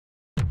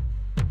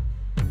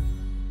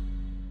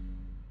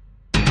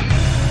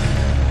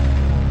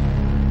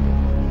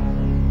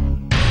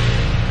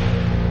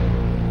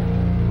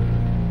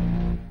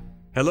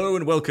Hello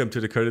and welcome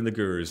to Decoding the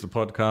Gurus, the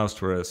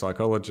podcast where a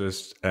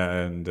psychologist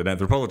and an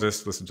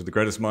anthropologist listen to the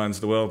greatest minds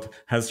the world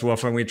has to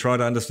offer, and we try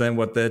to understand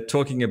what they're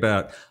talking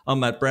about. I'm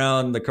Matt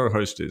Brown, the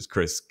co-host is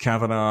Chris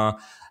Kavanagh,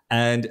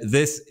 and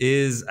this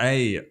is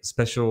a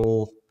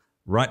special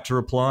Right to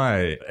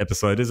Reply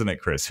episode, isn't it,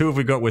 Chris? Who have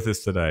we got with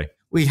us today?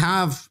 We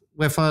have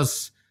with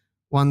us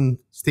one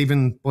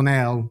Stephen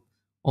Bonnell,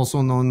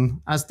 also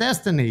known as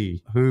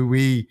Destiny, who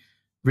we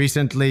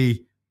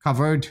recently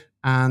covered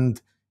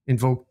and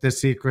invoked the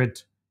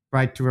secret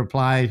right to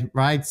reply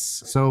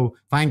rights. So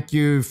thank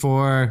you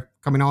for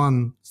coming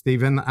on,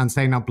 Stephen, and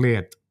staying up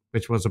late,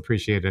 which was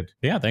appreciated.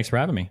 Yeah, thanks for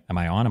having me. Am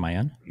I on? Am I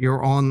in?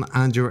 You're on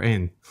and you're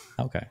in.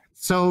 Okay.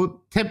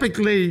 So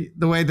typically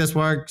the way this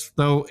works,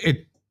 though,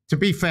 to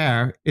be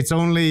fair, it's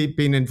only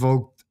been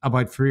invoked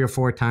about 3 or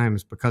 4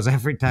 times because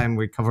every time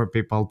we cover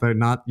people, they're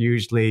not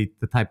usually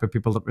the type of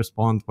people that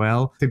respond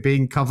well to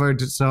being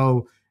covered.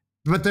 So,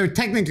 but there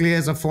technically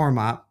is a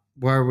format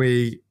where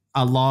we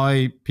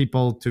allow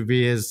people to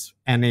raise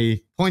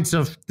any points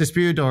of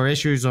dispute or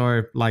issues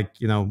or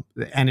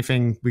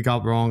anything we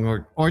got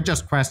wrong or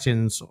just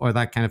questions or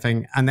that kind of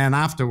thing. And then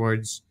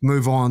afterwards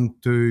move on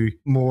to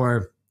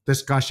more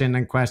discussion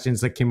and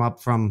questions that came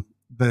up from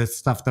the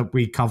stuff that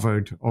we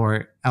covered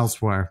or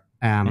elsewhere.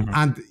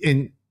 And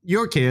in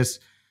your case,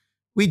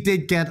 we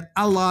did get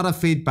a lot of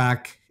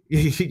feedback.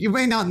 You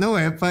may not know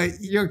it, but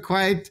you're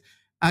quite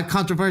a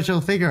controversial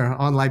figure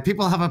online.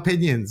 People have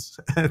opinions.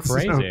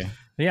 Crazy.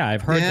 Yeah,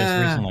 I've heard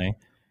this recently.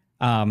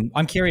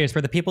 I'm curious,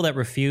 for the people that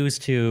refuse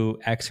to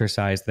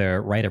exercise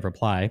their right of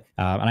reply,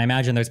 and I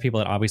imagine there's people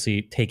that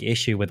obviously take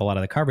issue with a lot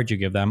of the coverage you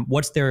give them,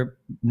 what's their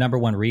number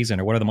one reason,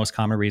 or what are the most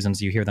common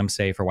reasons you hear them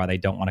say for why they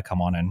don't want to come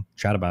on and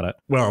chat about it?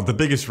 Well, the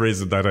biggest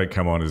reason they don't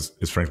come on is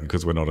frankly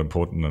because we're not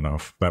important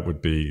enough. That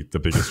would be the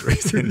biggest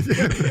reason.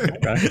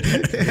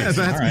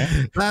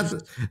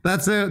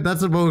 That's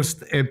the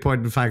most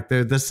important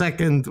factor. The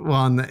second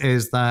one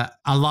is that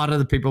a lot of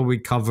the people we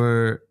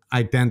cover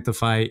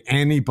identify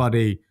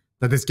anybody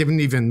that is given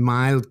even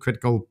mild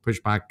critical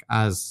pushback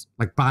as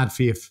like bad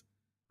faith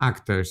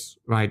actors,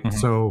 right? Mm-hmm.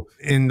 So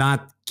in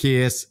that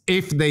case,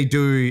 if they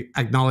do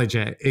acknowledge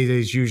it, it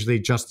is usually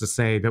just to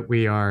say that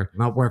we are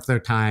not worth their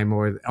time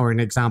or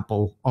an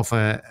example of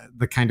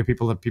the kind of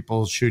people that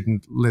people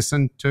shouldn't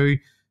listen to.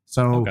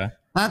 So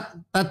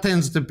that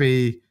tends to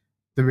be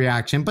the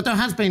reaction. But there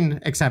has been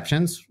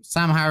exceptions.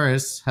 Sam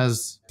Harris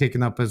has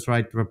taken up his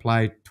right to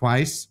reply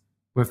twice,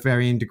 with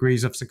varying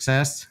degrees of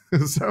success.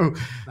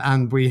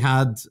 And we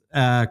had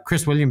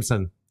Chris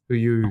Williamson, who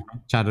you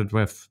chatted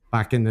with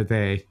back in the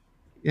day.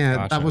 Yeah,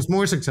 gotcha. That was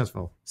more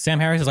successful. Sam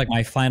Harris is like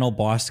my final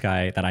boss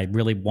guy that I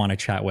really want to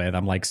chat with.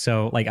 I'm like,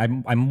 I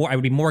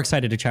would be more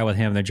excited to chat with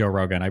him than Joe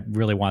Rogan. I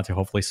really want to.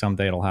 Hopefully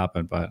someday it'll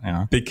happen, but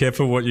Be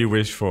careful what you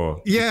wish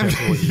for. Yeah.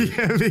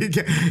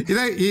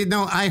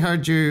 I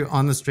heard you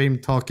on the stream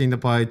talking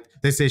about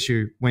this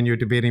issue when you're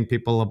debating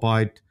people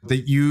about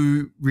that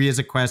you raise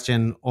a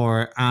question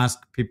or ask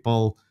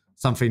people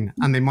something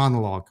and they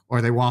monologue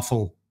or they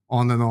waffle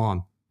on and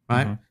on,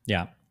 right? Mm-hmm.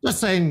 Yeah. Just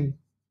saying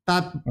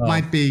that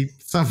might be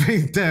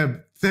something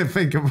to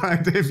think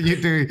about if you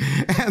do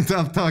end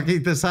up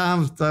talking to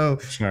Sam. So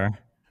sure.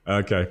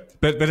 Okay.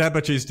 But how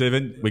about you,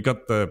 Stephen? We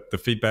got the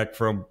feedback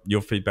from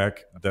your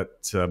feedback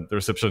that the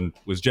reception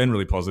was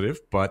generally positive,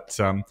 but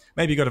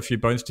maybe you got a few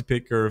bones to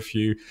pick or a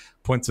few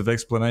points of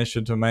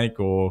explanation to make,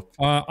 or...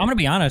 I'm going to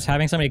be honest,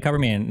 having somebody cover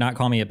me and not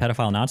call me a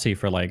pedophile Nazi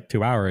for like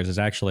 2 hours is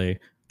actually...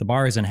 The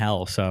bar is in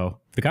hell, so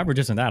if the coverage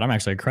isn't that, I'm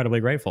actually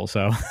incredibly grateful.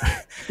 So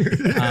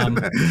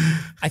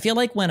I feel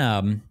like when,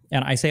 and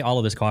I say all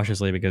of this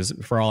cautiously because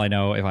for all I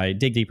know, if I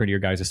dig deeper into your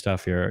guys'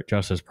 stuff, you're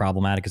just as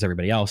problematic as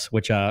everybody else,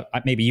 which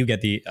maybe you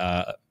get the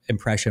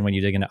impression when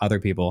you dig into other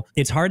people.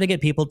 It's hard to get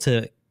people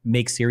to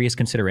make serious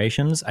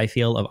considerations, I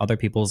feel, of other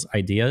people's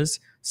ideas.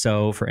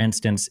 So for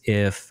instance,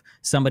 if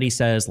somebody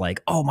says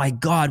like, oh my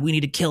God, we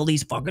need to kill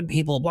these fucking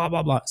people, blah,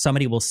 blah, blah.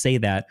 Somebody will say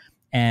that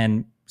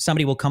and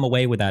somebody will come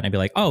away with that and be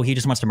like, oh, he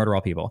just wants to murder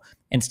all people.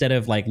 Instead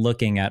of like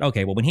looking at,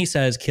 okay, well, when he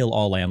says kill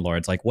all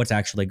landlords, like what's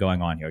actually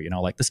going on here? You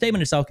know, like the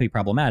statement itself can be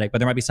problematic, but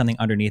there might be something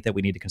underneath that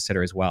we need to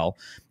consider as well.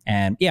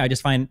 And yeah, I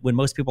just find when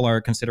most people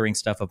are considering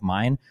stuff of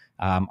mine,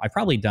 I've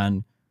probably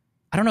done,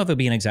 I don't know if it would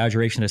be an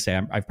exaggeration to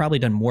say, I've probably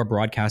done more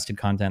broadcasted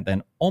content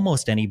than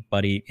almost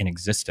anybody in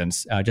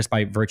existence, just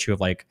by virtue of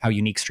like how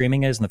unique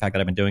streaming is and the fact that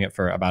I've been doing it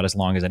for about as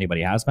long as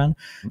anybody has been.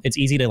 It's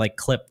easy to like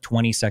clip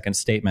 20-second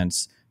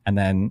statements and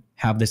then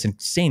have this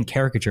insane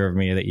caricature of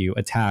me that you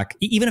attack,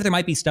 even if there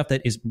might be stuff that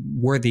is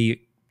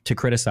worthy to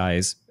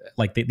criticize,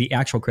 like the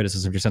actual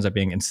criticism just ends up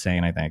being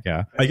insane, I think,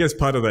 yeah. I guess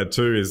part of that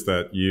too is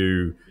that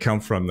you come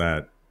from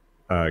that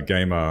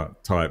gamer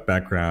type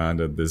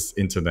background and this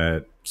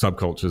internet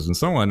subcultures and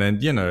so on,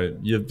 and you know,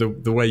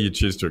 the way you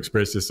choose to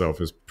express yourself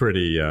is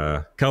pretty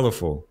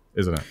colorful,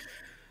 isn't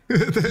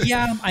it?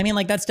 Yeah, I mean,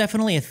 like that's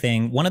definitely a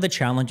thing. One of the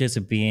challenges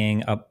of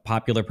being a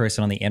popular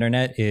person on the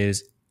internet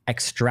is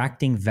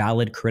extracting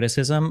valid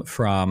criticism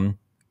from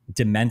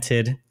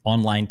demented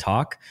online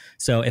talk.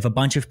 So if a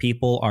bunch of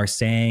people are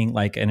saying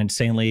like an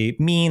insanely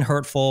mean,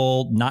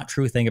 hurtful, not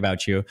true thing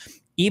about you,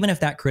 even if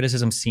that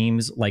criticism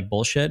seems like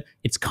bullshit,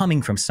 it's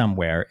coming from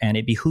somewhere, and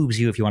it behooves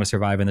you, if you want to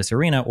survive in this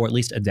arena, or at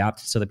least adapt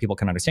so that people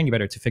can understand you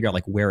better, to figure out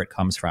like where it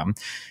comes from.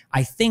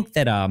 I think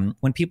that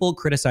when people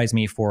criticize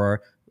me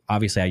for,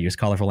 obviously I use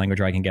colorful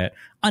language, or I can get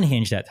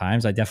unhinged at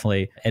times, I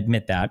definitely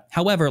admit that.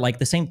 However, like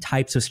the same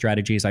types of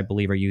strategies I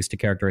believe are used to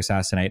character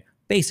assassinate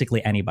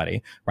basically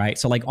anybody, right?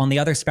 So like on the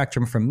other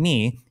spectrum from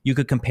me, you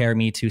could compare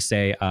me to,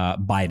 say,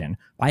 Biden.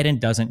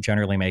 Biden doesn't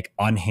generally make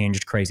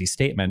unhinged, crazy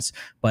statements,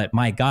 but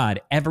my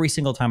God, every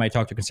single time I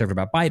talk to a conservative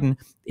about Biden,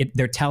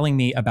 they're telling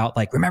me about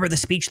like, remember the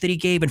speech that he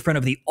gave in front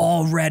of the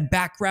all red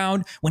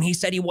background when he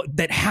said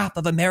that half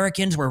of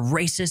Americans were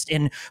racist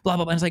and blah,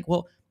 blah, blah. And it's like,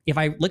 well, if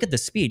I look at the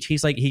speech,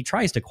 he's like, he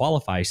tries to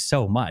qualify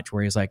so much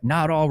where he's like,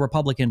 not all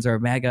Republicans are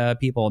MAGA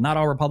people. Not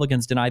all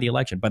Republicans deny the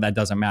election, but that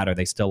doesn't matter.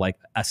 They still like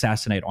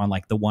assassinate on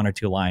like the one or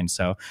two lines.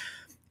 So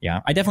yeah,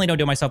 I definitely don't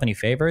do myself any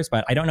favors,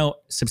 but I don't know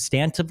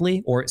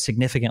substantively or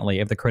significantly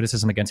if the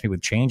criticism against me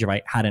would change if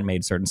I hadn't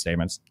made certain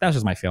statements. That's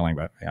just my feeling,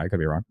 but yeah, I could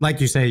be wrong. Like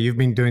you say, you've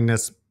been doing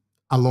this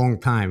a long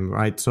time,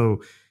 right?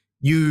 So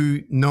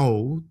you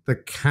know the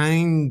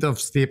kind of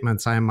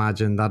statements, I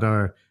imagine, that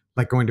are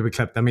like going to be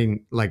clipped. I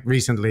mean, like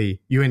recently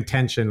you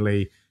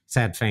intentionally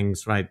said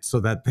things, right, so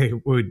that they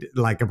would,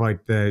 like,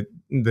 about the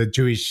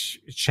Jewish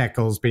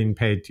shekels being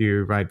paid to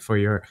you, right, for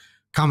your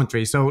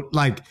commentary. So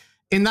like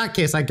in that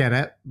case, I get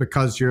it,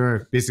 because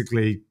you're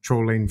basically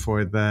trolling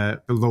for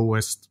the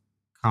lowest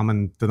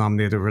common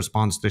denominator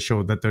response to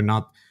show that they're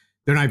not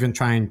even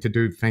trying to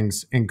do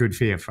things in good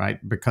faith, right?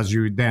 Because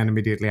you then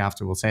immediately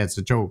after will say it's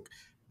a joke.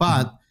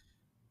 But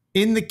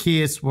in the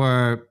case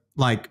where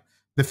like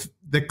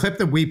the clip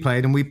that we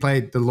played, and we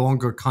played the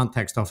longer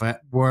context of it,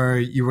 where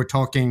you were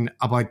talking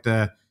about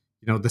the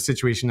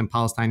situation in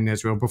Palestine and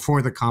Israel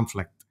before the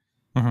conflict,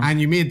 and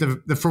you made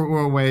the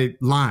throwaway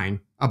line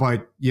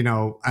about,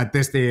 at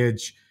this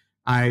stage,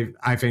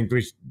 I think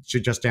we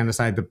should just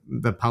genocide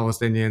the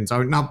Palestinians,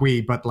 or not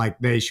we, but like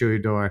they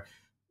should,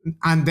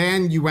 and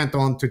then you went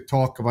on to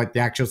talk about the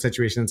actual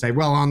situation and say,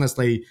 well,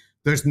 honestly,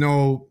 there's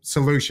no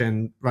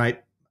solution,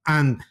 right?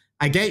 And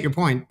I get your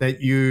point that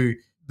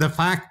the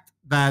fact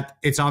that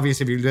it's obvious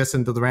if you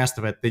listen to the rest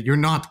of it that you're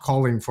not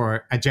calling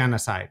for a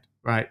genocide,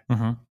 right?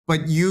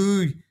 But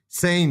you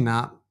saying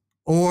that,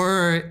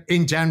 or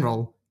in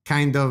general,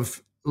 kind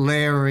of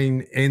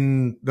layering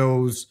in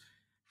those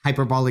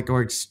hyperbolic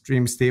or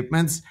extreme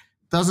statements,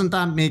 doesn't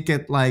that make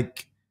it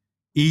like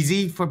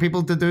easy for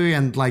people to do,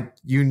 and like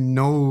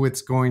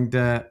it's going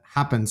to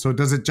happen? So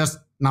does it just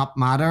not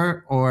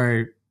matter,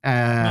 or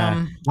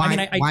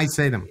why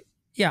say them?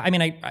 Yeah, I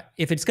mean,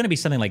 if it's going to be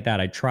something like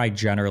that, I try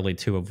generally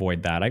to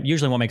avoid that. I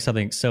usually won't make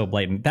something so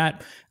blatant.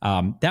 That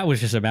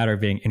was just a matter of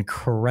being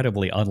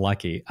incredibly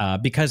unlucky,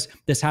 because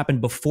this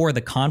happened before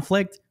the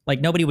conflict. Like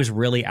nobody was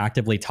really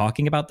actively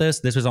talking about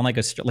this. This was on like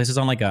I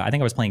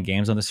think I was playing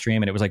games on the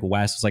stream, and it was like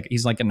Wes was like,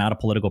 he's like not a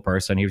political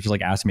person. He was just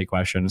like asking me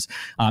questions.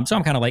 So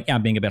I'm kind of like, yeah,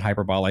 I'm being a bit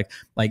hyperbolic.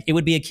 Like it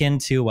would be akin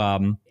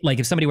to like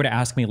if somebody were to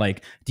ask me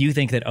like, do you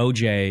think that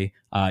OJ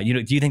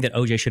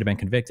should have been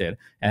convicted?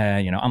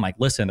 And I'm like,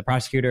 listen, the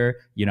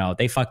prosecutor,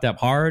 they fucked up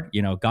hard.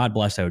 God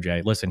bless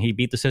OJ. Listen, he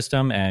beat the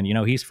system, and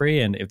he's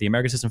free. And if the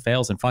American system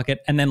fails, then fuck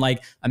it. And then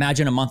like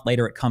imagine a month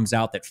later it comes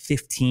out that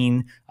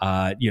 15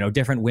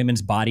 different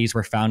women's bodies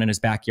were found in his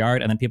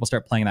backyard, and then people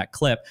start playing that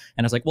clip,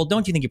 and I was like, well,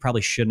 don't you think you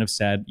probably shouldn't have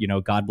said,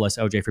 God bless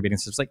OJ for beating the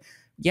system? It's like,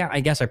 yeah,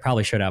 I guess I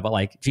probably should have, but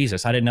like,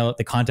 Jesus, I didn't know that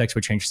the context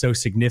would change so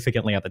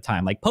significantly at the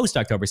time. Like post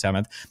October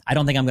 7th, I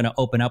don't think I'm going to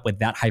open up with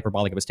that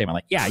hyperbolic of a statement.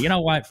 Like, yeah, you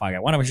know what? Fuck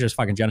it. Why don't we just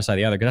fucking genocide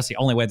the other? Because that's the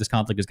only way this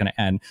conflict is going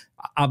to end.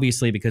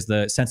 Obviously, because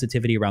the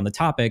sensitivity around the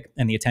topic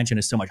and the attention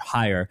is so much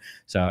higher.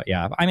 So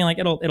yeah, I mean, like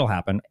it'll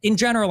happen. In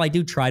general, I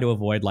do try to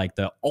avoid like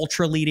the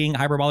ultra leading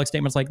hyperbolic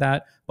statements like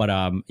that. But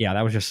yeah,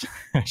 that was just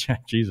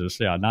Jesus.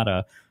 Yeah,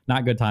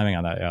 not good timing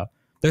on that. Yeah.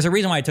 There's a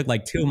reason why it took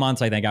like 2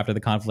 months, I think, after the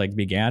conflict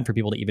began for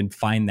people to even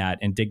find that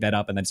and dig that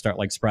up and then start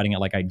like spreading it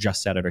like I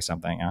just said it or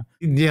something.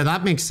 Yeah,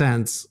 that makes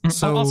sense.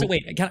 So also,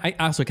 wait, can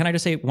I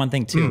just say one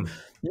thing too?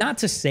 Not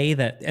to say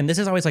that, and this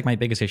is always like my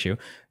biggest issue,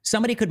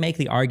 somebody could make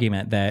the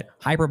argument that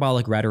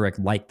hyperbolic rhetoric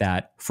like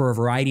that for a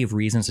variety of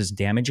reasons is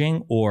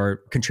damaging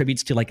or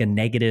contributes to like a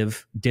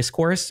negative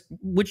discourse,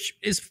 which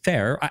is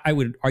fair. I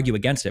would argue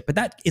against it, but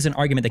that is an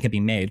argument that can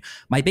be made.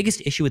 My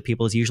biggest issue with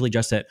people is usually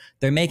just that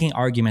they're making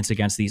arguments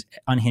against these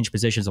unhinged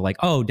positions of like,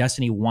 oh,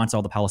 Destiny wants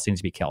all the Palestinians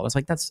to be killed. It's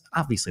like, that's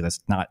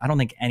not, I don't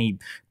think any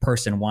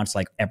person wants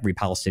like every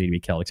Palestinian to be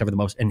killed except for the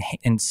most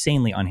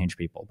insanely unhinged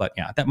people. But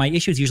yeah, that my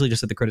issue is usually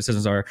just that the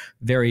criticisms are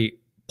very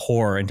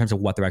poor in terms of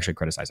what they're actually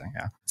criticizing.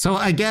 Yeah. So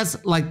I guess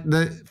like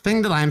the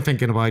thing that I'm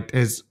thinking about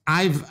is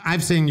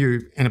I've seen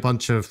you in a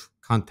bunch of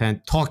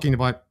content talking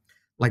about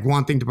like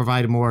wanting to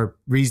provide a more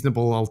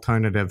reasonable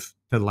alternative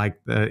to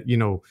like the,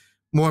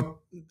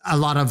 a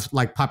lot of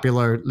like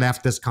popular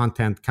leftist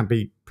content can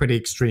be pretty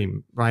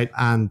extreme, right?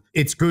 And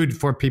it's good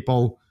for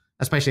people,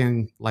 especially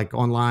in like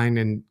online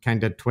and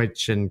kind of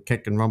Twitch and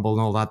Kick and Rumble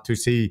and all that, to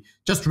see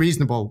just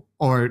reasonable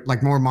or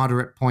like more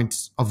moderate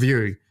points of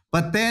view.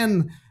 But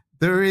then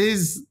there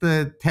is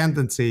the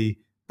tendency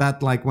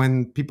that like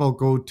when people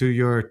go to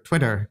your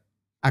Twitter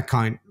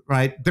account,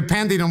 right,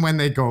 depending on when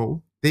they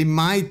go, they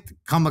might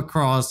come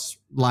across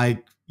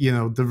like, you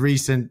know, the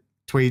recent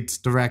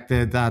tweets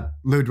directed at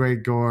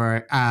Ludwig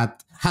or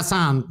at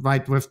Hassan,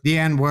 right, with the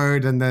N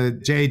word and the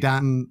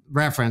JDAM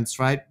reference,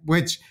 right?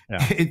 Which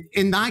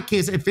in that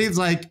case, it feels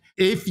like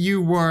if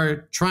you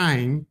were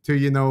trying to,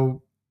 you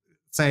know,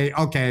 say,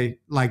 okay,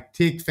 like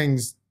take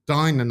things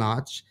down a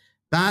notch,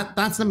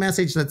 that's the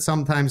message that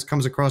sometimes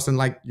comes across in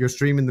like your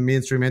stream in the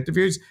mainstream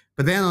interviews.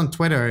 But then on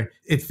Twitter,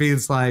 it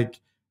feels like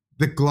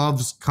the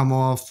gloves come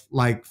off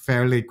like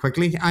fairly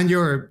quickly. And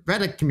your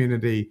Reddit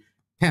community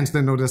tends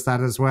to notice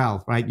that as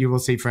well, right? You will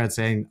see Fred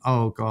saying,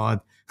 "Oh God,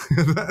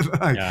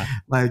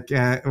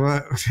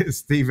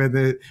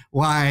 Stephen,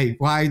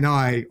 why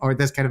now?" or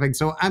this kind of thing.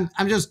 So I'm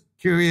just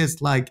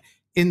curious, like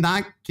in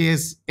that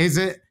case, is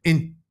it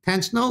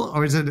intentional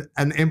or is it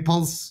an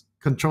impulse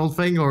control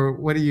thing, or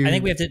what do you? I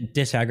think we have to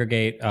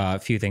disaggregate a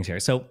few things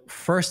here. So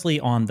firstly,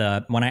 on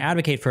the, when I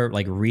advocate for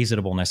like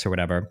reasonableness or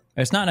whatever,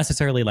 it's not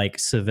necessarily like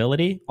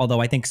civility,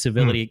 although I think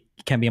civility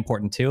can be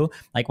important too.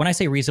 Like when I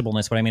say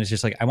reasonableness, what I mean is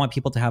just like, I want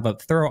people to have a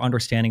thorough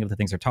understanding of the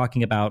things they're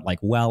talking about, like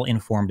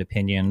well-informed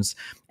opinions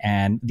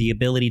and the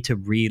ability to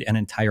read an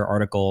entire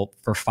article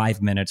for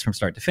 5 minutes from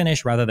start to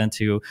finish, rather than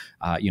to,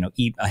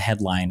 eat a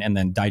headline and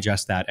then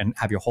digest that and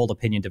have your whole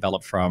opinion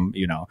develop from,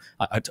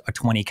 a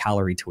 20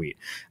 calorie tweet.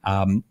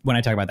 When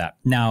I talk about that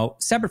now,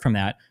 separate from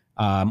that,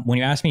 when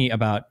you ask me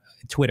about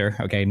Twitter,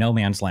 okay, no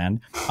man's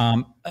land,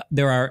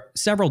 there are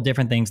several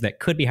different things that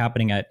could be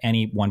happening at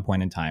any one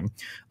point in time.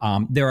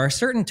 There are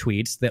certain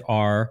tweets that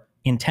are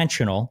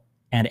intentional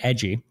and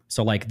edgy.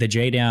 So like the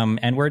JDAM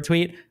N-word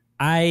tweet,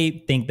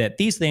 I think that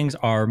these things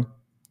are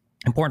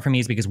important for me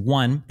is because,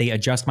 one, they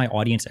adjust my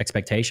audience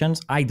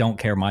expectations. I don't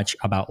care much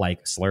about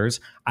like slurs.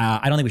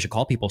 I don't think we should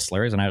call people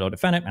slurs, and I don't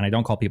defend it, and I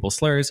don't call people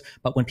slurs.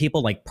 But when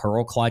people like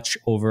pearl clutch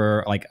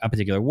over like a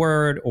particular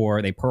word,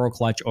 or they pearl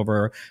clutch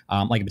over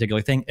like a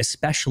particular thing,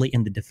 especially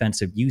in the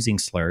defense of using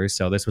slurs.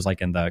 So this was like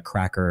in the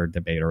cracker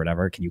debate or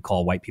whatever. Can you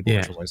call white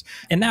people slurs?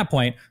 In that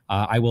point,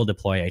 I will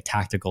deploy a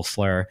tactical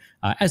slur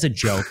as a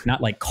joke,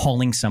 not like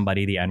calling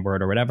somebody the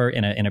N-word or whatever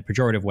in a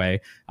pejorative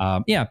way.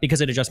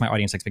 Because it adjusts my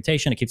audience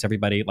expectation. It keeps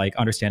everybody like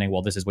understanding,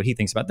 well, this is what he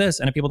thinks about this,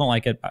 and if people don't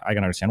like it, I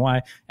can understand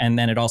why. And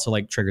then it also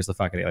like triggers the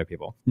fuck out of the other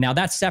people. Now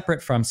that's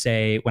separate from,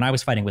 say, when I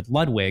was fighting with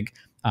Ludwig,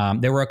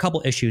 there were a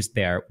couple issues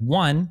there.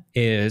 One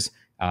is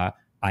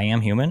I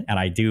am human and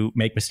I do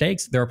make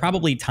mistakes. There are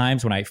probably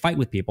times when I fight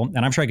with people,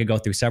 and I'm sure I could go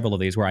through several of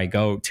these where I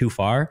go too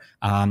far.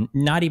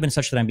 Not even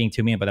such that I'm being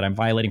too mean, but that I'm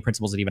violating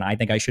principles that even I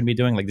think I shouldn't be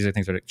doing. Like these are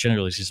things that are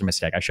generally just a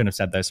mistake. I shouldn't have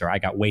said this, or I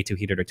got way too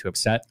heated or too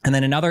upset. And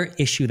then another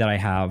issue that I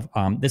have,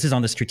 this is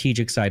on the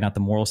strategic side, not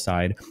the moral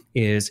side,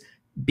 is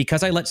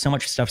because I let so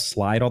much stuff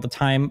slide all the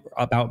time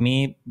about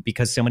me,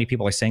 because so many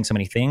people are saying so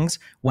many things,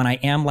 when I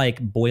am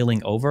like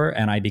boiling over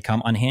and I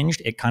become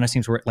unhinged, it kind of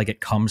seems like it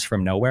comes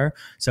from nowhere.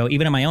 So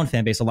even in my own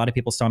fan base, a lot of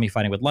people saw me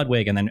fighting with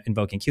Ludwig and then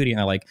invoking Cutie, and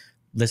they're like,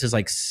 this is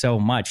like so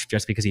much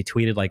just because he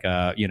tweeted like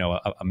a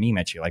meme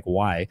at you. Like,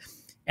 why?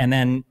 And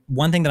then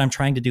one thing that I'm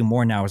trying to do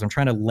more now is I'm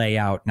trying to lay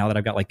out, now that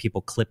I've got like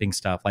people clipping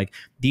stuff, like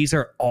these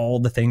are all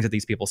the things that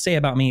these people say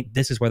about me.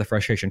 This is where the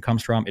frustration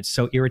comes from. It's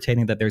so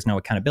irritating that there's no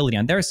accountability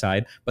on their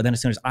side. But then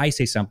as soon as I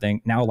say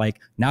something, now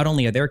like not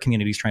only are their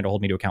communities trying to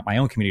hold me to account, my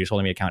own community is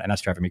holding me to account, and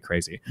that's driving me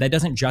crazy. That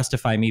doesn't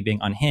justify me being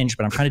unhinged,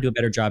 but I'm trying to do a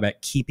better job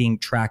at keeping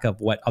track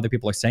of what other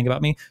people are saying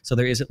about me. So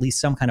there is at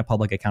least some kind of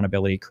public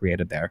accountability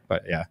created there.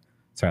 But yeah.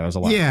 Sorry, that was a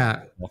lot.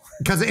 Yeah,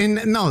 because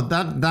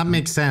that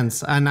makes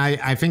sense. And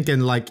I think in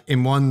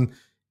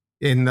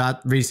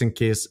that recent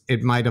case,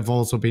 it might have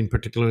also been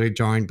particularly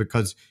jarring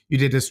because you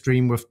did a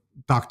stream with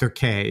Dr.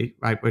 K,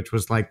 right, which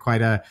was like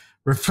quite a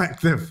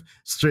reflective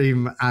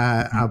stream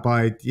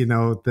about,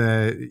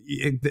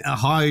 the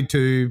how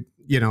to,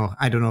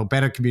 I don't know,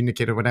 better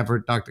communicate or whatever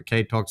Dr.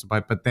 K talks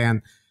about. But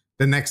then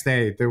the next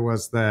day there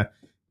was the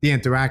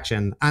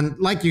interaction. And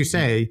like you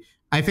say,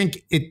 I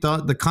think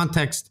the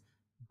context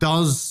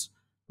does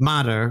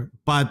matter,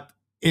 but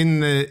in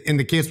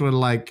the case where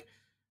like,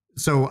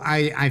 so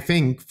I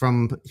think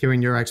from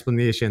hearing your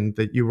explanation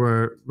that you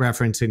were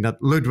referencing that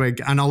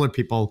Ludwig and other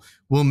people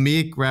will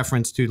make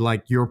reference to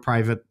like your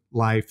private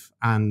life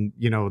and,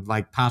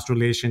 like past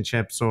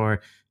relationships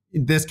or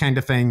this kind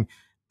of thing.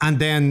 And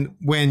then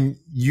when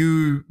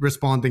you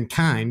respond in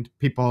kind,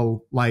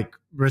 people like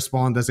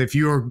respond as if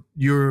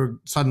you're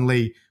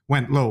suddenly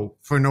went low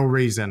for no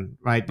reason,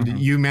 right? Mm-hmm.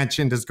 You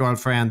mentioned his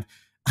girlfriend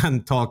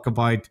and talk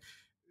about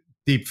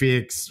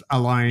deepfakes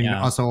allowing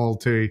us all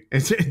to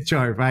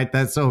enjoy, right?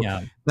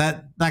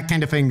 That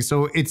kind of thing.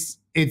 So it's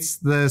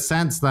the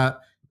sense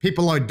that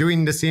people are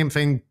doing the same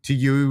thing to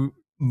you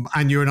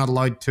and you're not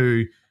allowed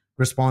to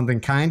respond in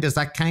kind. Is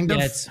that kind of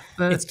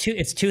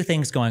it's two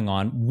things going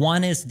on.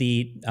 One is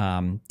the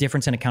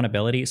difference in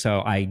accountability.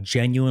 So I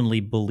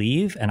genuinely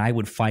believe, and I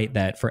would fight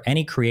that for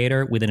any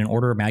creator within an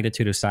order of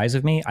magnitude of size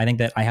of me, I think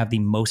that I have the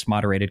most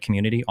moderated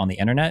community on the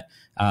internet,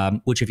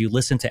 which if you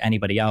listen to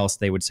anybody else,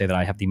 they would say that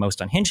I have the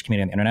most unhinged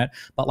community on the internet.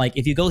 But like,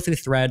 if you go through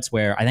threads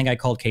where I think I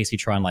called Casey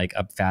Tron like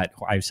a fat,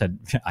 I've said,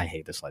 I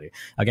hate this lady.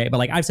 Okay. But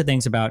like, I've said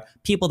things about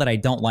people that I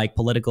don't like,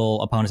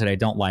 political opponents that I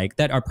don't like,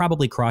 that are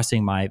probably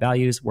crossing my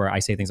values, where I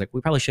say things like,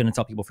 we probably shouldn't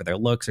insult people for their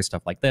looks or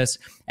stuff like this.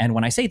 And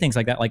when I say things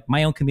like that, like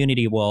my own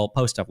community will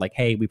post stuff like,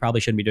 hey, we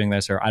probably shouldn't be doing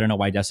this, or I don't know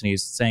why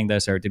Destiny's saying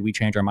this, or did we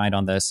change our mind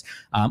on this?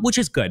 Which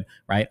is good,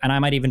 right? And I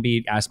might even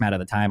be ass mad at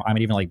the time. I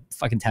might even like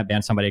fucking tap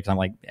ban somebody because I'm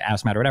like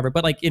ass mad or whatever.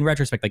 But like in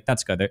retrospect, like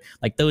that's good. They're,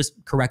 like those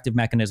corrective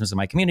mechanisms in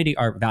my community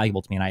are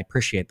valuable to me, and I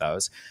appreciate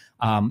those.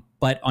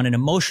 But on an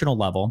emotional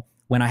level,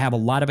 when I have a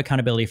lot of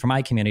accountability for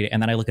my community,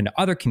 and then I look into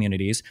other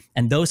communities,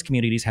 and those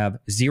communities have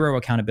zero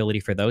accountability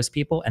for those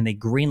people, and they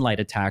greenlight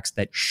attacks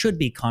that should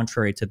be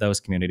contrary to those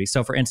communities.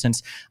 So for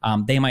instance,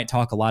 they might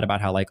talk a lot about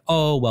how like,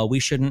 oh, well, we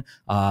shouldn't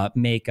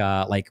make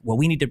like, well,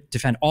 we need to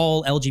defend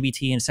all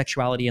LGBT and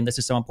sexuality, and this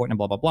is so important, and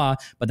blah, blah, blah.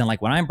 But then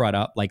like when I'm brought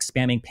up, like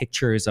spamming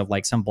pictures of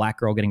like some black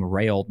girl getting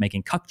railed,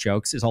 making cuck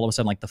jokes is all of a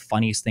sudden like the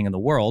funniest thing in the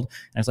world.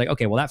 And it's like,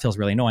 okay, well, that feels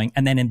really annoying.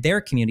 And then in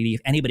their community,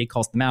 if anybody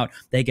calls them out,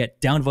 they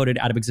get downvoted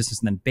out of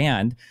existence and then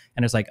banned.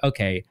 And it's like,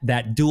 okay,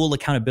 that dual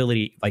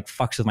accountability like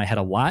fucks with my head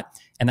a lot.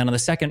 And then on the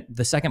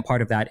second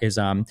part of that is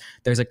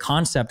there's a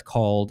concept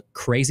called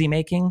crazy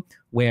making,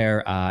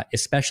 where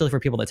especially for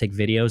people that take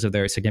videos of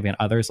their significant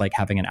others like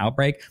having an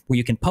outbreak, where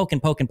you can poke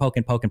and poke and poke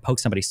and poke and poke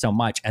somebody so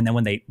much, and then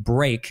when they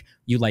break,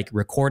 you like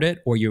record it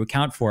or you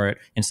account for it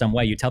in some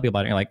way. You tell people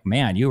about it, and you're like,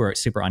 man, you were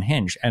super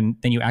unhinged, and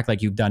then you act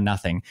like you've done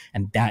nothing,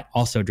 and that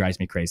also drives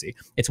me crazy.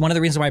 It's one of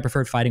the reasons why I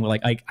preferred fighting with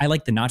like I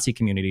like the Nazi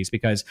communities,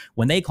 because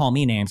when they call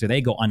me names or they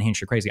go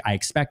unhinged or crazy, I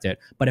expect it.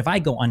 But if I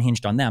go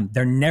unhinged on them,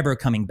 they're never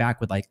coming back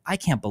with like, I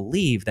can't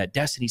believe that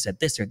Destiny said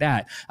this or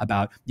that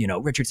about, you know,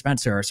 Richard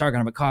Spencer or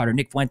Sargon Akkad or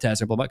Nick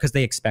Fuentes or blah, blah, because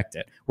they expect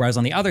it. Whereas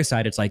on the other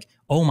side, it's like,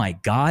 oh my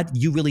God,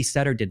 you really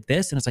said or did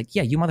this? And it's like,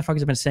 yeah, you motherfuckers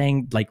have been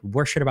saying like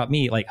worse shit about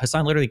me. Like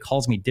Hassan literally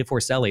calls me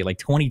Divorcelli like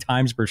 20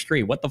 times per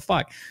stream. What the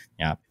fuck?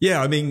 Yeah.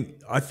 Yeah. I mean,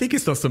 I think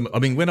it's not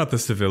we're not the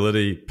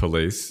civility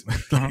police.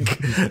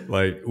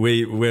 like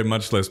we're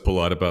much less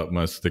polite about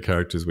most of the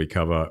characters we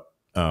cover.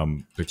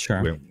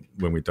 Sure.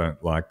 When we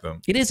don't like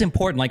them. It is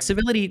important. Like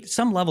civility,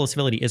 some level of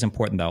civility is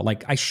important though.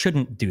 Like I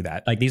shouldn't do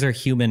that. Like these are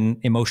human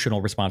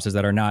emotional responses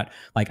that are not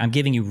like, I'm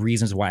giving you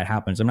reasons why it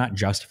happens. I'm not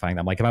justifying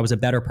them. Like if I was a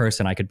better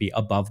person, I could be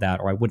above that,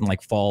 or I wouldn't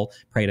like fall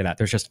prey to that.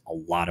 There's just a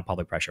lot of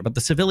public pressure, but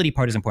the civility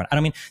part is important. I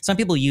don't mean, some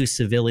people use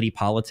civility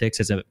politics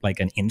as like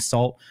an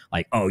insult,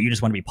 like, oh, you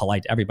just want to be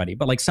polite to everybody.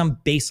 But like some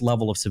base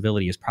level of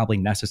civility is probably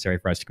necessary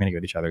for us to communicate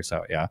with each other.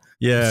 So yeah.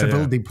 Yeah.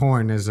 Civility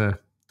porn is a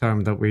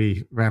term that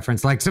we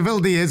reference. Like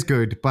civility is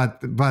good,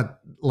 but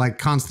like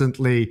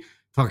constantly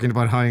talking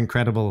about how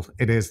incredible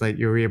it is that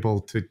you're able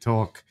to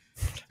talk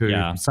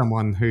to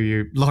someone who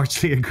you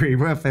largely agree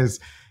with is,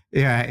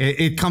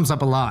 it comes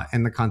up a lot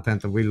in the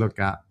content that we look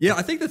at. Yeah,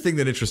 I think the thing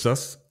that interests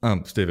us,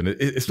 Stephen,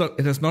 it's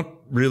not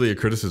really a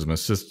criticism.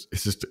 It's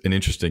just an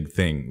interesting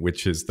thing,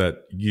 which is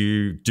that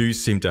you do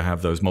seem to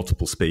have those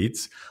multiple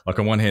speeds. Like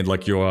on one hand,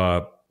 like you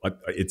are,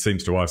 it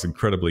seems to us,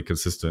 incredibly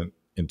consistent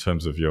in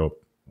terms of your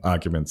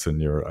arguments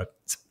and your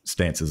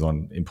stances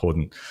on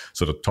important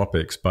sort of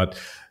topics, but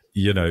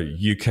you know,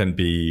 you can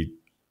be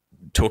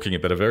talking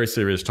about a very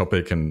serious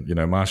topic and, you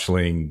know,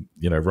 marshalling,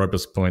 you know,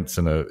 robust points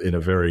in a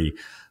very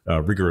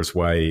rigorous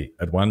way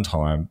at one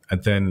time,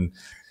 and then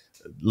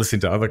listening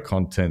to other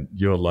content,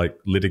 you're like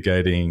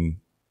litigating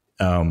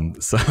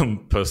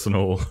some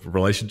personal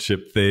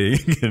relationship thing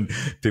and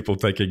people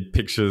taking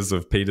pictures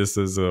of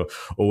penises or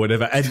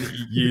whatever, and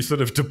you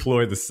sort of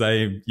deploy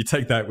you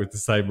take that with the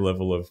same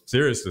level of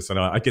seriousness. And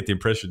I get the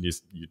impression you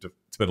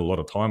spend a lot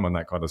of time on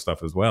that kind of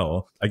stuff as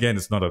well. Again,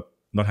 it's not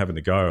having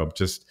to go. I'm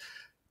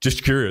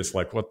just curious,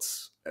 like why?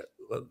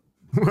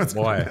 I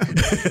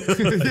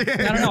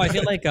don't know. I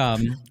feel like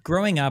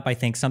growing up, I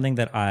think something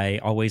that I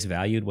always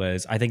valued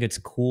was, I think it's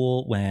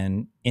cool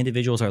when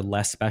individuals are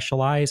less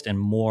specialized and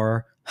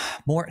more,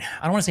 I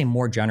don't want to say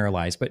more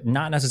generalized, but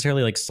not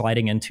necessarily like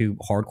sliding into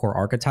hardcore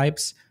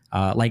archetypes.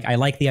 Like I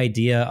like the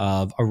idea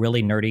of a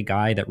really nerdy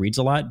guy that reads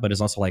a lot, but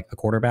is also like a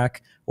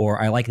quarterback.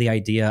 Or I like the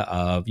idea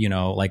of, you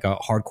know, like a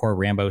hardcore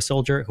Rambo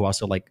soldier who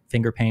also like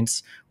finger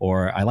paints.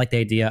 Or I like the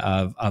idea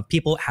of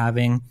people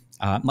having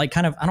like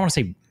kind of, I don't want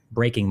to say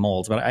breaking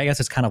molds, but I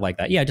guess it's kind of like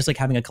that. Yeah, just like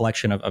having a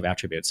collection of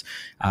attributes.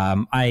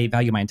 I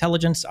value my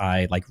intelligence.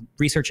 I like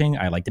researching.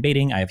 I like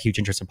debating. I have huge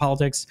interest in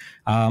politics.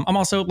 I'm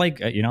also like,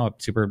 you know, a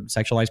super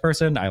sexualized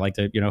person. I like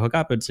to, you know, hook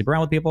up and sleep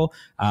around with people.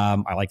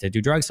 I like to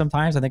do drugs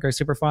sometimes. I think are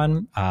super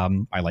fun.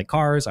 I like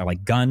cars. I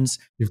like guns.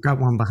 You've got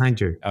one behind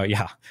you. Oh,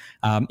 yeah.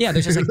 Yeah,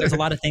 there's just like, there's a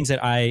lot of things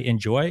that I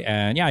enjoy.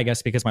 And yeah, I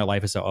guess because my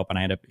life is so open,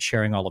 I end up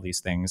sharing all of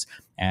these things.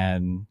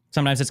 And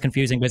Sometimes it's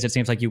confusing because it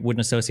seems like you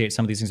wouldn't associate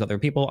some of these things with other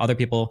people. Other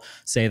people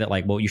say that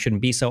like, well, you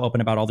shouldn't be so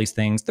open about all these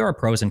things. There are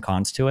pros and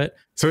cons to it.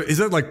 So is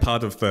that like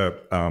part of the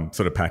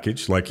sort of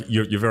package? Like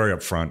you're very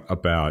upfront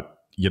about,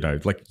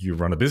 like you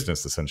run a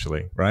business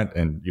essentially, right?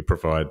 And you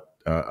provide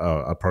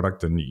a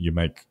product and you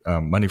make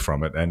money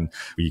from it. And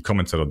we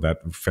commented on that.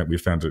 We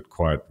found it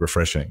quite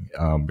refreshing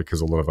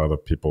because a lot of other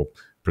people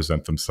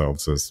present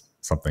themselves as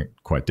something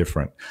quite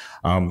different.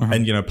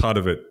 And, part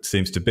of it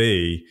seems to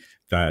be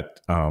that,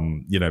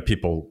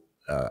 people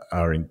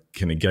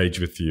can engage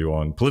with you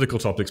on political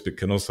topics, but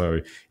can also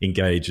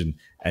engage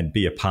and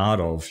be a part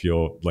of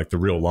your, like the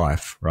real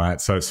life, right?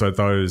 So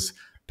those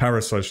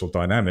parasocial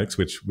dynamics,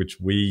 which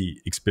we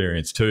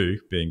experience too,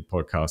 being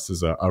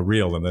podcasters, are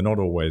real, and they're not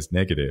always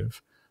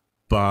negative.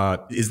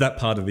 But is that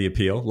part of the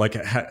appeal? Like,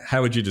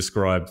 how would you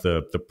describe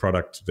the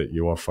product that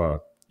you offer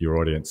your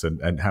audience,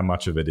 and how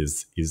much of it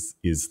is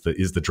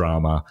the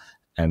drama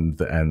and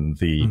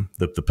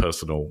the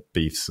personal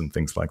beefs and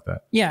things like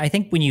that? Yeah, I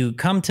think when you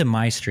come to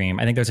my stream,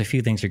 I think there's a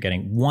few things you're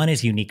getting. One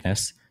is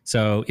uniqueness.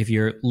 So if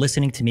you're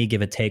listening to me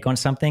give a take on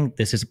something,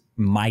 this is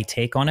my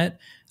take on it,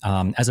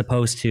 as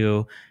opposed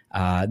to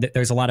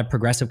there's a lot of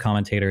progressive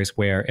commentators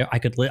where I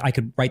could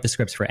write the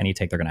scripts for any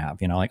take they're going to have.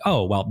 Like,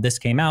 oh, well, this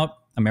came out,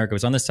 America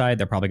was on this side,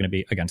 they're probably going to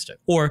be against it.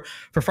 Or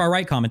for far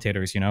right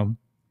commentators,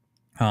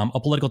 a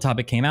political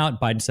topic came out,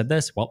 Biden said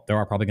this, well, they're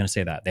all probably going to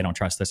say that. They don't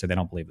trust this or they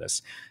don't believe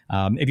this.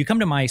 If you come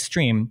to my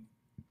stream,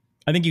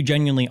 I think you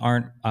genuinely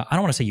aren't, I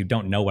don't want to say you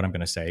don't know what I'm going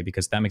to say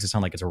because that makes it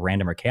sound like it's a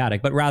random or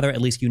chaotic, but rather at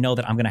least you know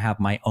that I'm going to have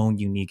my own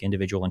unique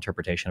individual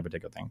interpretation of a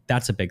particular thing.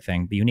 That's a big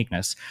thing, the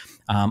uniqueness.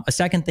 A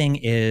second thing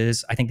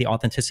is, I think the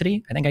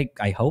authenticity. I think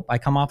I hope I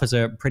come off as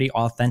a pretty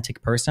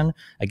authentic person.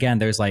 Again,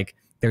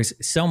 there's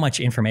so much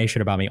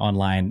information about me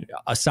online,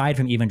 aside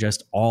from even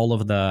just all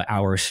of the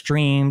hours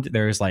streamed.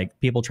 There's like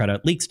people try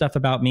to leak stuff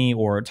about me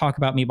or talk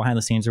about me behind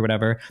the scenes or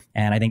whatever.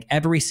 And I think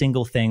every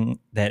single thing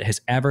that has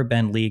ever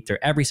been leaked or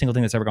every single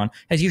thing that's ever gone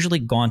has usually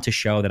gone to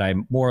show that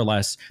I'm more or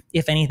less,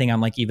 if anything,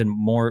 I'm like even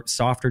more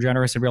soft or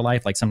generous in real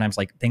life. Like sometimes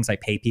like things I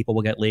pay people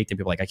will get leaked and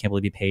people are like, I can't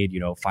believe he paid,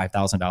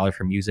 $5,000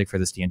 for music for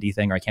this D&D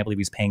thing, or I can't believe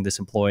he's paying this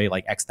employee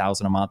like X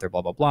thousand a month or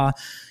blah, blah, blah.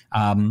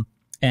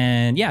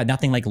 And yeah,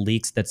 nothing like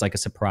leaks that's like a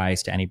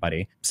surprise to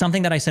anybody.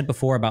 Something that I said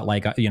before about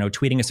like,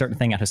 tweeting a certain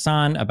thing at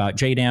Hassan about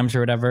JDAMs or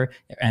whatever,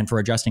 and for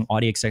adjusting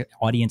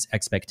audience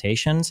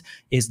expectations,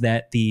 is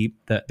that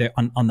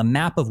on the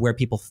map of where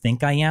people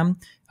think I am,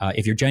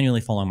 if you're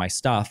genuinely following my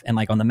stuff, and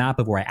like on the map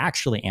of where I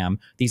actually am,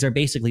 these are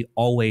basically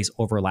always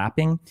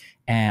overlapping.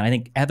 And I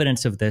think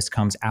evidence of this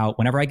comes out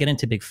whenever I get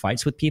into big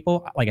fights with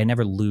people. Like I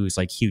never lose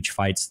like huge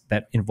fights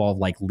that involve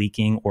like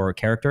leaking or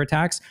character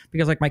attacks,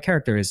 because like my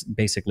character is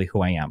basically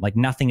who I am. Like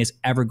nothing is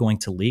ever going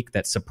to leak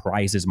that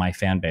surprises my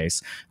fan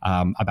base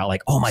about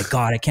like, oh my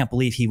God, I can't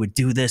believe he would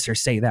do this or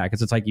say that.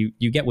 Because it's like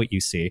you get what you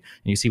see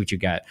and you see what you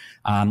get.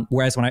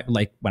 Whereas when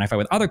I fight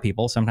with other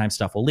people, sometimes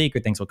stuff will leak or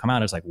things will come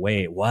out. It's like,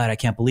 wait, what? I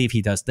can't believe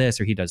he does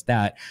this or he does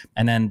that.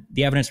 And then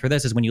the evidence for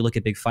this is when you look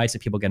at big fights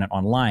that people get in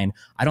online.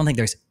 I don't think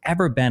there's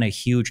ever been a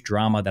huge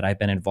drama that I've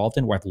been involved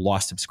in where I've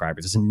lost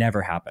subscribers. This has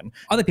never happened.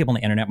 Other people on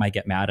the internet might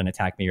get mad and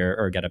attack me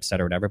or get upset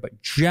or whatever,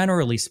 but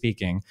generally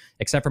speaking,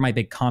 except for my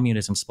big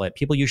communism split,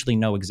 people usually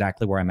know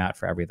exactly where I'm at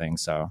for everything.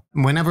 So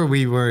whenever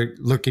we were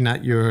looking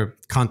at your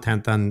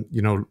content and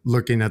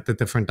looking at the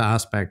different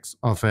aspects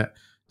of it,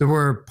 there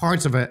were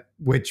parts of it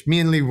which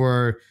mainly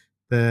were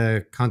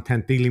the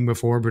content dealing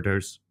with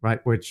orbiters,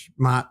 right? Which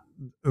Matt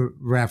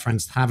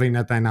referenced, having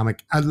a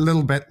dynamic a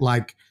little bit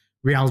like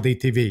reality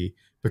TV,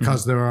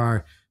 because there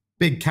are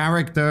big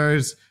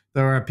characters,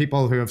 there are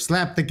people who have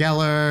slept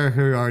together,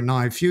 who are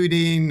now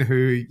feuding,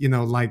 who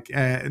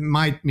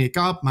might make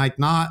up, might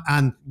not.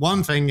 And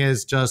one thing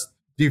is just,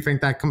 do you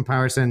think that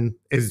comparison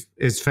is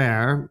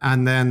fair?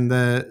 And then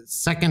the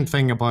second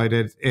thing about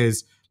it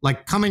is,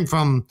 like, coming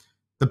from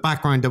the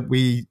background that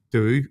we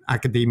do,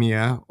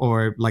 academia,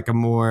 or like a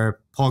more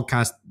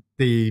podcast,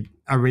 the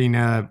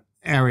arena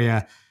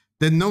area,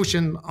 the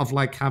notion of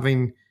like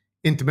having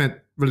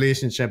intimate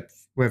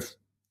relationships with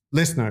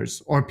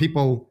listeners or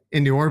people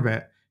in the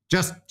orbit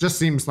just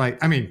seems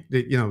like, I mean,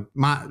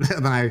 Matt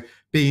and I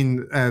being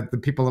the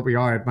people that we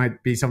are, it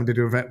might be something to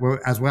do with it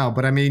as well.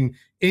 But I mean,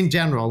 in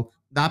general,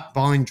 that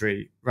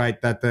boundary,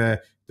 right, that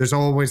there's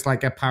always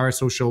like a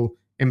parasocial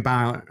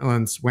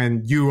imbalance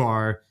when you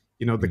are,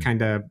 the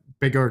kind of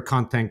bigger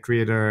content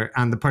creator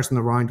and the person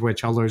around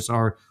which others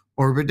are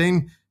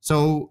orbiting.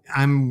 So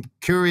I'm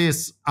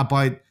curious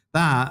about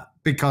that,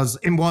 because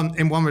in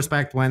one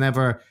respect,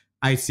 whenever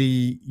I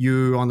see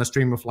you on the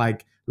stream with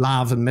like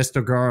Lav and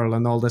Mr. Girl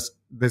and all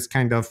this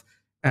kind of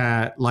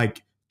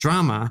like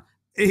drama,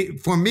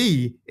 for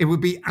me, it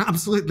would be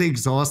absolutely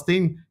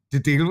exhausting to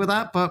deal with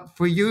that. But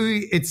for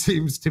you, it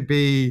seems to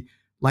be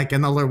like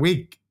another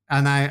week.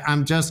 And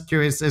I'm just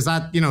curious, is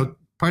that,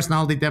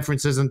 personality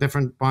differences and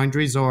different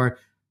boundaries, or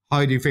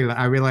how do you feel?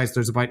 I realize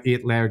there's about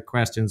 8 layered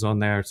questions on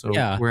there. So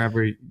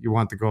wherever you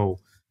want to go.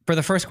 For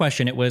the first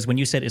question, it was when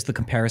you said, is the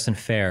comparison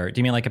fair? Do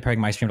you mean like comparing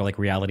my stream to like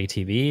reality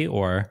TV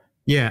or?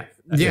 Yeah.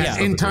 Yeah. Yeah.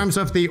 In terms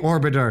of the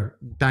orbiter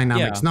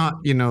dynamics,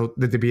 not,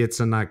 the debates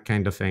and that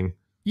kind of thing.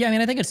 Yeah, I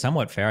mean, I think it's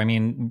somewhat fair. I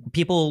mean,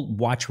 people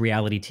watch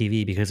reality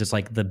TV because it's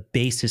like the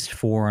basest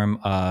form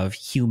of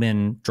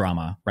human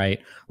drama, right?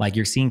 Like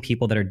you're seeing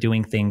people that are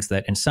doing things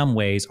that in some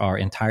ways are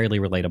entirely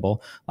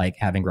relatable, like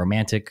having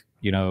romantic,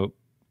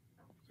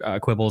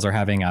 quibbles or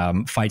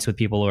having fights with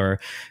people or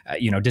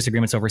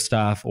disagreements over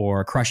stuff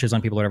or crushes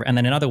on people or whatever. And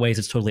then in other ways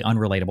it's totally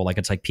unrelatable, like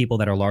it's like people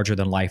that are larger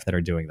than life that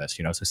are doing this,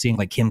 so seeing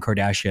like Kim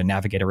Kardashian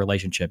navigate a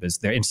relationship is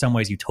there in some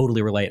ways you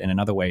totally relate, and in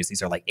other ways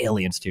these are like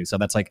aliens too. So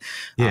that's like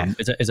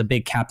it's a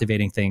big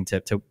captivating thing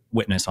to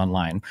witness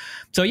online.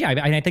 So yeah,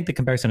 I think the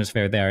comparison is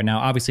fair there. Now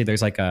obviously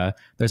there's a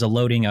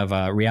loading of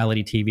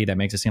reality TV that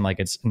makes it seem like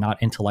it's not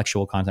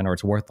intellectual content or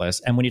it's worthless.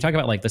 And when you talk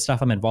about like the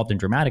stuff I'm involved in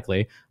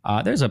dramatically,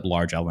 there's a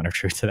large element of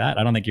truth to that.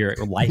 I don't think your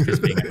life is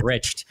being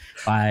enriched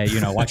by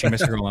watching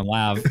Mr. Roland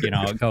Lav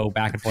go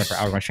back and forth for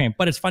hours on stream,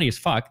 but it's funny as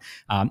fuck.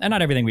 And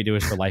not everything we do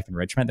is for life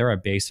enrichment. There are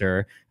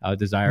baser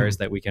desires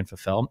that we can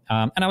fulfill,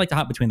 and I like to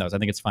hop between those. I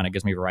think it's fun. It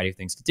gives me a variety of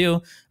things to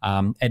do.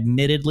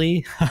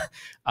 Admittedly,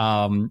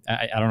 I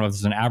don't know if this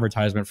is an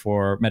advertisement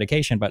for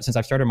medication, but since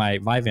I've started my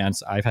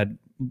Vyvanse, I've had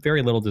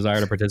very little desire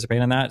to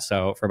participate in that.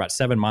 So for about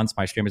 7 months,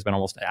 my stream has been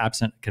almost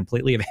absent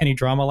completely of any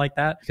drama like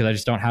that because I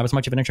just don't have as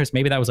much of an interest.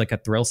 Maybe that was like a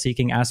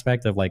thrill-seeking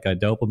aspect of like a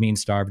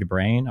dopamine-starved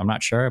brain. I'm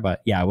not sure,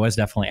 but yeah, it was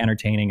definitely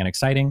entertaining and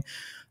exciting.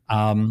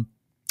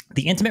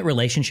 The intimate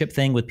relationship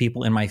thing with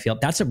people in my field,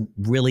 that's a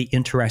really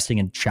interesting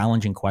and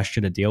challenging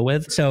question to deal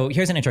with. So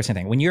here's an interesting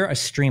thing. When you're a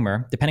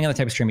streamer, depending on the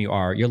type of streamer you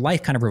are, your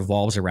life kind of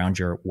revolves around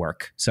your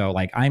work. So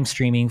like I'm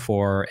streaming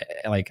for,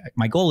 like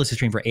my goal is to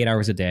stream for 8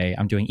 hours a day.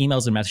 I'm doing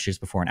emails and messages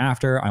before and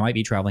after. I might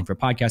be traveling for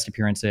podcast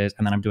appearances,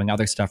 and then I'm doing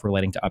other stuff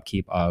relating to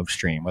upkeep of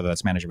stream, whether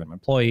that's management of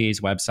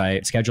employees,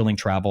 website, scheduling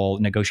travel,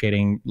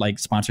 negotiating like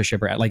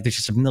sponsorship, or like there's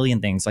just a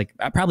million things, like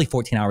probably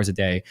 14 hours a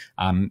day.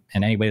 And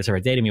anybody that's ever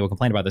dated me will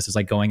complain about this, is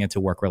like going into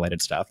work related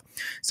stuff.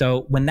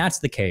 So when that's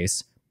the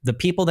case, the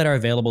people that are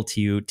available to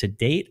you to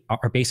date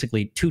are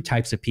basically two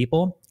types of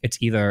people. It's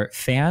either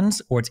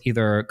fans or it's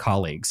either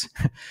colleagues.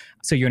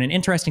 So you're in an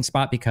interesting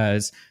spot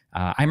because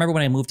I remember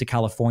when I moved to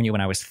California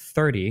when I was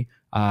 30,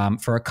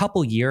 for a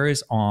couple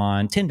years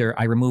on Tinder,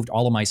 I removed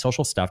all of my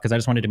social stuff because I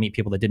just wanted to meet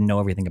people that didn't know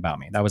everything about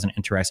me. That was an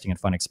interesting and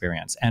fun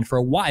experience. And for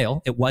a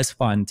while, it was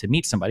fun to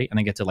meet somebody and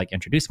then get to like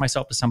introduce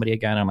myself to somebody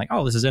again. And I'm like,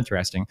 oh, this is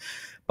interesting.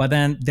 But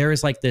then there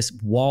is like this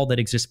wall that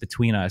exists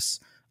between us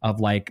of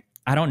like,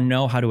 I don't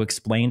know how to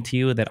explain to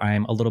you that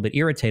I'm a little bit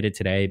irritated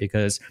today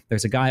because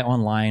there's a guy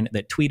online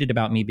that tweeted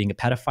about me being a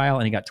pedophile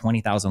and he got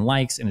 20,000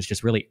 likes and it's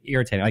just really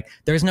irritating. Like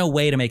there's no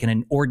way to make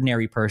an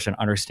ordinary person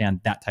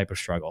understand that type of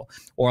struggle.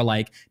 Or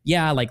like,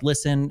 yeah, like,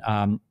 listen,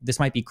 this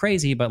might be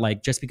crazy, but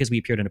like just because we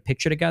appeared in a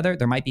picture together,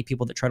 there might be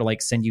people that try to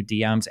like send you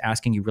DMs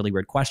asking you really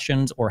weird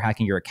questions or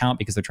hacking your account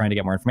because they're trying to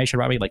get more information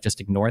about me. Like just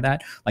ignore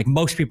that. Like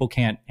most people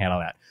can't handle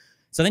that.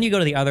 So then you go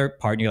to the other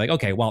part and you're like,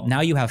 okay, well,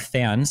 now you have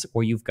fans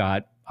or you've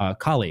got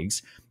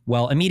colleagues.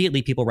 Well,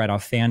 immediately people write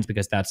off fans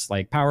because that's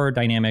like power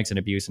dynamics and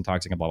abuse and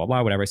toxic and blah, blah,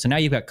 blah, whatever. So now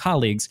you've got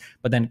colleagues,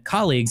 but then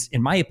colleagues,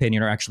 in my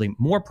opinion, are actually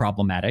more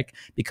problematic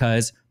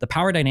because the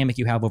power dynamic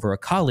you have over a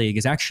colleague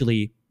is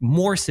actually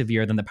more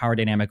severe than the power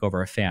dynamic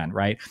over a fan,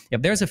 right?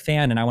 If there's a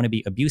fan and I want to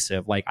be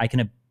abusive, like I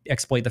can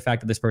exploit the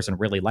fact that this person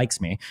really likes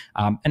me.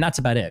 And that's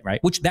about it, right?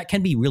 Which that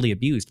can be really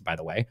abused, by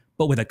the way.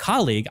 But with a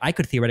colleague, I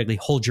could theoretically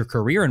hold your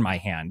career in my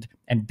hand.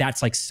 And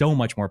that's like so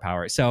much more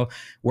power. So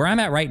where I'm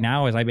at right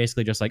now is I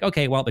basically just like,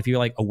 okay, well, if you're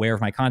like aware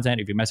of my content,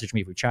 if you message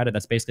me, if we chatted,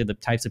 that's basically the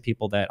types of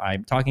people that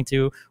I'm talking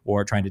to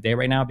or trying to date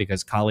right now,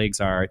 because colleagues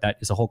that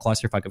is a whole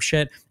clusterfuck of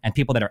shit. And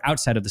people that are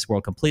outside of this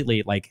world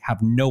completely like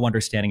have no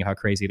understanding of how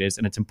crazy it is.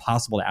 And it's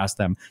impossible to ask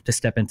them to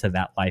step into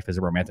that life as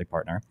a romantic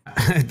partner.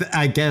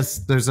 I guess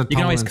there's a, you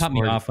can always cut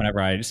me off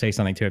whenever I say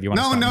something too, if you want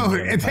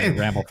to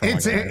ramble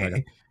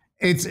for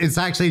it's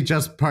actually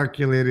just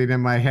percolating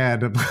in my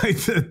head about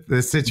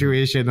the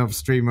situation of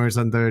streamers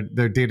and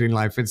their dating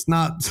life. It's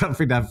not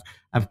something that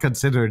I've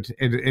considered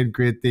in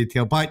great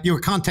detail, but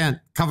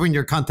covering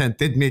your content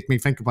did make me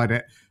think about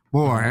it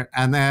more.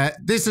 And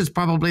this is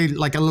probably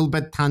like a little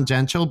bit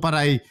tangential, but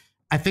I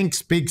think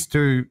speaks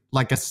to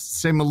like a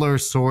similar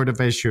sort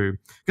of issue.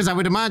 Because I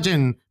would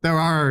imagine there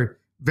are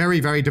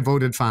very, very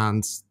devoted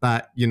fans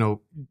that,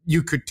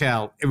 you could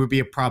tell it would be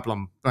a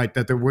problem, right?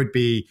 That there would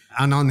be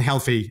an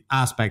unhealthy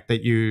aspect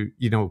that you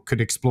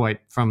could exploit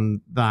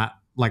from that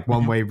like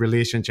one-way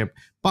relationship.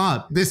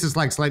 But this is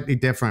like slightly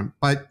different.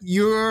 But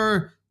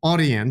your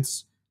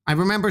audience, I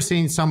remember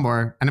seeing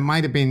somewhere, and it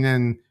might have been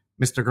in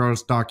Mr.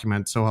 Girl's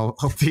document, so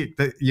I'll take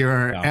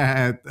your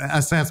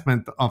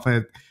assessment of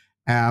it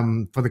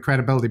for the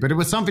credibility. But it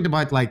was something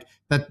about like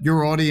that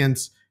your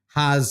audience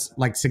has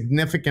like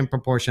significant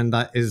proportion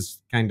that is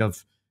kind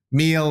of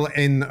male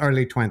in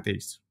early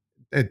 20s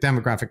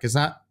demographic. Is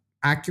that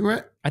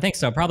accurate? I think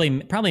so.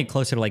 Probably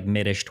closer to like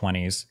mid-ish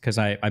 20s, because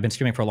I've been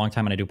streaming for a long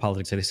time and I do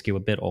politics, so they skew a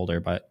bit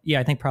older. But yeah,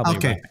 I think probably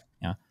okay. Right.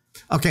 Yeah.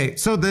 Okay,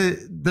 so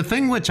the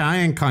thing which I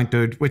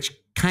encountered, which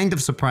kind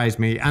of surprised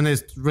me, and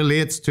it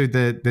relates to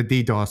the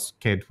DDoS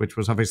kid, which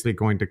was obviously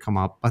going to come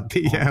up. But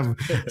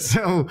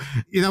so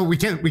we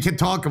can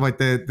talk about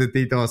the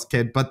DDoS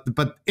kid,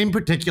 but in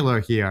particular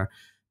here,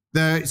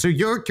 so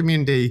your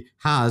community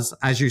has,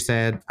 as you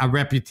said, a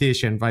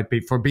reputation, right,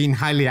 for being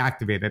highly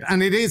activated,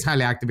 and it is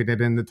highly activated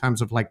in the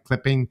terms of like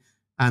clipping.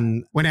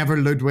 And whenever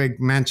Ludwig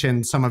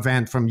mentioned some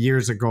event from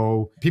years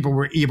ago, people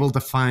were able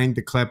to find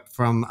the clip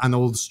from an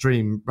old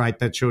stream, right,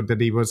 that showed that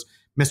he was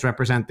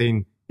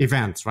misrepresenting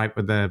events, right,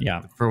 with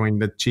throwing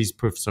the cheese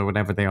poofs or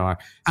whatever they are.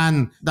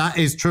 And that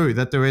is true,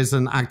 that there is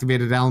an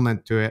activated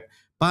element to it.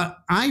 But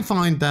I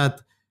found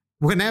that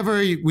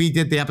whenever we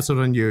did the episode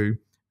on you,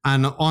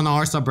 and on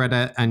our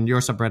subreddit and your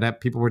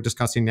subreddit, people were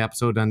discussing the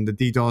episode and the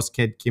DDoS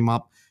kid came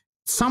up.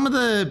 Some of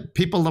the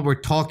people that were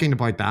talking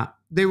about that,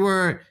 they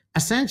were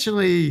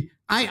essentially,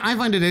 I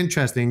find it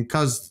interesting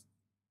because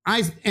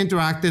I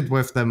interacted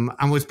with them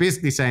and was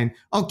basically saying,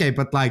 okay,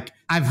 but like,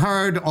 I've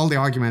heard all the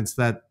arguments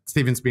that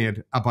Stephen's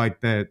made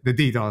about the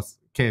DDoS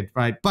kid,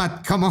 right?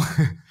 But come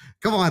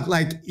on,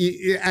 like,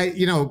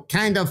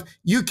 kind of,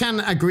 you can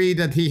agree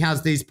that he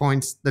has these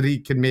points that he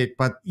can make,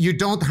 but you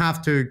don't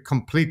have to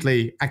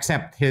completely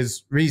accept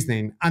his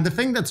reasoning. And the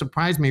thing that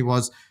surprised me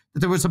was that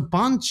there was a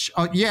bunch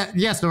of,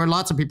 yes, there were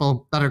lots of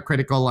people that are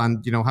critical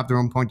and, have their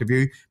own point of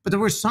view, but there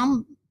were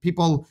some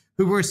people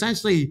who were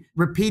essentially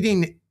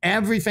repeating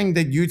everything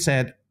that you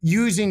said,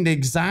 using the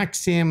exact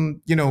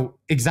same,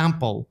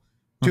 example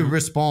to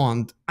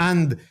respond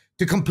and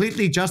to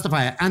completely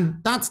justify it.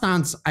 And that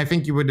stance, I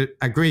think you would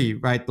agree,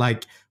 right?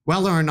 Like,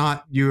 whether or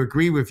not you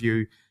agree with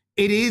you,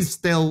 it is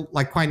still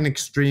like quite an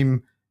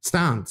extreme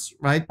stance,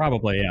 right?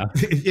 Probably, yeah.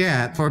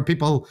 Yeah, for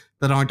people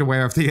that aren't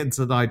aware of the ins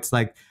and outs,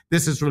 like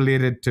this is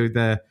related to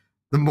the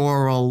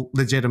moral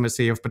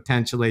legitimacy of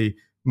potentially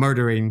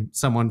murdering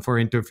someone for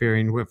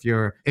interfering with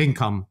your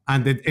income.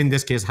 And it, in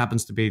this case,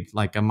 happens to be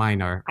like a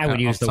minor. I would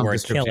use the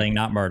word killing,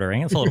 not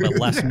murdering. It's a little bit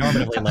less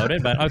normatively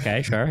loaded, but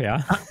okay, sure,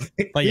 yeah.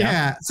 But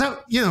yeah. So,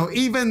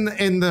 even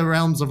in the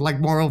realms of like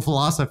moral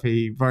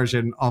philosophy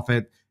version of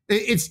it,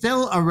 it's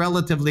still a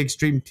relatively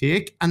extreme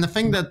take. And the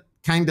thing that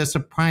kind of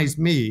surprised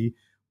me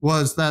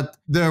was that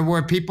there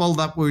were people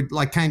that would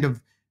like kind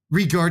of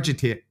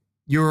regurgitate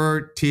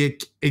your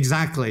take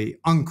exactly,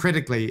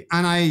 uncritically.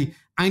 And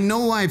I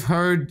know I've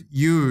heard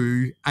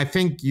I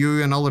think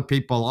you and other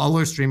people,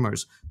 other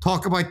streamers,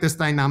 talk about this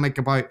dynamic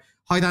about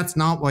how that's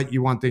not what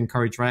you want to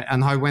encourage, right?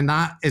 And how when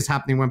that is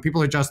happening, when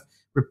people are just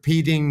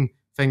repeating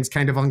things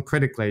kind of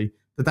uncritically,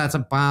 that's a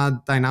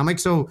bad dynamic.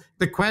 So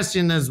the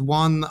question is,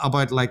 one,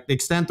 about like the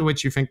extent to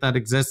which you think that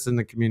exists in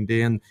the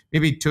community, and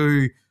maybe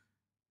two,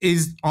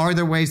 are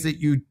there ways that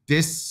you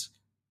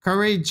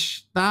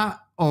discourage that?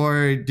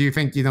 Or do you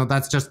think,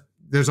 that's just,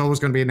 there's always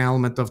going to be an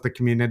element of the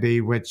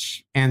community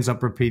which ends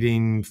up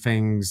repeating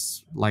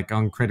things like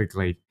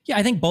uncritically? Yeah,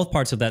 I think both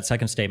parts of that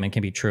second statement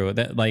can be true.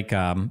 That like,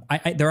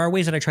 there are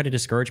ways that I try to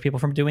discourage people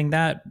from doing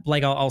that.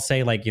 Like, I'll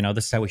say like,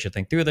 this is how we should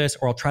think through this,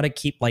 or I'll try to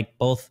keep like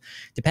both,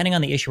 depending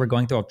on the issue we're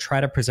going through, I'll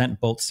try to present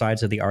both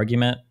sides of the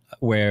argument.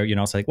 Where,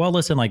 it's like, well,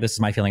 listen, like, this is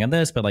my feeling on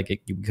this, but like,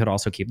 you could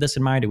also keep this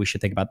in mind, or we should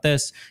think about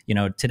this.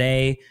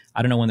 Today,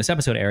 I don't know when this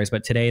episode airs,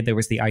 but today there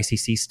was the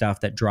ICC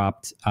stuff that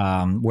dropped,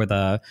 where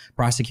the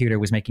prosecutor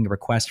was making a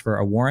request for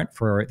a warrant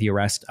for the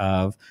arrest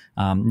of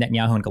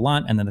Netanyahu and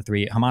Gallant, and then the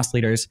 3 Hamas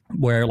leaders.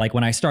 Where, like,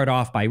 when I start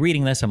off by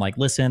reading this, I'm like,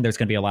 listen, there's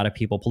going to be a lot of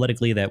people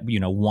politically that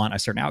want a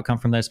certain outcome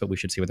from this, but we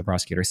should see what the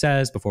prosecutor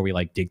says before we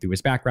like dig through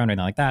his background or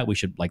anything like that. We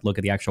should like look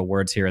at the actual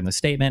words here in the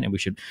statement, and we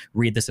should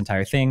read this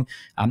entire thing.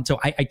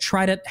 So I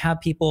try to have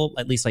people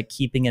at least like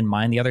keeping in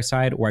mind the other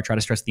side, or I try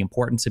to stress the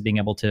importance of being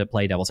able to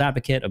play devil's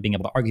advocate, of being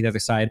able to argue the other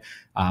side.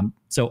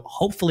 So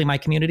hopefully my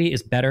community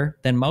is better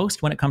than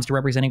most when it comes to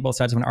representing both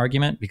sides of an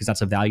argument, because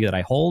that's a value that I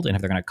hold. And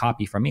if they're going to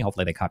copy from me,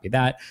 hopefully they copy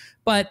that.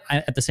 But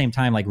at the same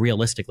time, like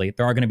realistically,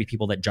 there are going to be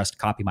people that just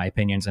copy my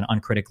opinions and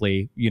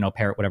uncritically,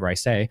 parrot whatever I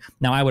say.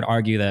 Now, I would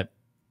argue that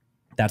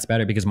that's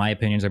better because my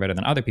opinions are better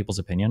than other people's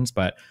opinions,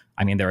 but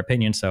I mean, their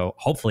opinions. So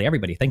hopefully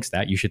everybody thinks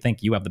that. You should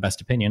think you have the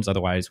best opinions.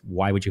 Otherwise,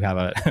 why would you have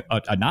a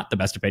not the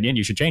best opinion?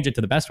 You should change it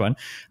to the best one.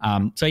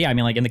 So yeah, I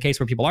mean, like in the case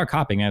where people are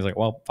copying, I was like,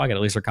 well, fuck it, at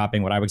least they're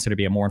copying what I would consider to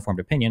be a more informed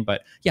opinion.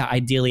 But yeah,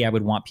 ideally I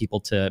would want people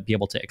to be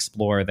able to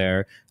explore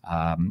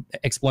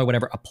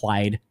whatever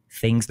applied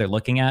things they're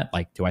looking at.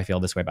 Like, do I feel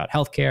this way about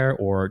healthcare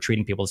or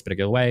treating people this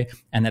particular way?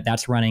 And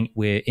that's running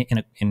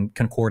in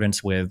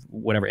concordance with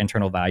whatever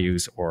internal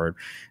values or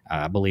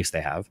beliefs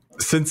they have.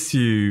 Since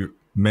you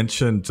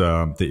mentioned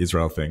the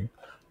Israel thing,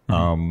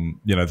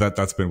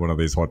 that's been one of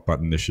these hot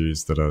button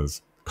issues that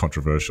is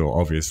controversial,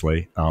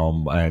 obviously.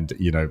 And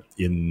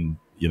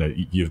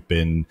you've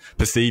been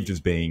perceived as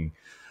being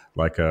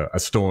like a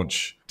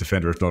staunch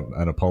defender, if not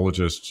an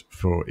apologist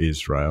for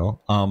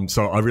Israel.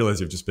 So I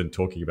realize you've just been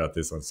talking about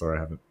this. I'm sorry,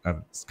 I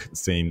haven't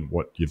seen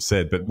what you've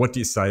said, but what do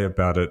you say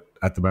about it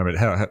at the moment?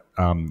 How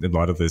in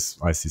light of this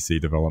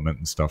ICC development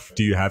and stuff,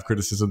 do you have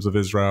criticisms of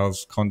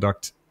Israel's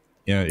conduct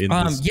in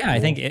this I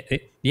think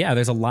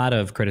there's a lot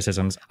of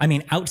criticisms. I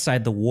mean,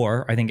 outside the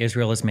war, I think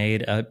Israel has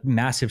made a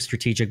massive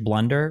strategic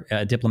blunder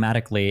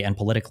diplomatically and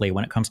politically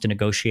when it comes to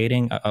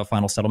negotiating a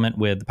final settlement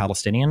with the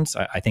Palestinians.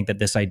 I think that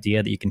this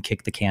idea that you can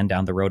kick the can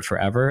down the road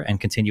forever and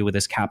continue with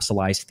this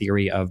capsulized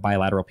theory of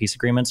bilateral peace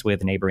agreements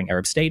with neighboring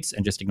Arab states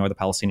and just ignore the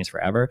Palestinians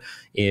forever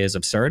is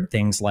absurd.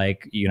 Things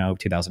like,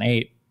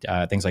 2008,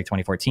 things like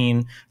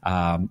 2014,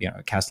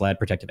 Cast-led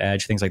Protective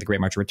Edge, things like the Great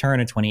March of Return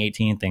in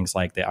 2018, things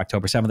like the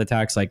October 7th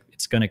attacks, like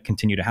it's going to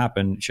continue to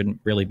happen. It shouldn't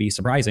really be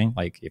surprising.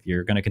 Like if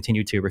you're going to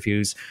continue to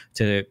refuse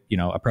to,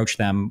 approach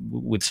them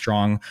with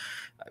strong,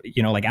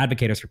 like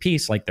advocates for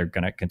peace, like they're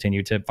going to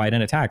continue to fight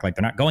and attack. Like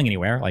they're not going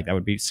anywhere. Like that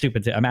would be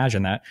stupid to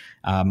imagine that.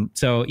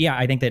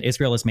 I think that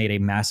Israel has made a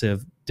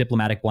massive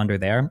diplomatic blunder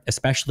there,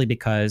 especially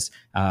because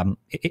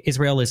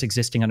Israel is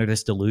existing under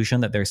this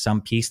delusion that there's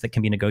some peace that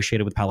can be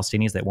negotiated with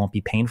Palestinians that won't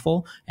be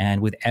painful.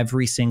 And with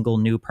every single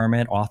new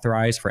permit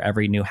authorized for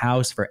every new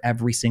house, for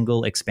every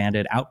single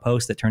expanded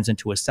outpost that turns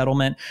into a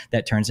settlement,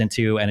 that turns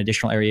into an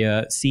additional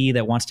area C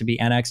that wants to be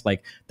annexed,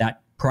 like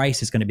that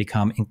price is going to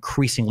become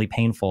increasingly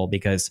painful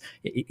because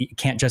it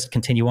can't just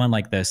continue on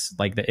like this.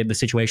 Like the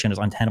situation is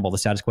untenable. The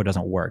status quo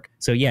doesn't work.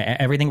 So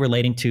everything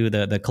relating to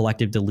the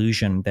collective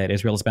delusion that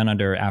Israel has been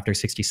under after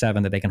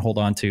 67, that they can hold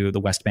on to the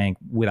West Bank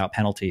without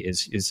penalty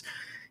is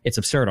it's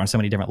absurd on so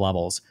many different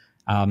levels.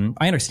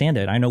 I understand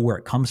it. I know where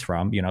it comes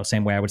from.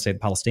 Same way I would say the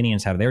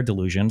Palestinians have their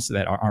delusions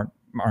that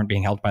aren't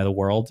being held by the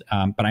world.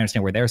 But I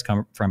understand where theirs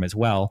come from as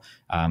well.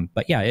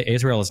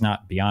 Israel is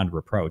not beyond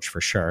reproach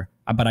for sure.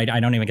 But I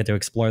don't even get to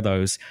explore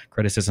those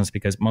criticisms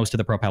because most of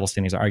the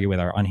pro-Palestinians I argue with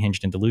are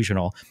unhinged and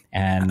delusional.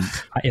 And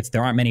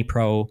there aren't many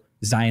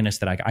pro-Zionists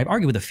that I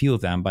argue with a few of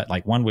them, but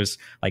like one was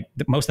like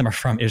most of them are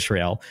from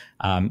Israel.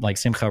 Like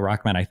Simcha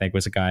Rahman, I think,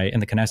 was a guy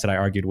in the Knesset I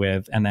argued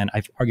with. And then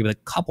I've argued with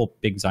a couple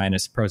big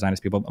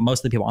pro-Zionist people, but most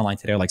of the people online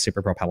today are like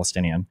super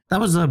pro-Palestinian.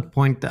 That was a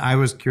point that I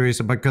was curious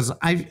about because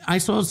I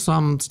saw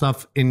some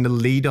stuff in the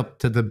lead up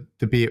to the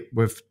debate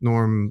with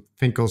Norm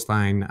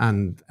Finkelstein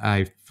and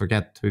I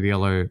forget who the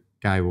other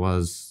guy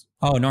was.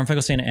 Oh, Norm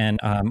Finkelstein and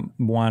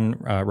Wayne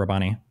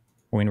Rabbani.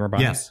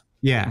 Yes.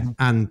 Yeah. Mm-hmm.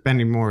 And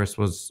Benny Morris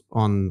was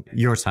on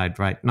your side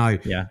right now.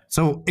 Yeah.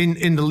 So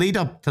in the lead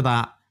up to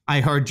that,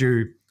 I heard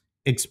you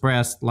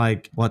express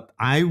like what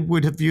I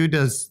would have viewed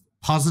as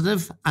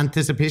positive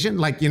anticipation.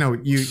 Like,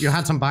 you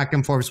had some back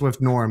and forth with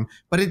Norm,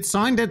 but it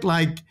sounded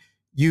like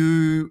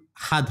you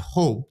had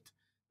hoped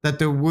that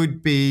there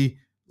would be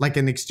like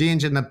an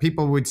exchange and that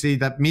people would see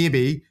that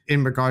maybe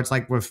in regards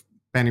like with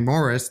Benny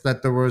Morris,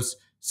 that there was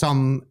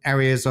some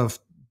areas of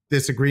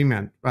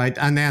disagreement, right?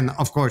 And then,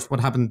 of course, what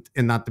happened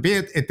in that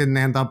debate, it didn't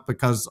end up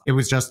because it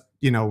was just,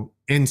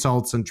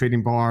 insults and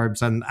trading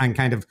barbs and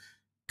kind of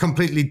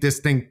completely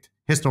distinct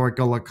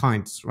historical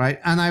accounts, right?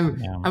 And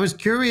I was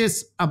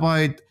curious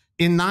about,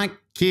 in that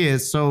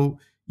case, so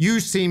you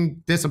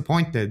seemed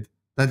disappointed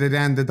that it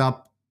ended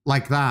up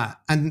like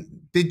that.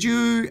 And did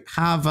you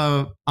have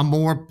a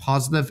more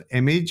positive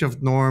image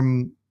of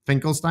Norm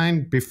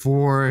Finkelstein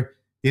before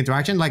the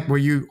interaction? Like, were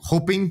you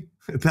hoping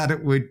that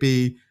it would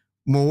be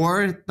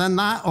more than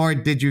that, or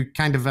did you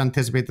kind of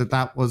anticipate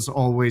that was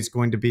always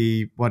going to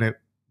be what it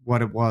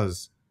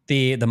was?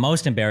 The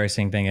most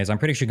embarrassing thing is I'm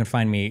pretty sure you can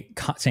find me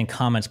saying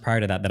comments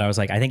prior to that I was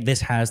like, I think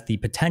this has the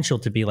potential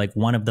to be like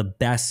one of the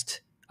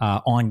best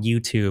on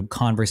YouTube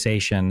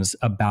conversations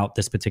about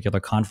this particular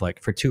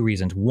conflict for two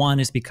reasons. One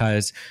is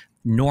because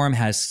Norm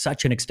has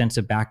such an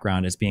extensive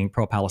background as being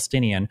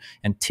pro-Palestinian,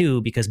 and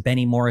two, because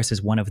Benny Morris is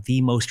one of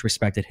the most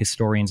respected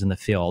historians in the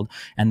field.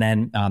 And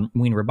then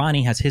Wayne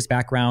Rabbani has his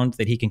background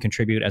that he can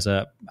contribute as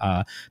a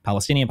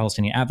Palestinian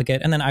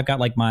advocate. And then I've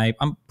got like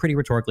I'm pretty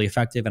rhetorically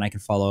effective and I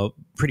can follow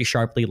pretty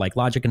sharply like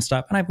logic and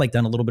stuff. And I've like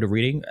done a little bit of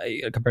reading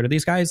compared to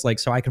these guys, like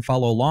so I can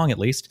follow along at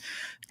least.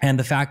 And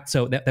the fact,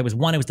 so that was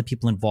one, it was the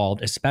people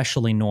involved,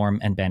 especially Norm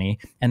and Benny.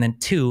 And then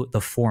two,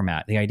 the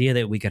format, the idea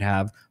that we could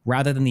have,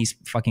 rather than these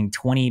fucking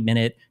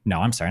 20-minute,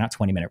 no, I'm sorry, not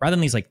 20-minute, rather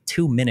than these like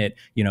 2-minute,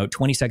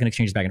 20-second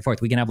exchanges back and forth,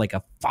 we can have like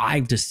a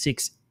 5 to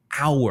 6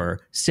 hour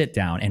sit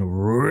down and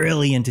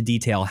really into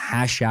detail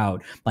hash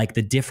out like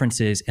the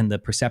differences and the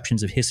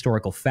perceptions of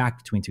historical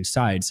fact between two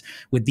sides.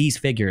 With these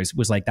figures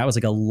was like, that was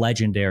like a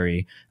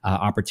legendary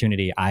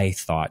opportunity, I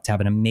thought, to have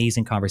an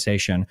amazing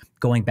conversation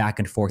going back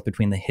and forth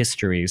between the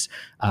histories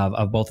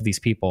of both of these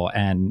people.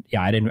 And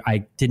yeah,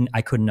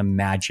 I couldn't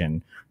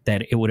imagine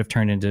that it would have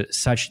turned into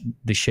such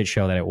the shit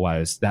show that it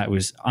was. That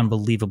was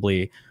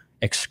unbelievably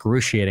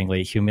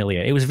excruciatingly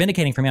humiliating. It was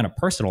vindicating for me on a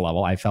personal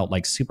level. I felt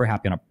like super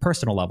happy on a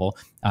personal level,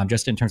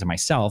 just in terms of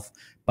myself.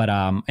 But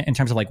in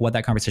terms of like what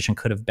that conversation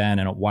could have been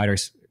in a wider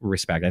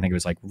respect, I think it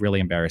was like really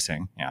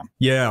embarrassing. Yeah.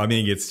 Yeah. I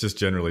mean, it's just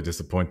generally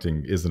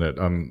disappointing, isn't it?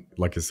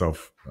 Like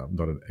yourself, I'm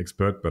not an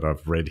expert, but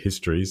I've read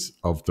histories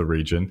of the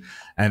region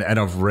and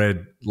I've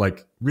read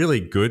like really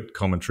good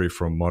commentary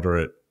from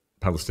moderate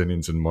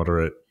Palestinians and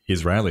moderate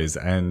Israelis.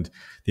 And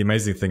the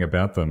amazing thing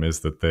about them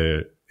is that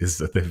they're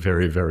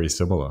very, very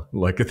similar.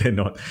 Like they're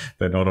not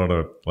on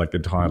a like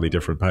entirely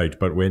different page.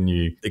 But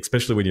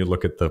especially when you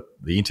look at the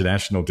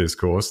international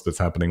discourse that's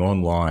happening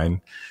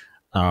online,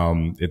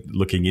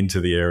 looking into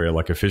the area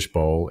like a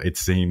fishbowl, it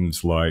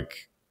seems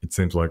like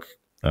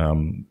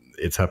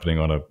it's happening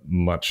on a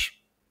much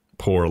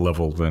poorer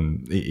level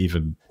than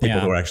even people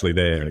who are actually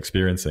there and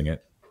experiencing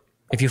it.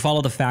 If you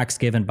follow the facts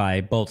given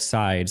by both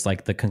sides,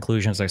 like the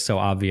conclusions are so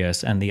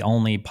obvious, and the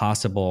only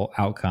possible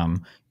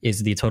outcome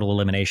is the total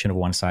elimination of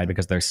one side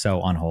because they're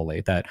so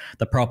unholy. That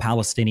the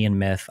pro-Palestinian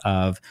myth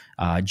of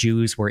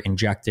Jews were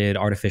injected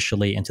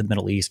artificially into the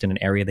Middle East in an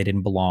area they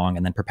didn't belong,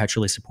 and then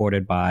perpetually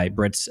supported by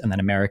Brits and then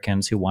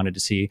Americans who wanted to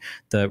see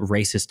the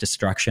racist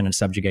destruction and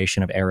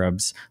subjugation of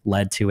Arabs,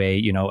 led to a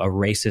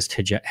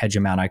racist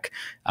hegemonic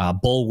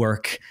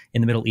bulwark in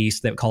the Middle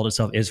East that called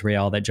itself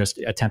Israel, that just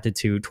attempted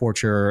to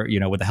torture,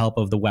 with the help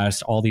of the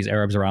West, all these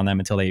Arabs around them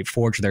until they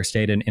forged their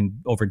state in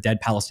over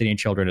dead Palestinian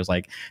children. Is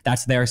like,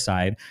 that's their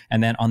side.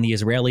 And then on the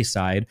Israeli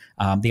side,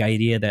 the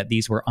idea that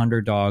these were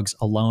underdogs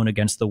alone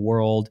against the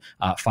world,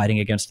 fighting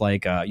against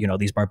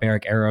these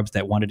barbaric Arabs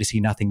that wanted to see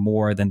nothing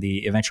more than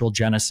the eventual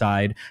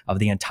genocide of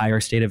the entire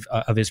state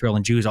of Israel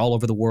and Jews all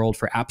over the world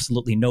for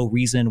absolutely no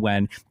reason,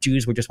 when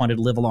Jews were just wanted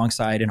to live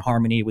alongside in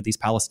harmony with these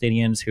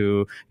Palestinians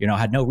who,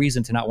 had no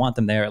reason to not want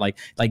them there.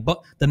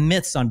 The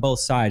myths on both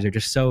sides are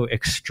just so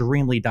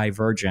extremely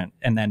divergent.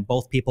 And then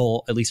both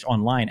people, at least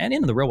online and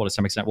in the real world to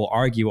some extent, will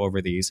argue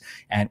over these.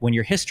 And when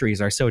your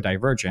histories are so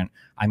divergent,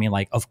 I mean,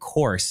 of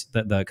course,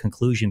 the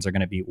conclusions are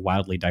going to be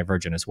wildly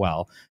divergent as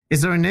well.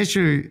 Is there an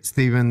issue,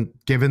 Stephen,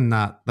 given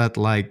that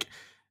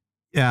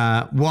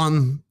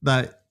one,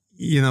 that,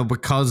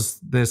 because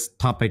this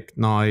topic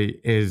now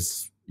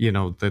is,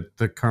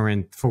 the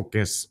current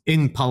focus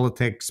in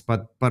politics,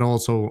 but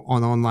also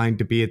on online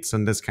debates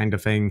and this kind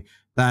of thing,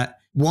 that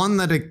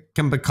it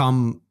can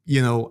become,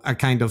 a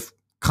kind of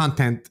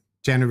content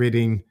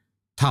generating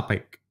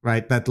topic,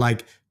 right?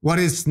 That what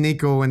is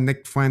Nico and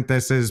Nick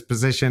Fuentes'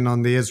 position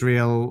on the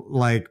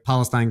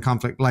Israel-Palestine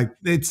conflict?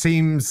 It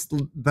seems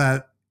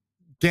that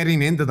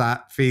getting into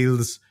that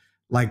feels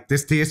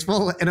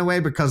distasteful in a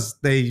way because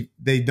they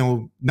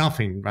know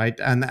nothing, right?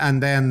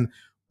 And then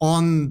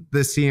on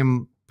the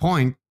same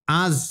point,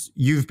 as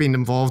you've been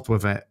involved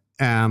with it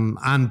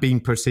and being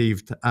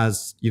perceived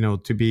as,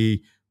 to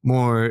be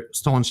more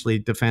staunchly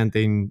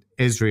defending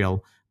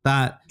Israel,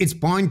 that it's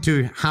bound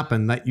to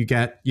happen that you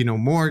get,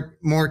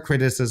 more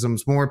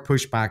criticisms, more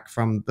pushback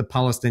from the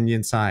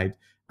Palestinian side,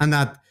 and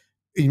that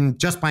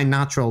just by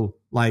natural,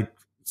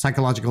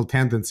 psychological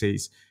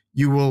tendencies,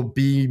 you will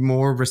be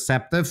more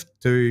receptive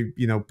to,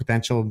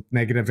 potential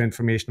negative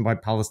information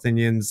about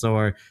Palestinians.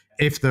 Or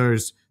if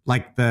there's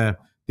the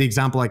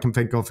example I can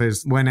think of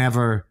is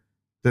whenever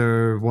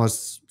there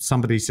was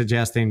somebody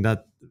suggesting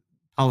that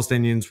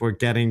Palestinians were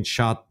getting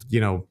shot,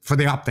 for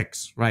the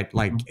optics, right?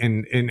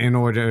 In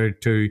order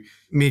to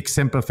make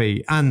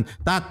sympathy. And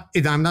that,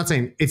 I'm not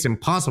saying it's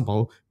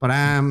impossible, but I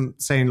am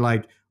saying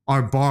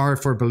our bar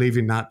for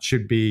believing that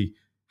should be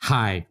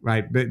high,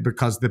 right?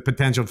 Because the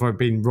potential for it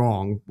being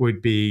wrong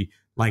would be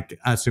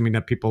assuming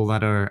that people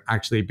that are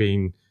actually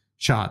being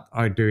shot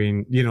are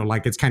doing,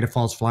 it's kind of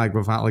false flag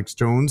with Alex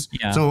Jones.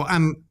 Yeah. So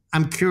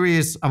I'm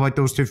curious about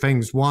those two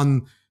things.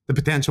 One, the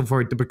potential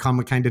for it to become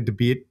a kind of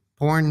debate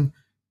porn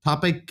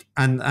topic,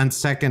 and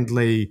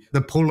secondly,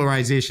 the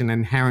polarization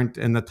inherent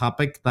in the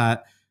topic.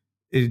 That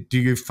do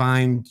you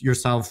find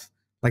yourself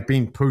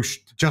being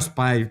pushed just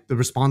by the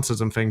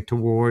responses and thing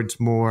towards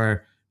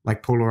more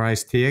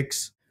polarized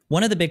takes?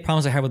 One of the big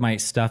problems I have with my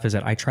stuff is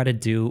that I try to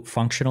do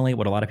functionally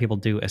what a lot of people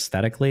do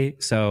aesthetically.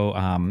 So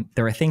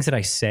there are things that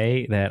I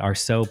say that are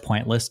so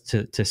pointless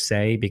to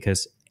say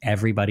because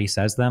everybody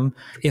says them.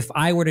 If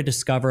I were to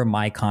discover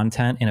my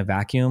content in a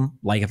vacuum,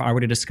 if I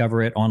were to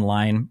discover it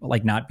online,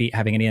 not be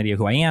having any idea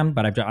who I am,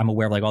 but I'm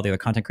aware of all the other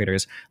content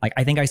creators,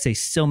 I think I say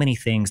so many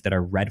things that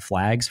are red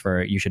flags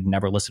for you should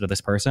never listen to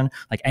this person.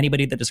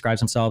 Anybody that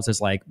describes themselves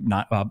as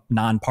not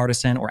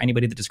nonpartisan, or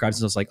anybody that describes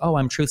themselves oh,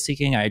 I'm truth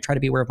seeking, I try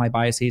to be aware of my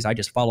biases, I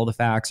just follow the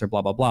facts, or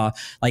blah, blah, blah.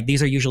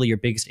 These are usually your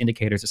biggest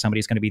indicators that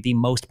somebody's going to be the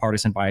most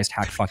partisan biased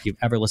hack fuck you've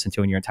ever listened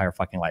to in your entire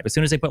fucking life. As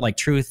soon as they put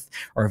truth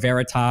or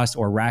veritas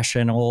or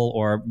rational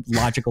or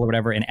logical or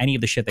whatever in any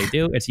of the shit they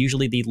do, it's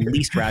usually the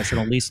least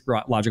rational, least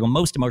logical,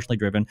 most emotionally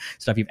driven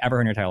stuff you've ever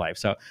heard in your entire life.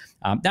 So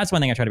that's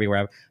one thing I try to be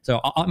aware of.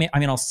 So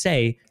I'll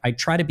say I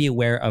try to be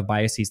aware of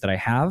biases that I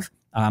have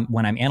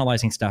when I'm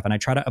analyzing stuff, and I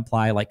try to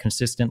apply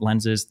consistent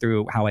lenses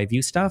through how I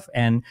view stuff.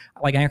 And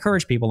I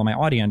encourage people in my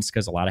audience,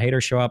 because a lot of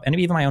haters show up, and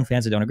even my own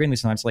fans that don't agree with me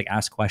sometimes,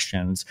 ask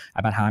questions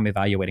about how I'm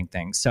evaluating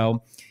things.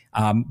 So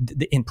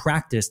in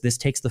practice, this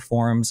takes the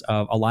forms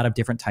of a lot of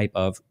different type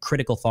of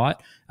critical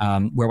thought,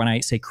 where when I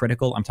say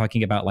critical, I'm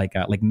talking about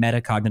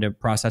metacognitive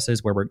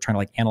processes where we're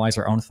trying to analyze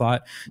our own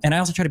thought. And I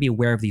also try to be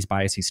aware of these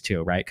biases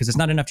too, right? Because it's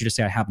not enough to just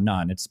say I have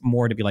none. It's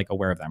more to be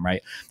aware of them,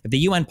 right? If the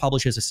UN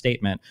publishes a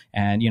statement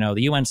and,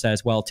 the UN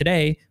says, well,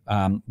 today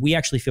we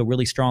actually feel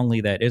really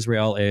strongly that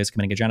Israel is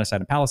committing a genocide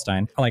in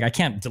Palestine. I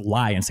can't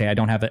lie and say I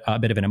don't have a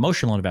bit of an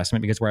emotional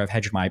investment, because where I've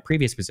hedged my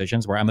previous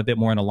positions, where I'm a bit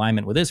more in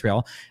alignment with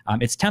Israel,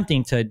 it's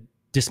tempting to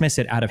dismiss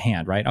it out of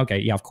hand, right? Okay,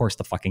 yeah, of course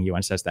the fucking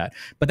UN says that.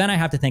 But then I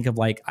have to think of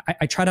like,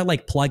 I try to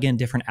like plug in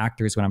different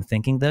actors when I'm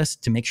thinking this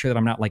to make sure that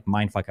I'm not like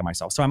mind fucking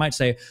myself. So I might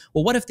say,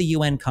 well, what if the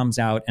UN comes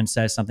out and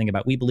says something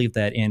about, we believe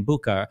that in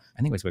Bucha,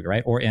 I think it was Bucha,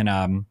 right? Or in,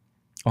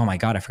 oh my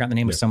God, I forgot the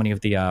name of so many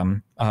of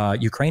the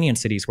Ukrainian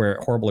cities where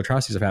horrible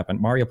atrocities have happened,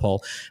 Mariupol,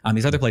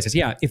 these other places.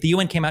 Yeah, if the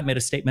UN came out and made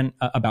a statement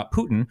about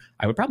Putin,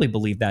 I would probably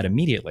believe that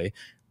immediately.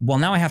 Well,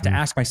 now I have to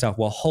ask myself,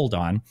 well, hold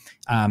on.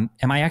 Am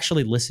I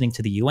actually listening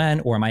to the UN,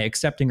 or am I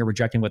accepting or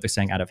rejecting what they're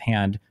saying out of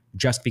hand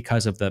just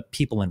because of the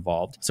people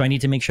involved? So I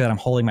need to make sure that I'm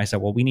holding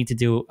myself. Well, we need to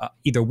do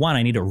either one,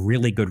 I need a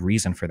really good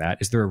reason for that.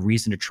 Is there a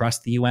reason to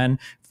trust the UN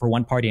for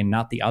one party and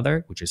not the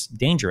other, which is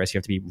dangerous? You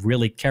have to be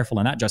really careful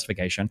in that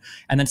justification.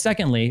 And then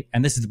secondly,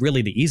 and this is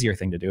really the easier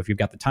thing to do if you've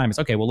got the time, is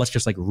okay, well, let's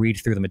just like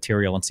read through the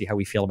material and see how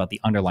we feel about the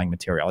underlying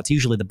material. It's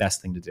usually the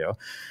best thing to do.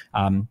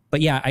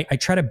 But yeah, I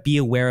try to be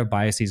aware of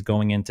biases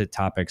going into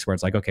topics where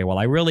it's like, okay, well,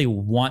 I really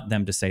want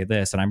them to say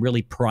this, and I'm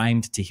really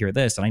primed to hear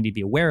this, and I need to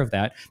be aware of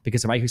that,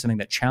 because if I hear something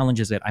that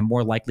challenges it, I'm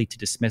more likely to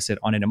dismiss it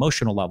on an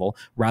emotional level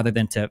rather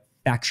than to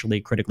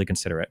factually critically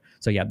consider it.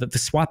 So yeah, the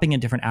swapping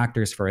in different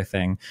actors for a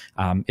thing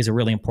is a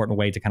really important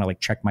way to kind of like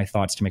check my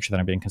thoughts to make sure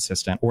that I'm being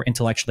consistent or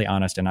intellectually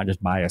honest and not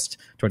just biased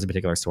towards a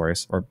particular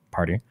source or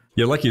party.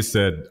 Yeah, like you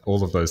said,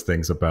 all of those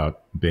things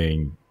about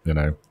being,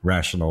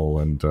 rational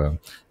and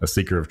a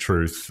seeker of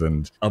truth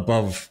and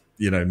above,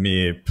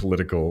 mere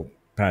political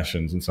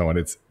passions and so on.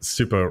 It's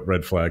super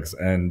red flags.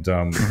 And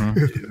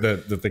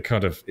the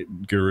kind of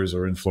gurus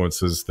or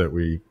influencers that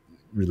we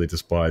really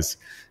despise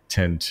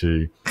tend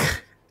to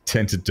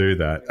do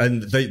that.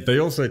 And they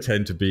also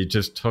tend to be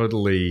just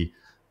totally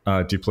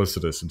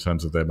duplicitous in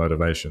terms of their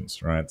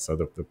motivations, right? So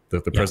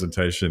the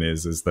presentation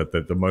is that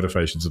the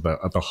motivations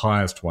are the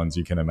highest ones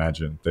you can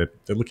imagine. They're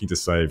looking to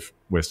save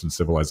Western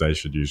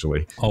civilization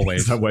usually.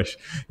 Always.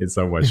 In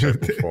some way,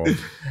 shape, or form.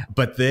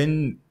 But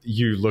then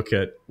you look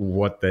at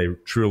what they're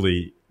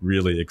truly,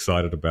 really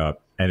excited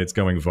about, and it's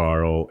going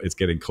viral, it's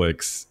getting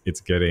clicks, it's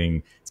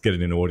getting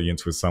an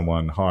audience with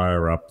someone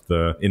higher up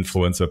the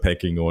influencer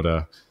pecking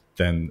order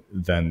than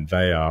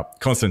they are.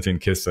 Konstantin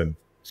Kisin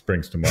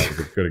springs to mind as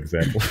a good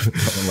example of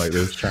something like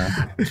this.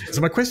 So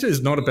my question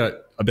is not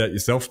about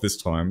yourself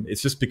this time.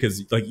 It's just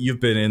because like you've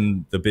been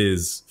in the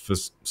biz for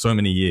so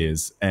many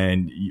years,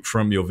 and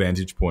from your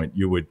vantage point,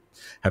 you would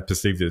have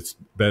perceived it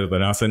better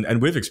than us.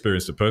 And we've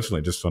experienced it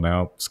personally just on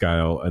our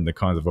scale and the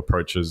kinds of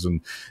approaches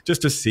and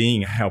just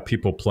seeing how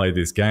people play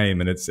this game.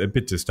 And it's a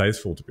bit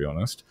distasteful, to be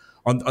honest.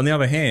 On the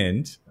other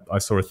hand, I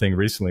saw a thing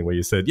recently where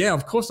you said, yeah,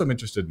 of course I'm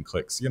interested in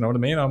clicks. You know what I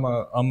mean?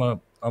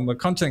 I'm a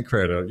content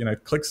creator,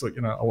 clicks,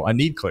 I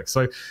need clicks.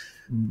 So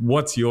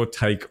what's your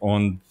take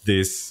on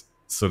this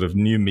sort of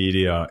new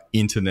media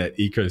internet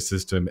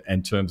ecosystem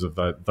in terms of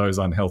those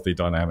unhealthy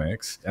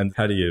dynamics? And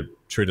how do you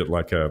treat it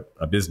like a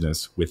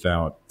business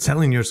without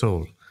selling your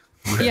soul?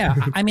 Yeah,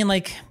 I mean,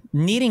 like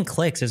needing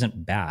clicks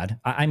isn't bad.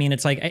 I mean,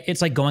 it's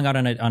like going out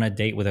on a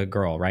date with a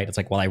girl, right? It's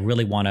like, well, I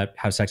really want to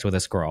have sex with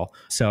this girl,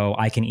 so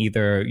I can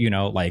either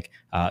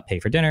pay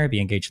for dinner, be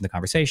engaged in the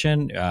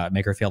conversation,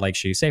 make her feel like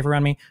she's safe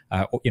around me,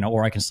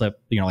 or I can slip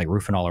like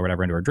Rufinol or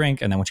whatever into her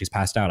drink, and then when she's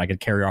passed out, I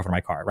could carry her off in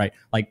my car, right?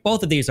 Like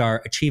both of these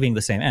are achieving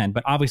the same end,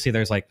 but obviously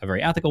there's like a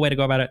very ethical way to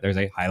go about it. There's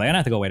a highly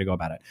unethical way to go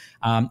about it.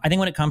 I think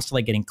when it comes to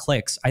like getting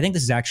clicks, I think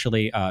this is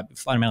actually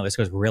fundamentally, this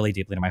goes really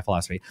deeply into my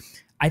philosophy.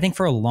 I think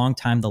for a long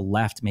time, the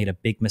left made a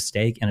big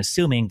mistake in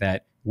assuming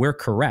that we're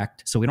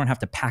correct, so we don't have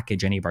to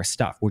package any of our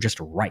stuff. We're just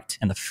right.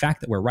 And the fact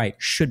that we're right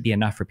should be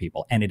enough for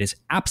people. And it is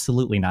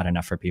absolutely not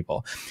enough for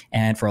people.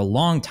 And for a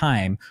long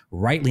time,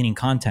 right-leaning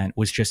content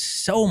was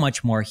just so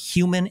much more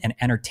human and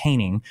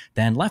entertaining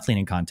than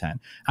left-leaning content.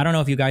 I don't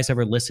know if you guys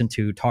ever listened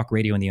to talk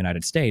radio in the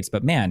United States,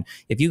 but man,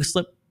 if you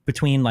slip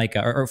between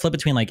or flip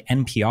between like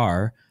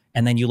NPR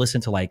and then you listen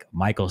to like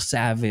Michael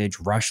Savage,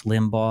 Rush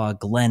Limbaugh,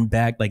 Glenn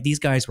Beck, like these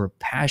guys were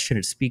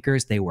passionate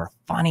speakers. They were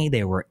funny.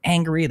 They were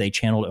angry. They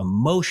channeled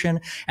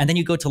emotion. And then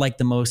you go to like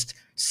the most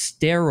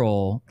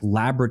sterile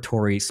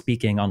laboratory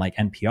speaking on like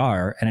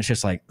NPR, and it's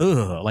just like,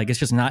 ugh, like it's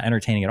just not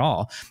entertaining at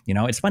all.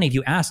 It's funny if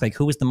you ask like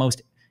who was the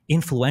most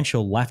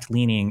influential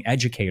left-leaning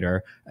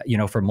educator,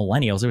 for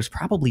millennials, it was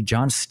probably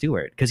Jon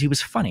Stewart, because he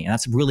was funny, and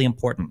that's really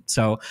important.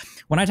 So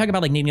when I talk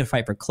about like needing to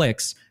fight for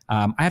clicks,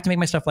 I have to make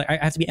my stuff I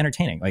have to be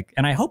entertaining,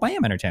 and I hope I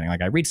am entertaining.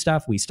 Like I read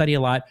stuff, we study a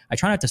lot. I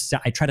try not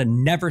to. I try to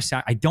never.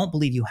 I don't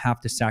believe you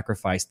have to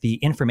sacrifice the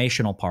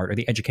informational part or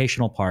the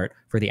educational part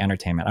for the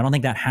entertainment. I don't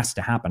think that has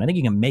to happen. I think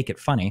you can make it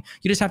funny.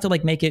 You just have to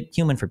like make it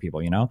human for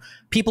people.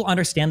 People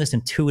understand this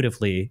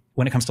intuitively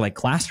when it comes to like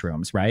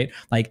classrooms, right?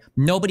 Like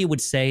nobody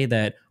would say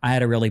that I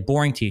had a really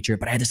boring teacher,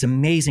 but I had this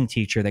amazing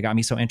teacher that got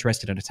me so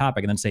interested in a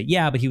topic, and then say,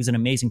 yeah, but he was an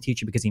amazing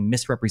teacher because he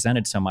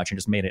misrepresented so much and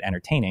just made it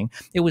entertaining.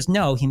 It was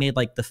no, he made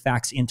like the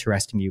facts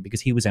interesting to you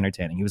because he was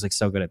entertaining. He was like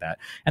so good at that.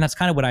 And that's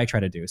kind of what I try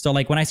to do. So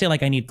like when I say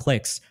like I need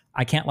clicks,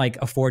 I can't like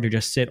afford to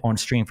just sit on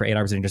stream for 8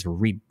 hours and just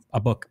read a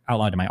book out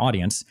loud to my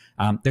audience.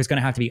 There's going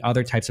to have to be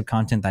other types of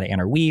content that I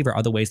interweave or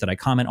other ways that I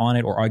comment on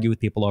it or argue with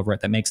people over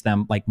it that makes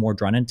them like more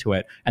drawn into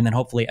it. And then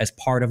hopefully as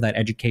part of that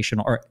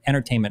educational or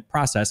entertainment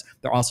process,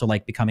 they're also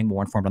like becoming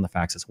more informed on the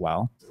facts as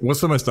well.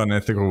 What's the most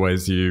unethical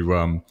ways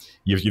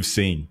you've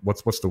seen?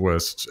 What's the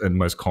worst and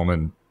most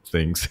common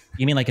things?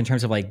 You mean like in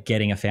terms of like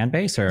getting a fan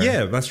base or?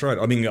 Yeah, that's right.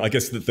 I mean, I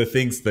guess the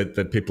things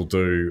that people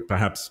do,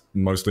 perhaps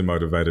mostly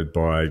motivated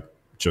by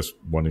just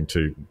wanting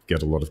to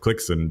get a lot of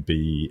clicks and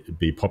be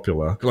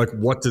popular. Like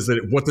what does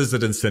it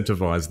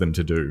incentivize them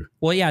to do?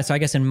 Well, yeah. So I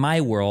guess in my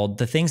world,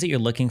 the things that you're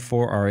looking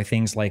for are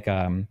things like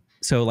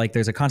so like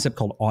there's a concept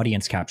called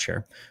audience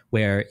capture,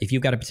 where if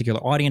you've got a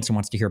particular audience and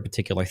wants to hear a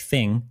particular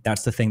thing,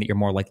 that's the thing that you're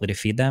more likely to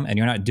feed them. And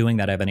you're not doing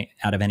that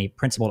out of any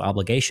principled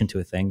obligation to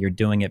a thing. You're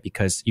doing it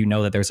because you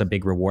know that there's a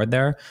big reward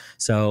there.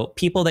 So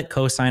people that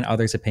co-sign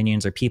others'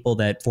 opinions or people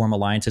that form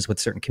alliances with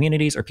certain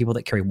communities or people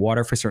that carry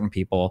water for certain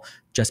people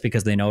just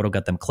because they know it'll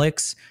get them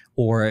clicks,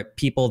 or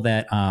people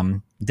that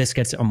this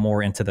gets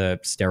more into the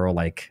sterile,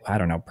 like, I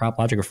don't know, prop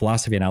logic or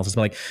philosophy analysis,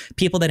 but like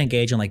people that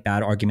engage in like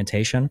bad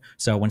argumentation.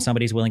 So when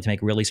somebody's willing to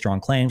make really strong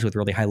claims with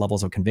really high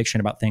levels of conviction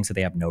about things that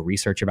they have no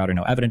research about or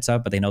no evidence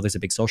of, but they know there's a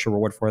big social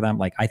reward for them.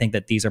 Like, I think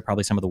that these are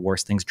probably some of the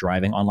worst things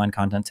driving online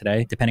content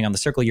today, depending on the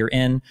circle you're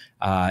in.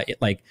 Do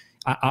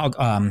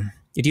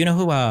you know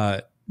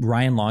who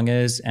Ryan Long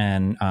is?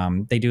 And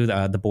they do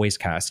the Boys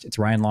cast. It's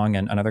Ryan Long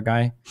and another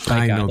guy.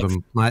 Like, I know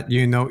them.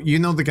 You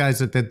know the guys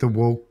that did the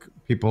woke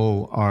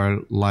people are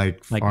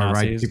like far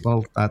right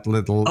people. That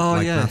little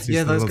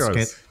Nazis, those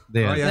guys.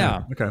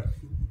 Yeah. Okay.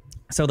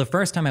 So the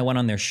first time I went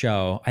on their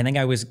show, I think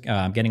I was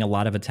getting a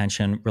lot of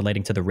attention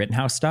relating to the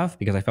Rittenhouse stuff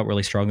because I felt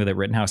really strongly that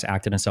Rittenhouse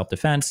acted in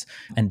self-defense,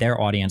 and their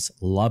audience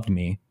loved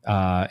me.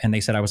 And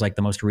they said I was like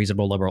the most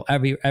reasonable liberal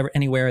ever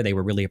anywhere. They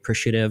were really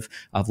appreciative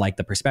of like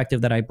the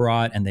perspective that I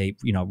brought, and they,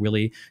 you know,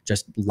 really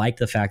just liked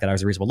the fact that I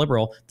was a reasonable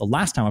liberal. The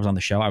last time I was on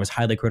the show, I was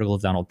highly critical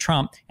of Donald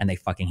Trump, and they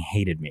fucking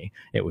hated me.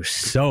 It was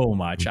so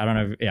much. I don't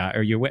know. I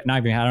don't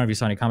know if you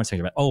saw any comments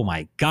about, oh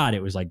my God,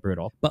 it was like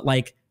brutal. But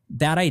like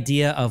that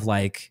idea of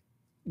like,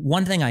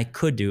 one thing I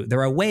could do,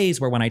 there are ways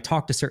where when I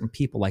talk to certain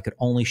people, I could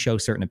only show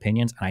certain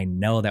opinions. And I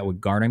know that would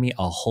garner me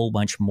a whole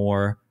bunch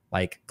more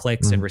like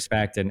clicks and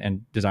respect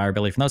and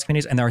desirability from those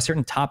communities. And there are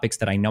certain topics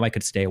that I know I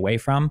could stay away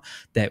from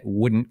that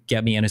wouldn't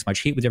get me in as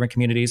much heat with different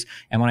communities.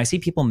 And when I see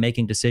people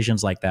making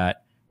decisions like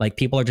that, like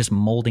people are just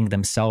molding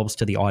themselves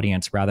to the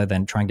audience rather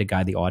than trying to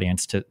guide the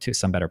audience to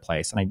some better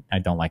place. And I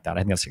don't like that. I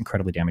think that's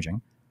incredibly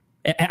damaging.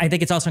 I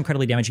think it's also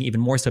incredibly damaging,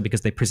 even more so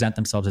because they present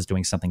themselves as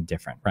doing something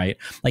different, right?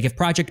 Like if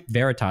Project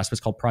Veritas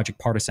was called Project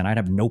Partisan, I'd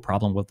have no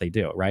problem with what they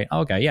do, right?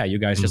 Okay, yeah, you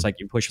guys just like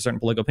you push a certain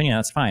political opinion,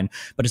 that's fine.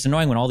 But it's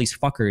annoying when all these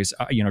fuckers,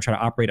 try to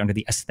operate under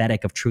the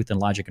aesthetic of truth and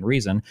logic and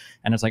reason.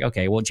 And it's like,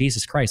 okay, well,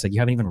 Jesus Christ, like you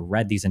haven't even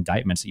read these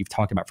indictments that you've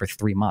talked about for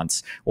 3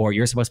 months, or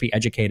you're supposed to be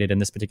educated in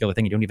this particular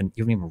thing. You haven't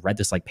even read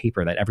this like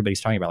paper that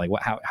everybody's talking about.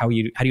 Like, how do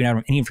you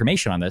have any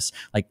information on this?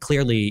 Like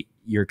clearly,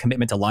 your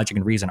commitment to logic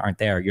and reason aren't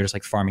there. You're just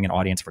like farming an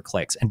audience for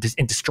clicks and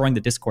destroying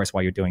the discourse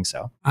while you're doing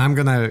so. I'm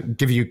going to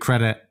give you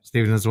credit,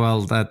 Stephen, as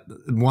well, that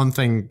one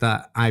thing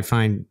that I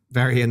find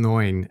very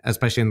annoying,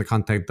 especially in the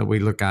context that we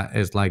look at,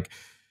 is like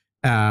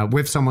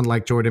with someone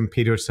like Jordan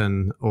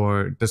Peterson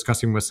or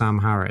discussing with Sam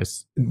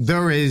Harris,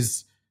 there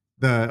is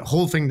the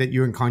whole thing that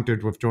you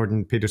encountered with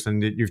Jordan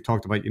Peterson that you've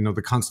talked about,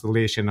 the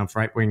constellation of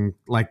right-wing,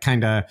 like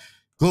kind of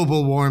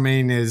global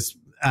warming is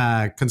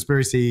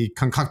conspiracy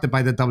concocted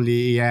by the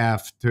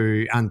WEF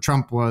and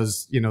Trump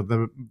was,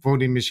 the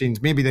voting machines,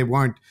 maybe they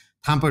weren't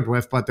tampered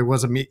with, but there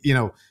was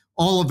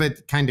all of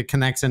it kind of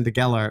connects in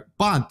together.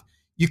 But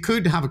you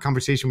could have a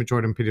conversation with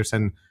Jordan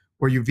Peterson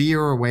where you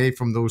veer away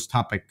from those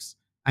topics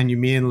and you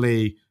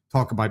mainly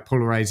talk about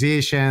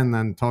polarization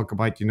and talk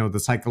about, the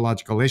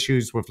psychological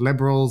issues with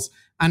liberals,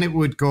 and it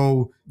would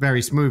go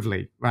very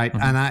smoothly, right?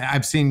 And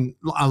I've seen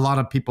a lot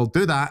of people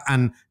do that.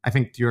 And I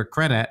think to your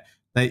credit,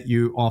 that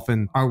you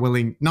often are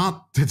willing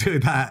not to do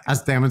that,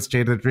 as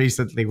demonstrated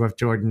recently with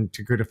Jordan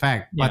to good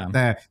effect. Yeah.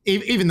 But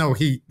even though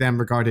he then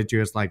regarded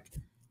you as like,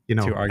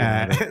 too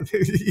argumentative.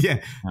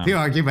 Too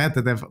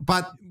argumentative.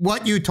 But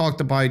what you talked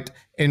about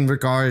in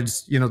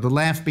regards, the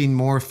left being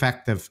more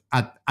effective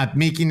at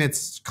making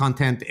its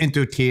content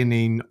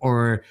entertaining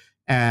or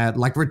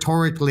like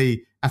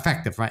rhetorically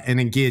effective, right,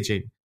 and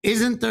engaging.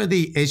 Isn't there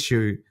the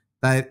issue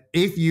that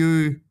if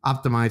you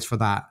optimize for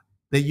that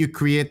you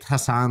create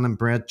Hassan and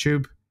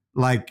BreadTube?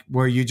 Like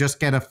where you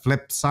just get a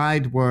flip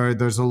side where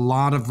there's a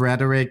lot of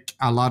rhetoric,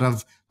 a lot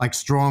of like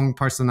strong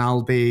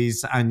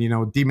personalities and,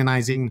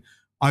 demonizing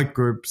out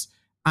groups.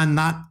 And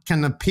that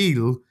can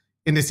appeal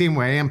in the same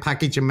way and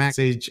package a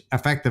message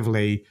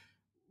effectively.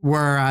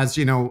 Whereas,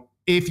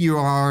 if you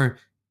are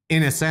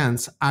in a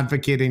sense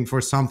advocating for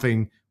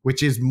something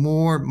which is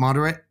more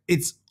moderate,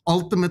 it's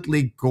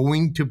ultimately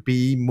going to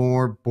be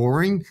more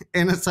boring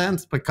in a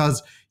sense,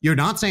 because you're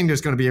not saying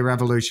there's going to be a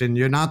revolution.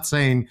 You're not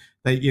saying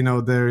that, you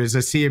know, there is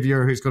a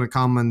savior who's going to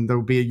come and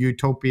there'll be a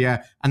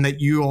utopia and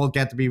that you all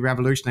get to be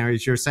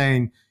revolutionaries. You're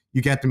saying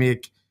you get to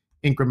make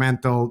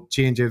incremental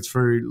changes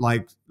through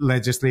like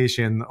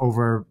legislation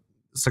over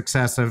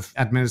successive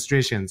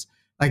administrations.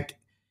 Like,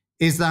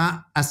 is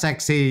that a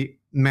sexy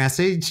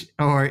message,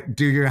 or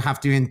do you have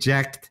to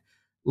inject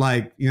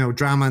like, you know,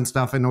 drama and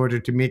stuff in order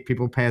to make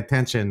people pay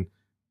attention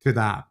to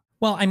that?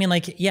 Well, I mean,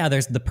 like, yeah,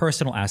 there's the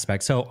personal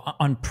aspect. So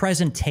on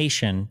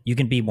presentation, you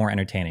can be more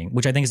entertaining,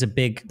 which I think is a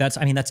big, that's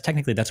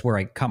technically, that's where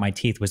I cut my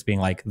teeth, was being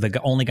like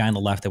the only guy on the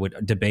left that would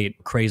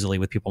debate crazily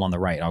with people on the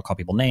right. I'll call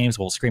people names,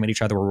 we'll scream at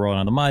each other, we'll roll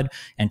in the mud.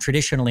 And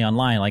traditionally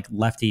online, like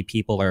lefty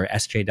people, or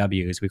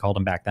SJWs, we called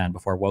them back then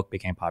before woke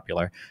became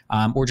popular,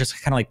 were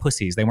just kind of like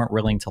pussies. They weren't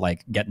willing to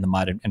like get in the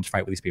mud and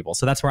fight with these people.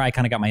 So that's where I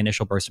kind of got my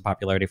initial burst of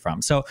popularity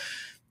from. So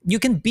you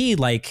can be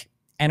like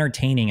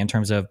entertaining in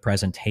terms of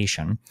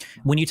presentation.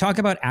 When you talk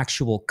about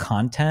actual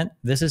content,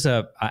 this is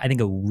I think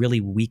a really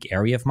weak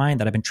area of mine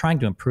that I've been trying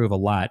to improve a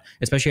lot.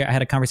 Especially, I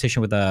had a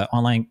conversation with an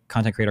online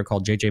content creator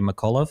called JJ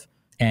McAuliffe,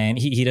 and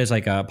he does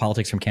like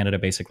politics from Canada,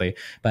 basically.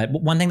 But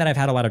one thing that I've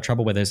had a lot of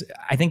trouble with is,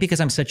 I think because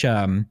I'm such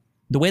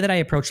the way that I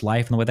approach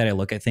life and the way that I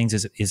look at things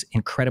is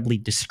incredibly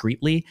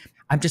discreetly.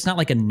 I'm just not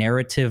like a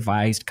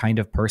narrativized kind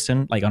of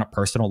person, like on a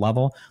personal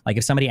level. Like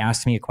if somebody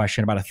asks me a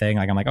question about a thing,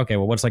 like I'm like, okay,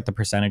 well, what's like the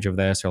percentage of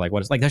this? Or like,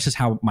 what is, like, that's just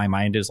how my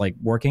mind is like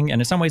working. And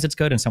in some ways it's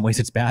good, in some ways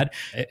it's bad,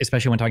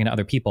 especially when talking to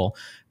other people.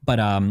 But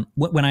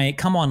when I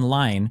come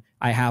online,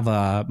 I have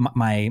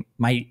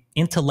my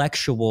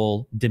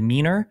intellectual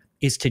demeanor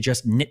is to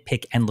just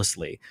nitpick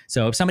endlessly.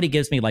 So if somebody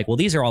gives me like, well,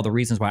 these are all the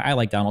reasons why I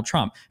like Donald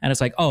Trump. And it's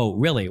like, oh,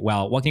 really?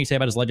 Well, what can you say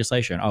about his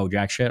legislation? Oh,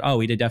 jack shit. Oh,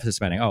 he did deficit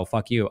spending. Oh,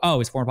 fuck you. Oh,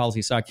 his foreign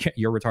policy sucked.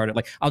 You're retarded.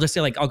 Like, I'll just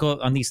say like, I'll go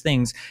on these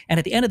things. And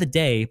at the end of the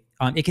day,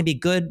 it can be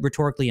good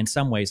rhetorically in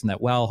some ways, in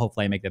that, well,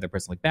 hopefully I make the other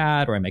person look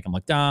bad, or I make him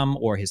look dumb,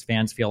 or his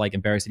fans feel like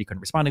embarrassed that he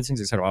couldn't respond to these things,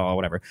 etc. Oh,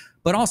 whatever.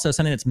 But also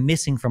something that's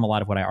missing from a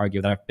lot of what I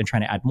argue, that I've been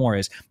trying to add more,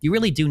 is you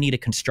really do need a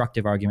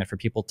constructive argument for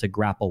people to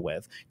grapple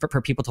with,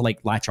 for people to like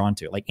latch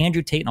onto. Like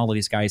Andrew Tate and all of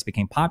these guys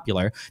became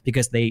popular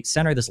because they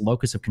center this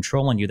locus of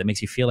control on you that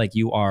makes you feel like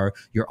you are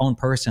your own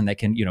person that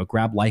can, you know,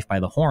 grab life by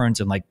the horns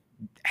and like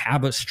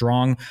have a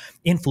strong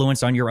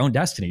influence on your own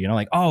destiny. You know,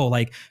 like, oh,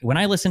 like when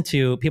I listen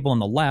to people on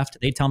the left,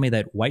 they tell me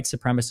that white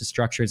supremacist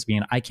structures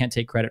mean I can't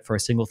take credit for a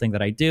single thing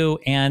that I do.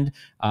 And,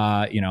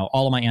 you know,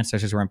 all of my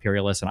ancestors were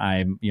imperialists and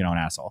I'm, you know, an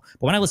asshole.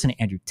 But when I listen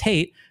to Andrew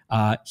Tate,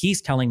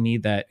 he's telling me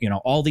that, you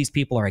know, all these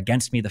people are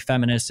against me, the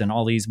feminists and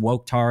all these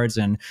woke tards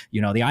and,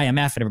 you know, the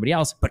IMF and everybody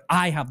else, but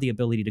I have the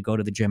ability to go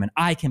to the gym and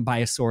I can buy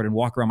a sword and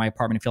walk around my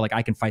apartment and feel like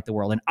I can fight the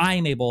world. And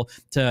I'm able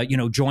to, you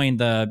know, join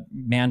the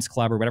man's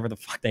club or whatever the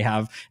fuck they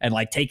have and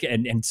like take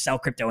and sell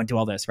crypto and do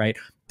all this, right?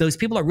 Those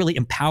people are really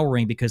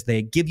empowering because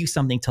they give you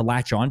something to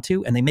latch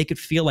onto and they make it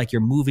feel like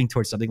you're moving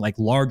towards something like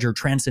larger,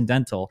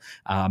 transcendental.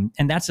 And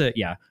that's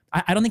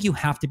I don't think you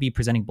have to be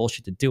presenting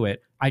bullshit to do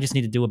it. I just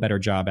need to do a better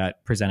job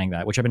at presenting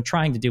that, which I've been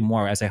trying to do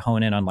more as I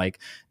hone in on like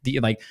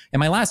in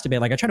my last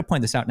debate, like I try to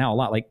point this out now a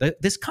lot. Like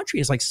this country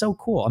is like so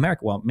cool.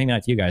 America, well, maybe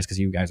not to you guys because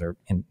you guys are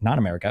in not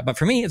America, but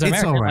for me as an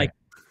American, all right. like,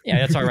 yeah,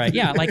 that's all right.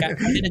 Yeah, like I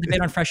did a debate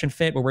on Fresh and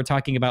Fit where we're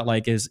talking about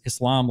like, is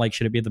Islam, like,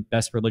 should it be the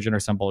best religion or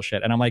some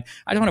bullshit? And I'm like,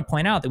 I just want to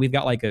point out that we've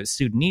got like a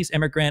Sudanese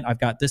immigrant. I've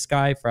got this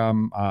guy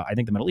from, I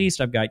think the Middle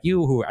East. I've got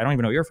you who I don't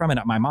even know where you're from. And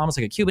my mom's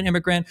like a Cuban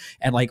immigrant.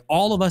 And like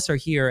all of us are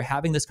here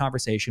having this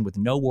conversation with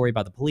no worry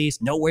about the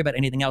police, no worry about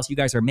anything else. You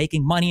guys are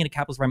making money in a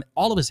capitalist environment.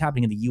 All of this is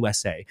happening in the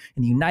USA,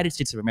 in the United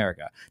States of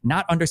America,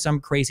 not under some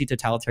crazy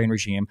totalitarian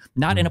regime,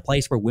 not in a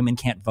place where women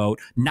can't vote,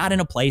 not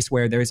in a place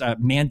where there's a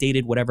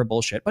mandated whatever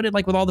bullshit, but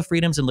like with all the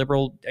freedoms and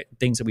liberal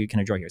things that we can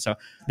enjoy here. So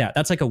yeah,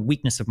 that's like a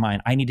weakness of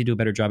mine. I need to do a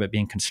better job at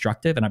being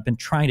constructive, and I've been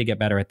trying to get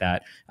better at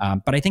that.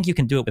 But I think you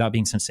can do it without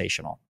being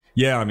sensational.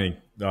 Yeah, I mean,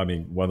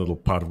 one little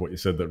part of what you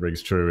said that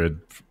rings true, Ed,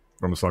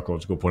 from a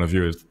psychological point of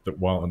view, is that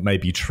while it may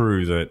be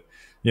true that,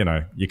 you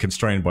know, you're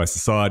constrained by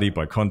society,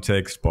 by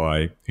context,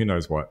 by who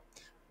knows what,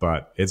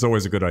 but it's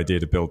always a good idea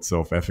to build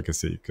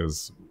self-efficacy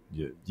because,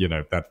 you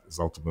know, that is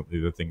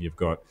ultimately the thing you've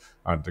got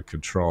under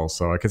control.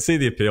 So I can see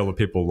the appeal of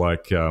people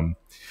like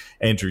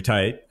Andrew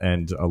Tate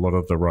and a lot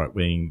of the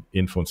right-wing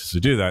influencers who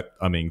do that.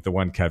 I mean, the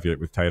one caveat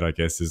with Tate, I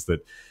guess, is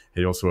that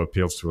he also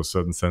appeals to a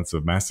certain sense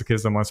of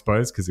masochism, I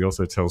suppose, because he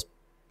also tells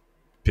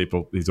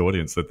people, his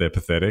audience, that they're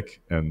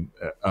pathetic and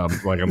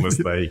like unless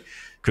they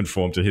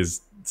conform to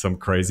some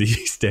crazy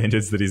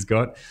standards that he's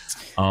got.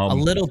 A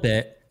little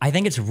bit. I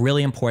think it's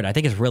really important. I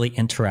think it's really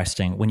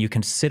interesting when you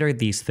consider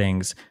these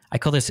things. I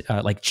call this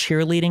like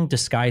cheerleading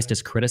disguised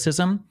as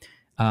criticism.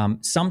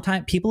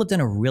 Sometimes people have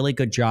done a really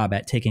good job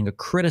at taking a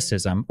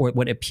criticism or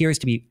what appears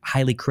to be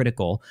highly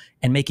critical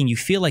and making you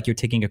feel like you're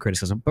taking a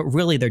criticism, but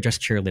really they're just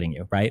cheerleading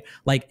you, right?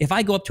 Like if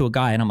I go up to a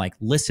guy and I'm like,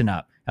 listen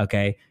up,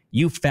 okay?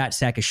 You fat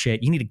sack of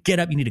shit. You need to get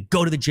up. You need to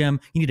go to the gym.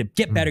 You need to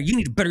get better. You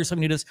need to better yourself.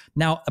 You need this.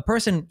 Now, a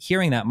person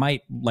hearing that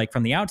might, like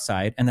from the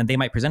outside, and then they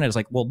might present it as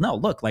like, well, no,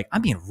 look, like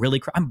I'm being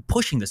really, I'm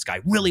pushing this guy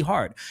really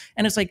hard.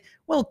 And it's like,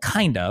 well,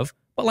 kind of,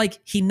 but like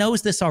he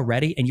knows this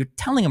already and you're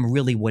telling him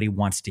really what he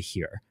wants to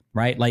hear,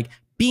 right? Like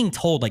being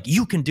told like,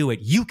 you can do it,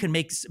 you can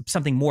make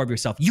something more of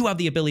yourself, you have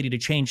the ability to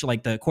change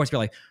like the course of your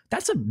life.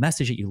 That's a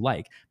message that you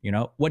like. You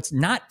know, what's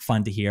not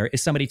fun to hear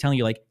is somebody telling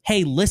you like,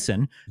 hey,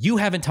 listen, you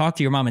haven't talked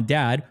to your mom and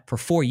dad for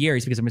 4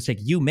 years because of a mistake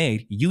you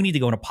made. You need to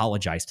go and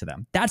apologize to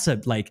them. That's a,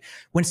 like,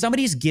 when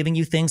somebody's giving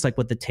you things like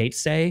what the Tates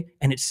say,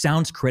 and it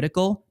sounds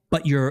critical,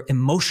 but your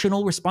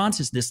emotional response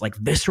is this like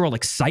visceral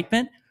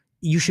excitement,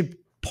 you should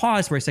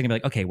pause for a second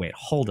and be like, okay, wait,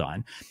 hold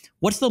on.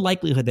 What's the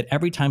likelihood that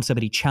every time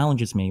somebody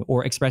challenges me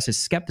or expresses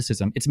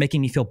skepticism, it's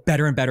making me feel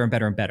better and better and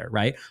better and better,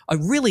 right? A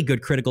really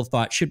good critical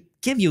thought should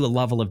give you a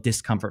level of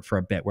discomfort for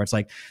a bit where it's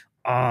like,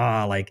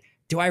 like,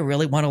 do I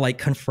really want to like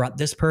confront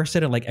this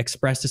person and like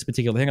express this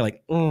particular thing? Or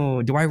like,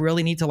 oh, do I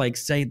really need to like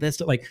say this?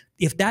 Like,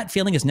 if that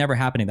feeling is never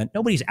happening, then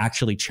nobody's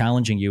actually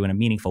challenging you in a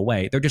meaningful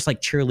way. They're just like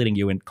cheerleading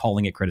you and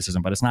calling it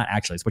criticism, but it's not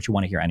actually, it's what you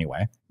want to hear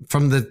anyway.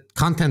 From the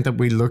content that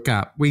we look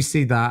at, we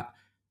see that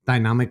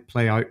dynamic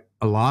play out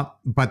a lot,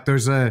 but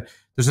there's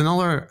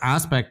another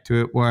aspect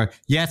to it where,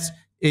 yes,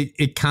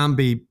 it can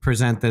be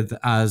presented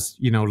as,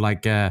 you know,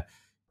 like the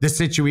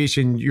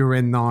situation you're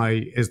in now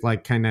is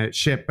like kind of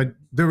shit, but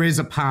there is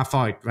a path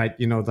out, right?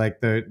 You know, like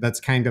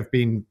that's kind of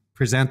being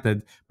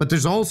presented. But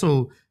there's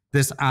also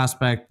this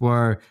aspect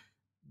where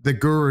the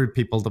guru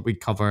people that we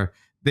cover,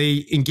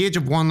 they engage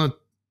of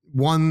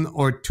one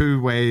or two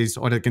ways,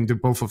 or they can do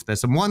both of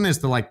this. And one is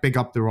to like big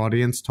up their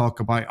audience, talk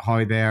about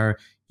how they're,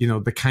 you know,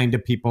 the kind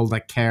of people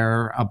that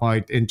care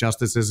about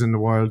injustices in the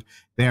world.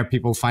 They're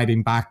people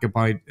fighting back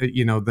about,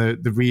 you know, the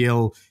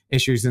real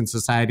issues in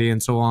society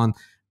and so on.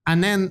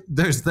 And then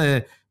there's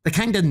the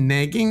kind of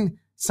negging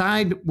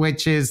side,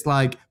 which is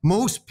like,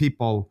 most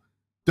people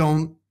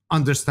don't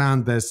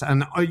understand this.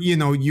 And, you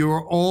know,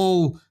 you're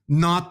all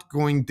not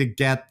going to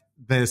get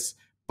this.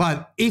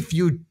 But if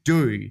you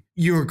do,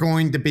 you're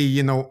going to be,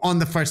 you know, on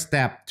the first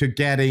step to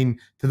getting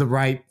to the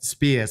right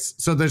space.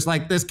 So there's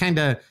like this kind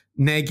of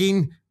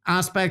negging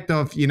aspect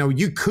of, you know,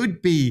 you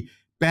could be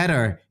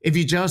better if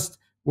you just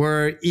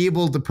were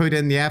able to put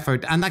in the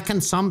effort. And that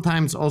can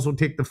sometimes also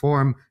take the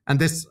form, and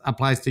this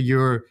applies to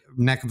your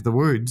neck of the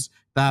woods,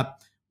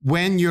 that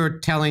when you're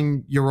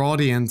telling your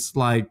audience,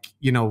 like,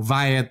 you know,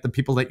 via the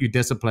people that you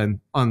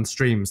discipline on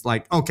streams,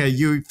 like, okay,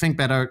 you think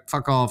better,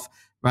 fuck off,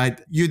 right?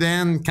 You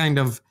then kind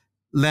of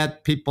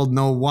let people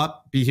know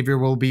what behavior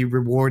will be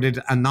rewarded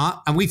and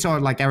not. And we saw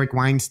like Eric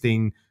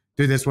Weinstein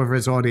do this with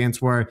his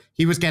audience, where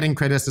he was getting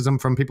criticism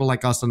from people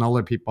like us and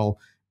other people.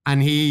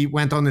 And he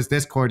went on his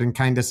Discord and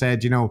kind of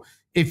said, you know,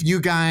 if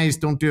you guys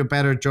don't do a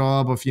better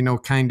job of, you know,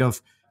 kind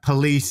of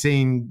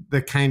policing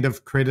the kind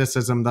of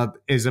criticism that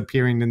is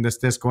appearing in this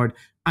Discord,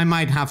 I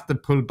might have to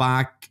pull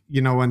back,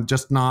 you know, and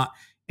just not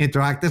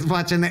interact as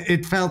much. And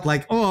it felt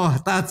like, oh,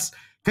 that's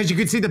because you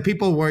could see the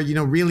people were, you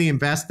know, really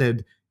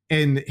invested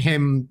in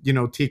him, you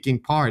know, taking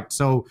part.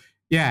 So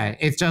yeah,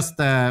 it's just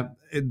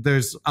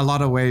there's a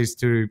lot of ways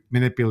to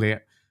manipulate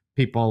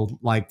people,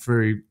 like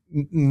through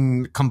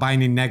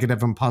combining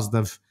negative and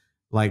positive,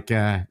 like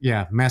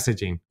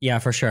messaging. Yeah,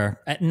 for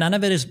sure. None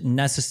of it is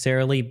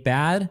necessarily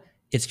bad.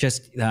 It's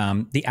just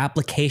the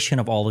application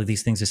of all of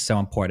these things is so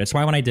important. It's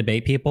why when I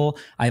debate people,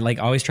 I like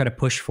always try to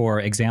push for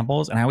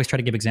examples, and I always try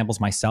to give examples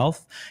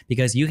myself,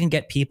 because you can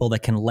get people that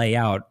can lay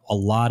out a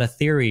lot of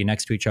theory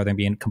next to each other and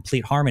be in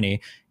complete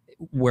harmony,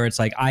 where it's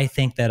like, I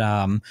think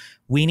that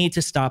we need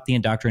to stop the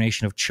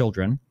indoctrination of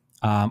children.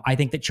 I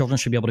think that children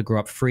should be able to grow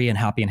up free and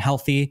happy and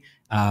healthy.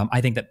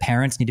 I think that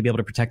parents need to be able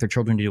to protect their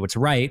children to do what's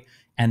right.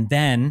 And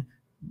then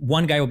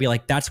one guy will be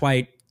like, that's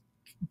why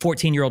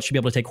 14-year-olds should be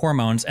able to take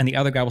hormones. And the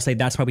other guy will say,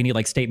 that's why we need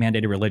like state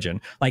mandated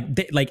religion.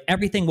 Like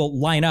everything will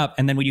line up.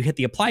 And then when you hit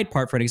the applied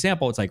part, for an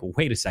example, it's like,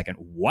 wait a second,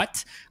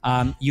 what?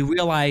 You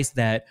realize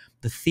that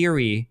the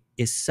theory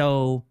is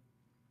so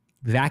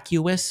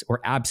vacuous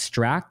or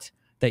abstract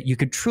that you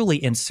could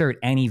truly insert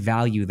any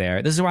value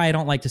there. This is why I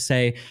don't like to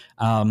say,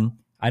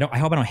 I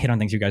hope I don't hit on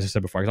things you guys have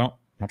said before. I'm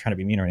not trying to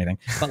be mean or anything,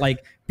 but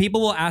like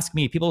people will ask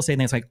me, people will say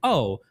things like,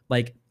 oh,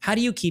 like, how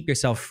do you keep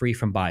yourself free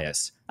from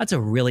bias? That's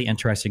a really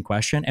interesting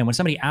question. And when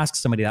somebody asks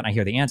somebody that and I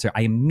hear the answer,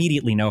 I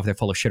immediately know if they're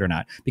full of shit or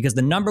not. Because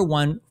the number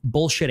one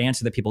bullshit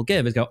answer that people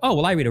give is go, oh,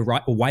 well, I read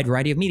a wide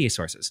variety of media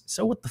sources.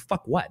 So what the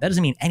fuck what? That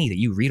doesn't mean anything.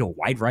 You read a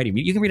wide variety of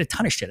media. You can read a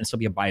ton of shit and still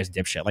be a biased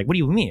dipshit. Like, what do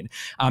you mean?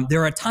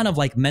 There are a ton of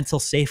like mental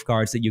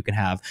safeguards that you can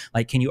have.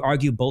 Like, can you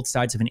argue both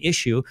sides of an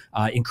issue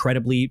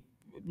incredibly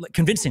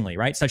convincingly,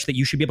 right? Such that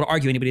you should be able to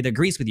argue anybody that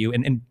agrees with you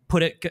and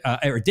put it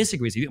or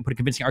disagrees with you and put a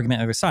convincing argument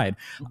on the other side.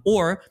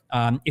 Or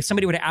if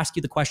somebody were to ask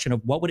you the question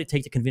of what would it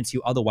take to convince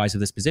you otherwise of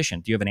this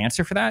position, do you have an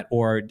answer for that?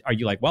 Or are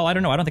you like, well, I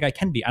don't know. I don't think I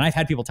can be. And I've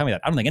had people tell me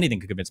that. I don't think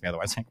anything could convince me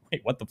otherwise. Like, wait,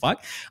 what the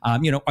fuck?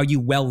 You know, are you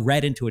well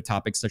read into a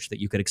topic such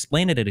that you could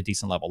explain it at a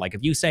decent level? Like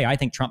if you say, I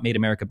think Trump made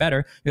America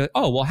better, you're like,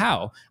 oh, well,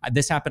 how?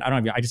 This happened. I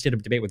don't know. I just did a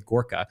debate with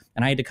Gorka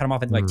and I had to cut him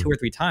off like 2 or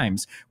 3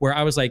 times where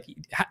I was like,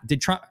 how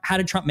did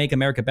Trump make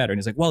America better? And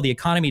he's like, well, the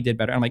economy did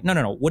better. I'm like, no.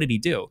 What did he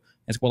do?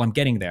 It's, well, I'm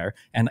getting there.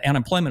 And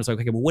unemployment is like,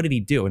 okay, well, what did he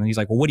do? And he's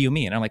like, well, what do you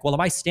mean? And I'm like, well, if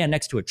I stand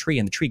next to a tree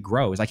and the tree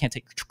grows, I can't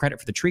take credit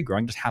for the tree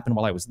growing. It just happened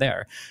while I was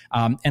there.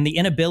 And the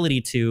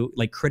inability to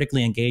like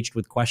critically engage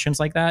with questions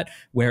like that,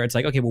 where it's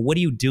like, okay, well, what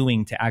are you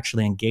doing to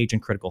actually engage in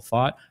critical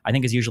thought? I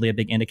think is usually a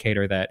big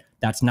indicator that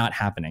that's not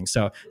happening.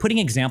 So putting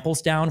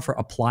examples down for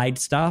applied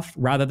stuff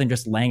rather than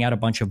just laying out a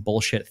bunch of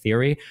bullshit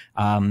theory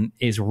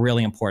is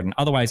really important.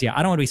 Otherwise, yeah,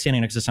 I don't want to be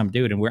standing next to some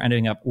dude and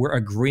we're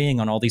agreeing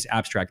on all these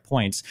abstract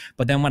points.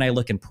 But then when I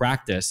look in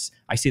practice,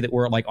 I see that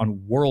we're like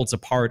on worlds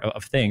apart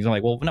of things. I'm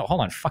like, well, no, hold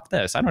on, fuck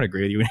this. I don't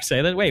agree with you when you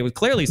say that. Wait, well,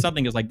 clearly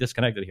something is like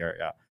disconnected here.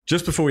 Yeah.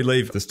 Just before we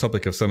leave this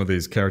topic of some of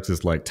these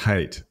characters like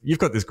Tate, you've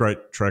got this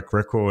great track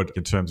record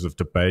in terms of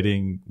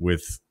debating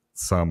with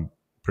some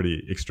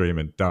pretty extreme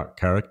and dark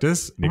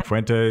characters. Nick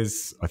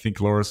Fuentes, I think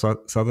Laura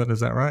Southern,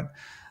 is that right?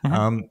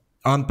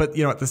 But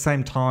you know, at the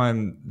same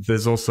time,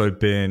 there's also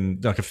been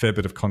like a fair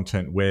bit of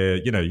content where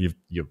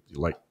you're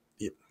like,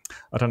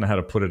 I don't know how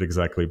to put it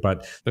exactly,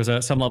 but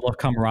there's some level of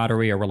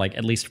camaraderie, or we're like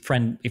at least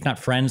friend, if not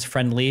friends,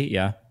 friendly.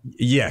 Yeah.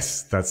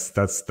 Yes, that's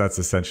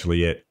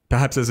essentially it.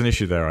 Perhaps there's an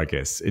issue there, I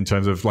guess, in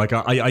terms of like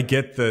I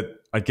get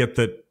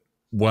that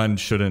one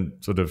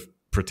shouldn't sort of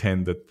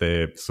pretend that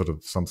they're sort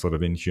of some sort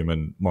of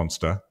inhuman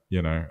monster,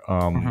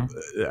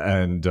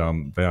 and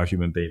they are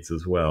human beings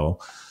as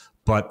well.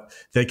 But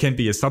there can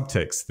be a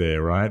subtext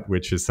there, right?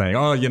 Which is saying,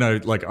 oh,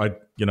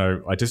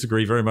 I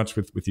disagree very much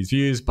with his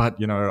views, but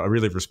I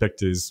really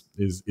respect his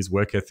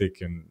work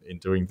ethic and in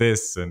doing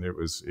this, and it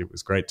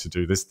was great to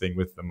do this thing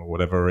with them or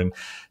whatever. And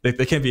there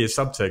can be a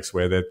subtext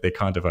where they're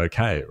kind of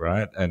okay,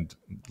 right? And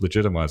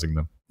legitimizing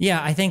them.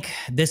 Yeah, I think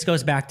this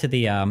goes back to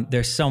the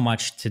there's so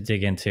much to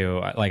dig into.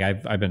 Like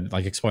I've been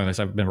like exploring this.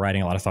 I've been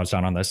writing a lot of thoughts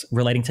down on this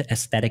relating to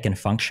aesthetic and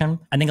function.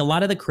 I think a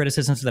lot of the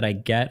criticisms that I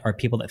get are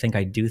people that think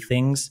I do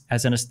things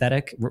as an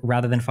aesthetic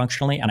rather than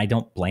functionally, and I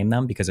don't blame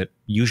them because it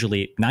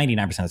usually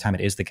 99% of the time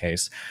it is the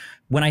case.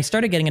 When I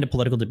started getting into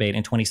political debate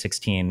in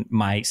 2016,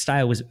 my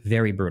style was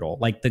very brutal.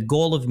 Like the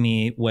goal of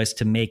me was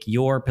to make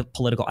your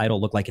political idol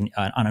look like an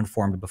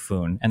uninformed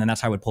buffoon, and then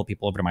that's how I would pull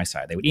people over to my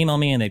side. They would email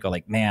me and they'd go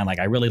like, "Man, like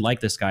I really like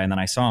this guy," and then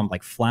I saw him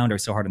like flounder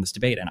so hard in this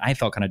debate and I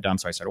felt kind of dumb,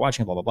 so I started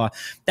watching blah blah blah.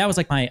 That was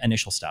like my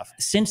initial stuff.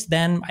 Since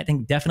then, I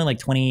think definitely like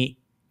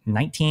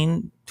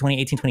 2018,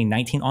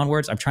 2019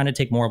 onwards, I'm trying to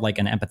take more of like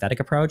an empathetic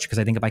approach, because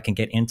I think if I can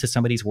get into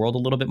somebody's world a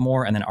little bit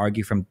more and then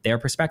argue from their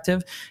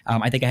perspective,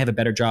 I think I have a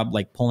better job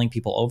like pulling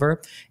people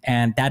over.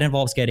 And that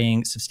involves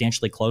getting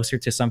substantially closer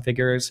to some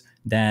figures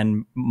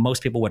than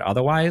most people would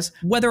otherwise.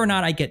 Whether or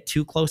not I get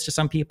too close to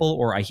some people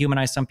or I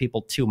humanize some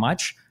people too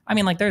much, I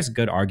mean, like there's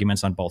good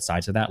arguments on both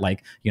sides of that.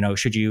 Like,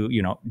 should you,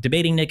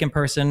 debating Nick in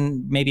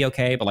person, maybe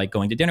okay, but like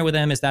going to dinner with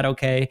him, is that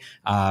okay?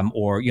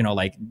 Or,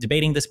 like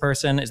debating this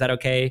person, is that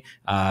okay?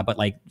 But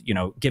like,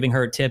 giving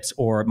her tips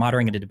or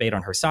moderating a debate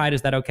on her side,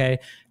 is that okay?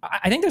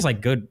 I think there's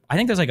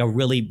like a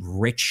really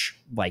rich,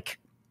 like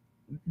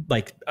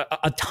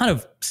a ton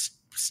of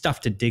stuff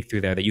to dig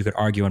through there that you could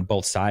argue on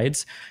both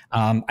sides.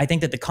 I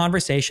think that the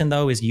conversation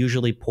though is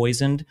usually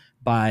poisoned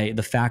by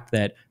the fact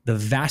that the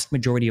vast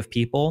majority of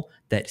people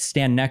that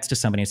stand next to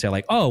somebody and say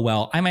like, oh,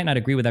 well, I might not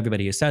agree with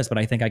everybody who says, but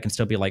I think I can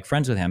still be like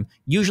friends with him.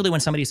 Usually when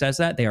somebody says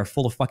that, they are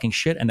full of fucking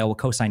shit and they will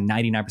co-sign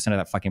 99% of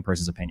that fucking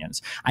person's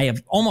opinions. I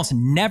have almost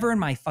never in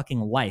my fucking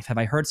life have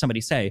I heard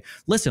somebody say,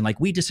 listen, like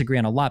we disagree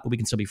on a lot, but we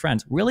can still be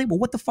friends. Really? Well,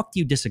 what the fuck do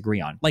you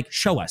disagree on? Like,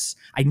 show us.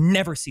 I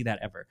never see that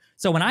ever.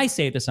 So when I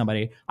say it to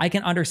somebody, I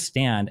can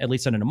understand, at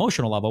least on an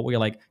emotional level, where you're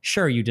like,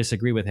 sure, you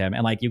disagree with him.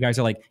 And like, you guys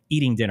are like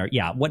eating dinner.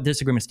 Yeah. What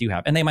disagreements do you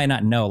have? And they might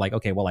not know, like,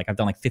 okay, well, like I've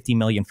done like 50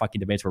 million fucking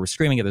debates where we're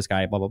screaming at this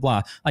guy, blah, blah,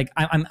 blah. Like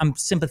I'm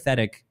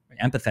sympathetic,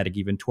 empathetic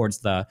even towards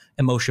the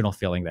emotional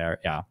feeling there.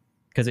 Yeah.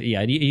 Because it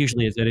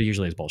usually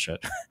is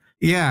bullshit.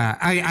 Yeah,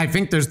 I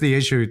think there's the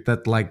issue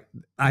that, like,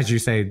 as you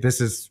say,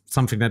 this is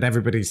something that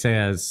everybody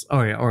says,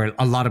 or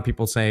a lot of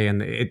people say,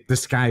 and it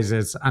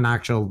disguises an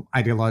actual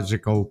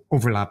ideological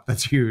overlap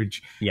that's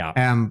huge.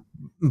 Yeah.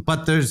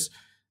 But there's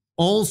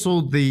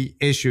also the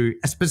issue,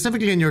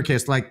 specifically in your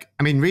case, like,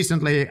 I mean,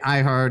 recently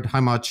I heard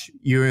how much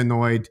you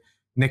annoyed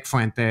Nick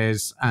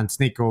Fuentes and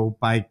Sneeko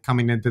by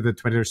coming into the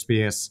Twitter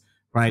space,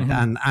 right?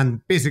 Mm-hmm.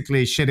 And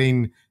basically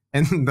shitting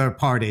in their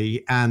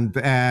party, and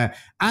that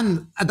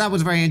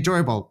was very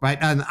enjoyable, right?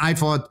 And I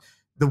thought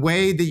the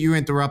way that you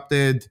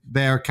interrupted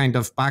their kind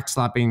of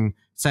backslapping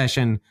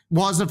session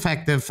was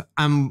effective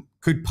and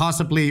could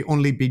possibly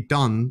only be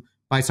done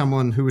by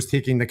someone who was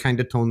taking the kind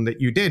of tone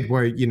that you did,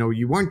 where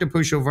you weren't a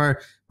pushover,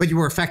 but you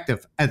were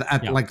effective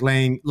at like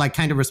laying, like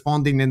kind of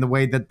responding in the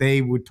way that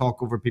they would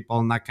talk over people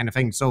and that kind of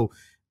thing. So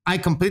I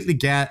completely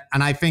get,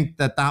 and I think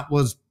that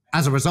was,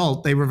 as a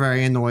result, they were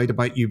very annoyed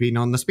about you being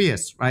on the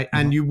space, right? Mm-hmm.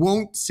 And you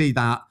won't see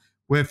that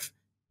with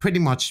pretty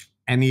much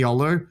any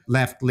other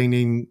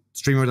left-leaning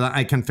streamer that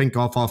I can think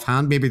of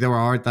offhand. Maybe there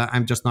are that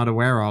I'm just not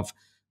aware of.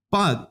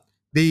 But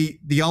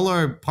the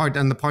other part,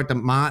 and the part that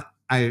Matt,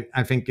 I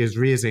think, is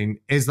raising,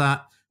 is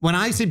that when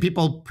I see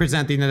people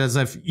presenting it as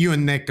if you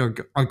and Nick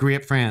are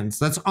great friends,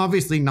 that's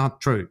obviously not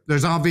true.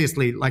 There's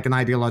obviously like an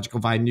ideological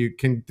divide, and you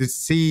can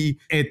see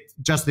it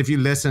just if you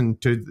listen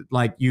to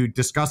like you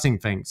discussing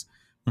things.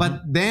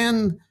 But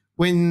then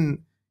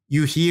when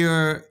you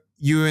hear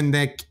you and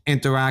Nick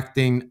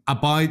interacting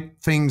about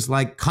things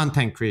like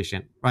content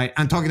creation, right?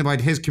 And talking about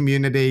his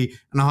community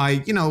and how,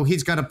 you know,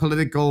 he's got a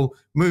political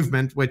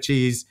movement, which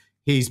he's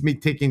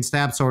taking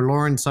steps, or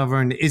Lauren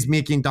Southern is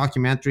making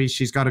documentaries.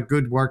 She's got a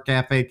good work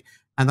ethic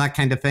and that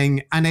kind of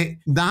thing. And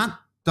that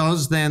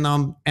does then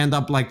end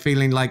up like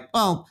feeling like,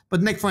 well,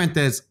 but Nick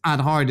Fuentes at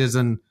heart is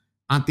an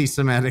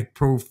anti-Semitic,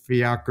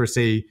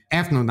 pro-theocracy,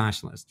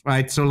 ethno-nationalist,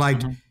 right? So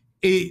like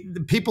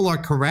people are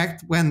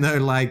correct when they're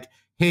like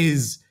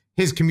his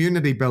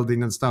community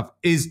building and stuff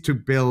is to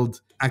build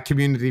a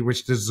community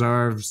which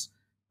deserves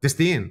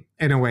disdain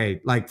in a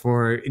way, like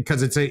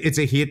because it's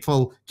a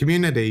hateful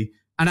community.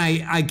 And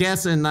I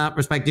guess in that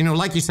respect, you know,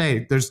 like you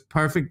say, there's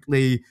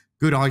perfectly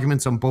good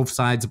arguments on both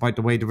sides about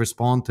the way to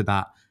respond to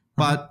that.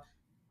 But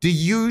do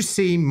you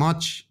see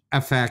much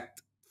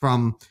effect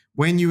from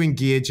when you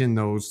engage in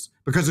those?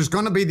 Because there's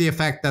going to be the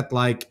effect that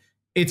like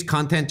it's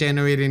content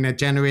generating, it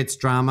generates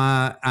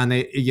drama, and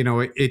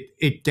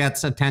it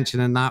gets attention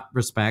in that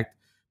respect.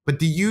 But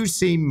do you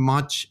see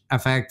much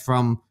effect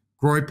from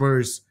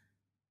groupers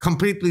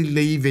completely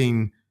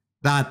leaving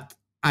that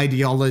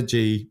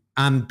ideology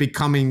and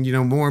becoming, you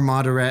know, more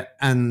moderate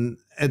and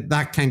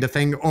that kind of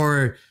thing?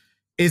 Or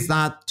is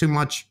that too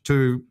much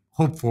to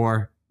hope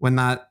for when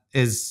that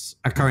is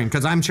occurring?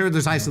 Because I'm sure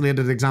there's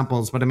isolated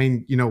examples, but I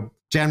mean, you know,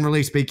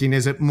 generally speaking,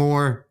 is it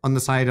more on the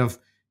side of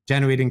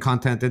generating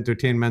content,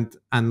 entertainment,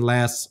 and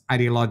less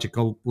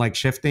ideological like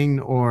shifting?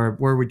 Or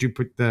where would you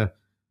put the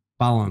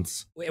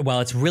balance? Well,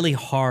 it's really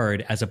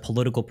hard as a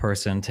political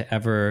person to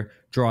ever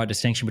draw a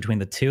distinction between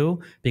the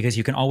two, because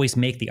you can always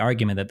make the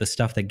argument that the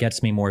stuff that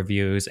gets me more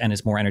views and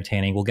is more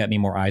entertaining will get me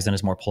more eyes and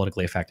is more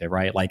politically effective,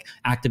 right? Like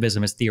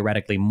activism is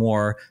theoretically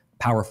more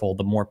powerful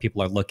the more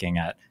people are looking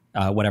at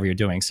whatever you're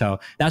doing. So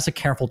that's a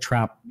careful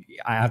trap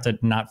I have to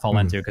not fall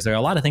into, because there are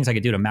a lot of things I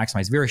could do to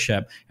maximize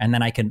viewership. And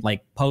then I can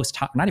like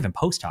not even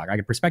post talk. I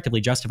could prospectively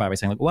justify by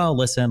saying like, well,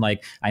 listen,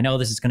 like I know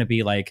this is going to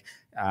be like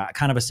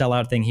kind of a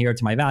sellout thing here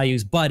to my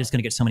values, but it's going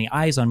to get so many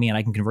eyes on me and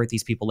I can convert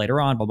these people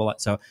later on, blah, blah, blah.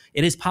 So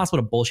it is possible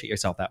to bullshit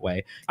yourself that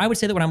way. I would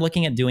say that when I'm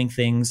looking at doing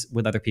things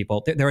with other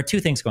people, there are two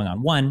things going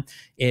on. One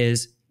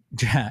is,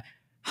 I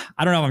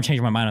don't know if I'm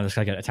changing my mind on this.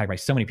 I get attacked by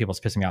so many people. It's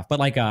pissing me off. But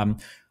like,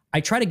 I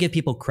try to give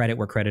people credit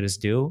where credit is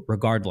due,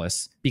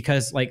 regardless,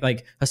 because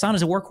like Hassan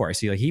is a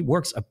workhorse. He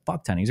works a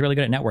fuck ton. He's really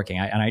good at networking.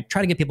 And I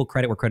try to give people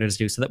credit where credit is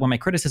due, so that when my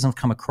criticisms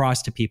come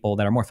across to people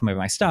that are more familiar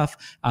with my stuff,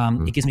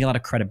 it gives me a lot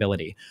of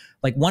credibility.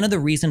 Like one of the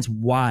reasons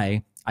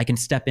why I can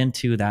step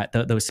into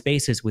those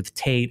spaces with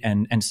Tate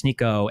and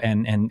Sneeko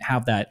and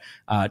have that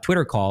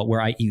Twitter call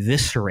where I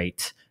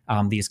eviscerate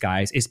these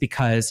guys is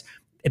because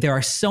there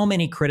are so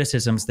many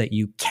criticisms that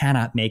you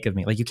cannot make of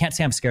me. Like you can't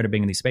say I'm scared of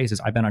being in these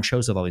spaces. I've been on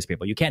shows with all these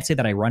people. You can't say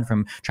that I run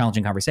from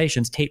challenging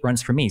conversations. Tate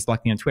runs for me. He's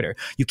blocked me on Twitter.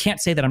 You can't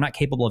say that I'm not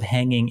capable of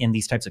hanging in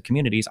these types of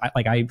communities.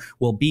 I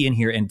will be in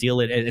here and deal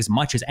it as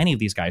much as any of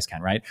these guys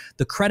can, right?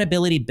 The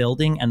credibility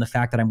building and the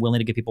fact that I'm willing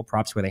to give people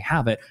props where they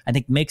have it, I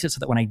think makes it so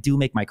that when I do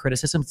make my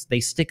criticisms, they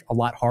stick a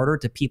lot harder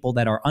to people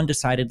that are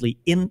undecidedly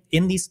in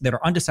these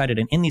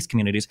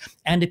communities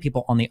and to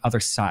people on the other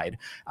side.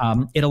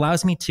 It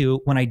allows me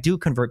to, when I do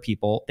convert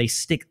people, they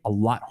stick a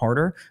lot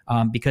harder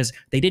because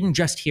they didn't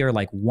just hear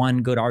like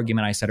one good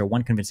argument I said or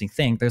one convincing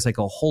thing. There's like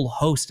a whole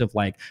host of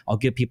like, I'll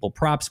give people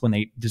props when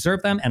they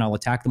deserve them and I'll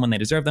attack them when they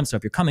deserve them. So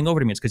if you're coming over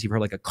to me, it's because you've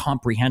heard like a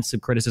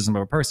comprehensive criticism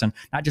of a person,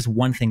 not just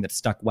one thing that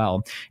stuck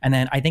well. And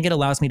then I think it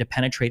allows me to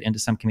penetrate into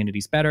some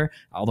communities better,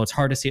 although it's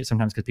hard to see it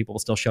sometimes because people will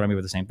still shout at me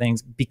with the same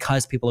things,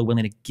 because people are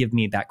willing to give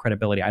me that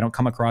credibility. I don't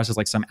come across as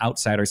like some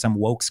outsider, some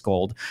woke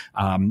scold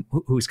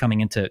who's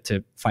coming in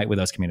to fight with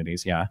those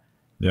communities. Yeah.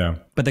 Yeah.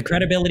 But the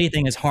credibility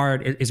thing is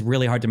hard. It's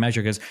really hard to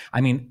measure because, I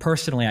mean,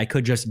 personally, I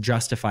could just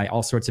justify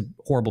all sorts of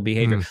horrible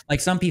behavior.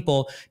 Like some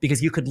people,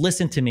 because you could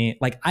listen to me,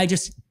 like I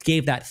just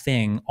gave that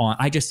thing on,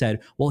 I just said,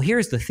 well,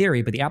 here's the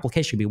theory, but the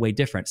application would be way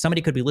different.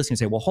 Somebody could be listening and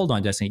say, well, hold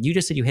on, Destiny. You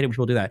just said you hated when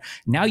people do that.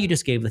 Now you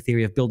just gave the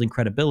theory of building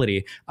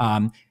credibility.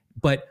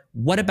 But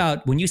what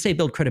about when you say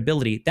build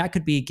credibility, that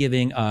could be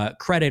giving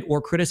credit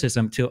or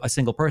criticism to a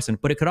single person,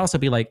 but it could also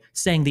be like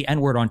saying the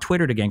N-word on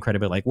Twitter to gain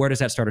credibility. Like, where does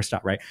that start or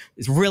stop, right?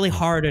 It's really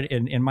hard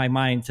in my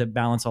mind to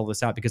balance all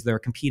this out because there are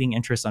competing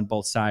interests on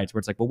both sides where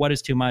it's like, well, what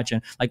is too much?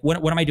 And like,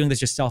 what am I doing that's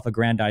just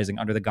self-aggrandizing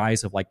under the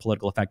guise of like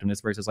political effectiveness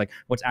versus like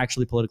what's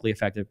actually politically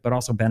effective, but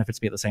also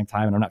benefits me at the same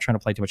time. And I'm not trying to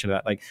play too much into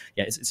that. Like,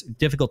 yeah, it's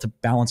difficult to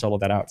balance all of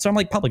that out. So I'm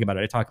like public about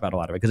it. I talk about a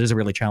lot of it because it's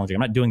really challenging.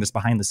 I'm not doing this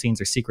behind the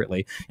scenes or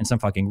secretly in some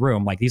fucking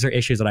room. Like these are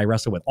issues that I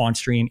wrestle with on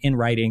stream, in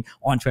writing,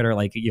 on Twitter,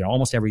 like, you know,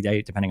 almost every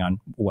day, depending on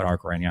what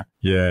arc we're in. Yeah.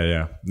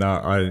 Yeah. No,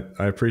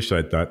 I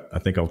appreciate that. I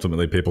think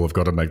ultimately people have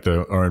got to make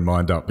their own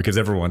mind up because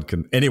anyone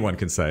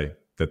can say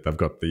that they've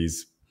got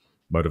these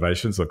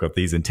motivations, they've got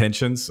these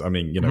intentions. I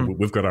mean, you know,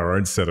 we've got our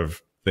own set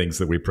of things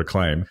that we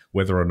proclaim,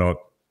 whether or not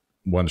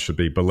one should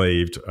be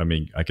believed. I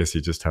mean, I guess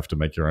you just have to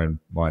make your own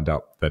mind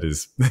up. That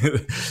is,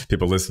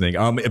 people listening.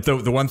 If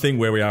the one thing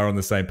where we are on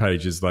the same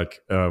page is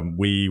like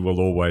we will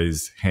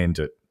always hand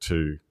it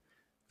to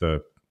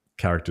the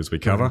characters we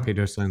cover.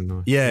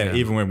 Peterson. Yeah,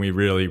 even when we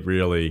really,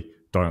 really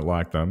don't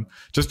like them,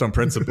 just on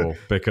principle,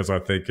 because I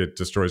think it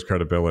destroys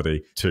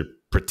credibility to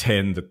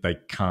pretend that they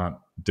can't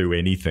do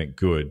anything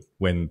good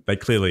when they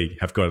clearly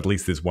have got at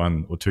least this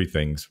one or two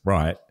things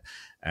right.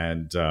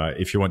 And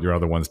if you want your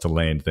other ones to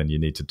land, then you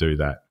need to do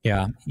that.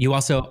 Yeah. You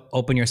also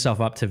open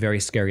yourself up to very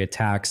scary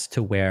attacks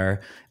to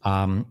where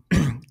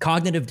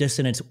cognitive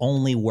dissonance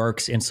only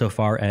works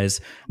insofar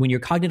as when you're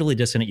cognitively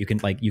dissonant,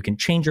 you can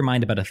change your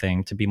mind about a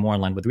thing to be more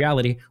in line with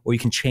reality, or you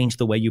can change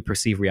the way you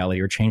perceive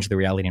reality or change the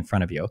reality in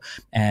front of you.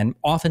 And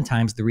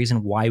oftentimes the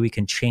reason why we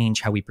can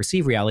change how we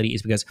perceive reality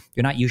is because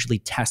you're not usually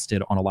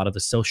tested on a lot of the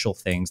social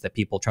things that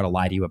people try to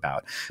lie to you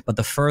about. But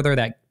the further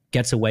that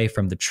gets away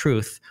from the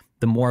truth,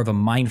 the more of a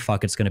mind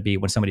fuck it's going to be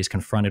when somebody's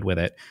confronted with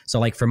it. So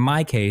like for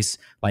my case,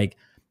 like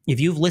if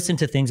you've listened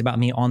to things about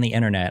me on the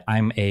internet,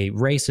 I'm a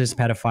racist,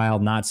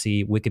 pedophile,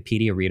 Nazi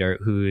Wikipedia reader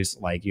who's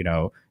like, you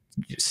know,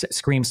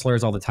 screams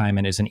slurs all the time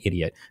and is an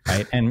idiot,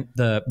 right? And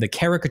the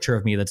caricature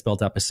of me that's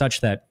built up is such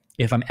that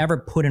if I'm ever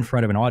put in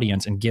front of an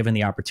audience and given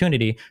the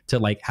opportunity to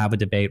like have a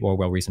debate or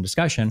well-reasoned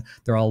discussion,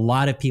 there are a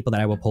lot of people that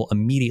I will pull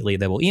immediately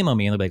that will email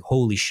me and they'll be like,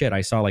 holy shit,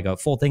 I saw like a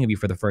full thing of you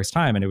for the first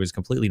time and it was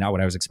completely not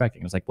what I was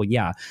expecting. I was like, well,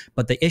 yeah.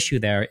 But the issue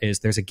there is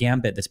there's a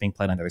gambit that's being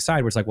played on the other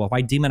side where it's like, well, if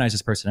I demonize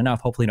this person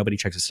enough, hopefully nobody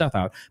checks his stuff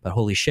out. But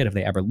holy shit, if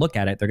they ever look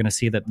at it, they're going to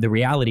see that the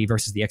reality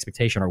versus the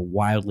expectation are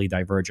wildly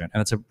divergent. And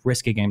it's a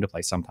risky game to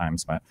play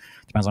sometimes, but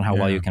it depends on how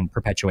well you can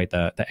perpetuate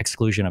the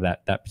exclusion of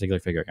that particular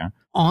figure. Yeah?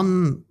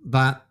 On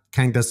that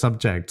kind of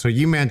subject. So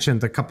you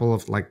mentioned a couple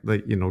of like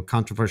the, you know,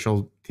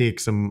 controversial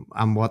takes and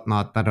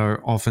whatnot that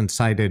are often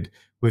cited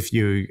with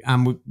you.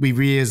 And we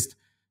raised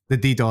the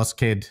DDoS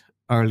kid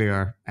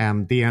earlier,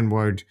 the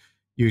N-word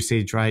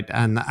usage, right?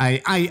 And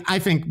I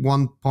think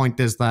one point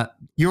is that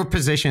your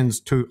positions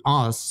to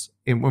us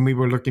when we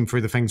were looking for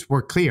the things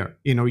were clear.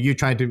 You know, you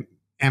tried to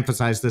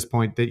emphasize this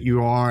point that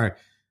you are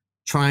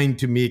trying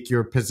to make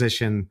your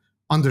position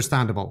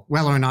understandable,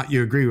 whether or not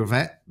you agree with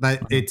it,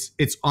 that it's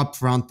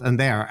upfront and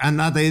there. And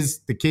that is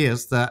the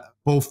case that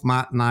both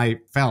Matt and I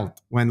felt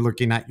when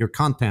looking at your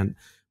content.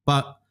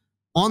 But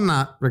on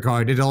that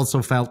regard, it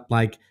also felt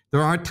like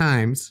there are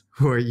times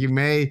where you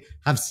may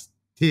have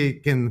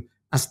taken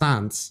a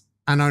stance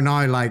and are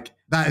now like,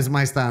 that is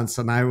my stance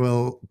and I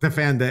will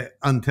defend it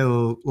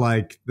until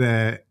like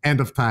the end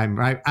of time,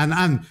 right?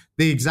 And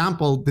the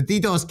example, the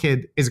DDoS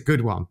kid is a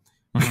good one.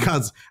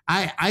 Because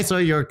I saw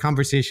your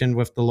conversation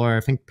with the lawyer, I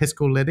think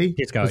Pisco Liddy.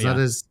 Pisco, yeah. That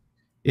is,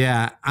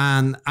 yeah.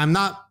 And I'm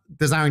not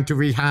desiring to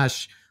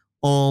rehash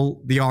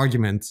all the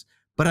arguments,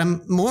 but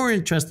I'm more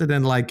interested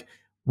in like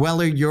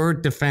whether your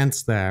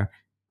defense there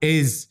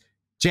is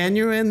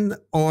genuine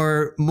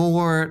or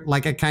more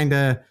like a kind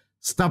of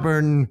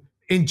stubborn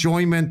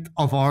enjoyment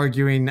of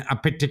arguing a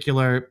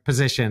particular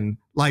position.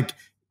 Like,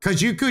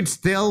 because you could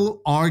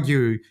still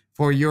argue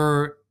for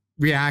your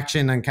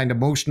reaction and kind of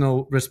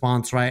emotional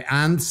response, right?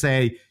 And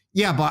say,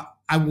 yeah, but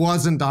I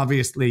wasn't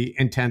obviously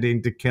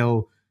intending to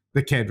kill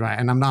the kid, right?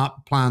 And I'm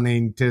not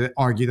planning to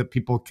argue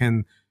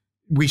that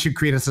we should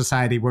create a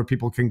society where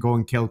people can go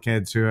and kill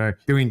kids who are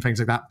doing things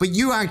like that. But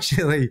you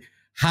actually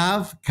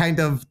have kind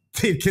of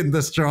taken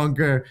the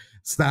stronger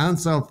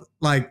stance of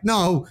like,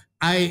 no,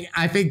 I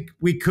think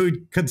we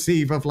could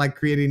conceive of like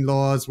creating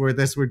laws where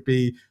this would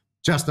be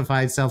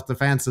justified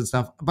self-defense and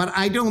stuff. But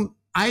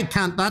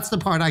that's the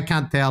part I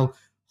can't tell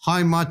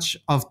how much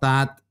of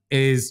that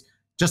is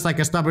just like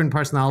a stubborn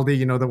personality,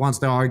 you know, that wants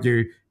to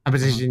argue a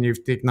position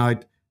you've taken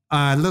out,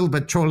 a little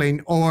bit trolling,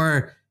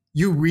 or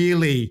you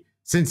really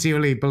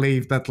sincerely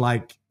believe that,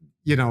 like,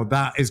 you know,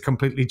 that is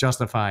completely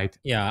justified.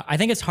 Yeah, I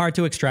think it's hard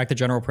to extract the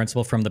general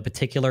principle from the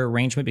particular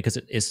arrangement because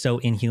it is so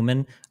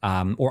inhuman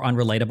or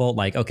unrelatable.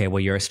 Like, okay, well,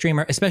 you're a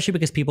streamer, especially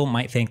because people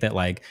might think that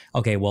like,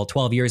 okay, well,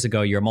 12 years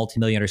ago, you're a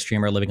multimillionaire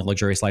streamer living a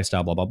luxurious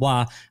lifestyle, blah, blah,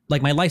 blah.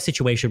 Like my life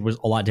situation was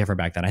a lot different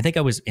back then. I think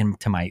I was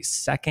into my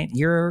second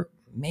year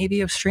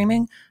maybe of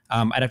streaming.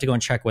 I'd have to go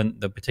and check when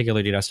the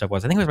particular DDoS stuff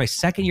was. I think it was my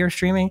second year of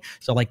streaming.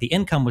 So like the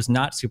income was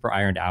not super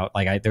ironed out.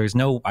 Like I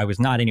was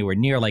not anywhere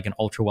near like an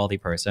ultra wealthy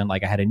person.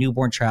 Like I had a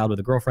newborn child with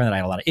a girlfriend that I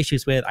had a lot of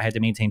issues with. I had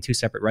to maintain 2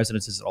 separate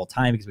residences at all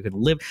time because we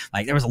couldn't live.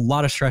 Like there was a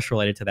lot of stress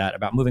related to that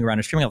about moving around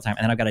and streaming all the time.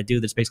 And then I've got a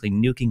dude that's basically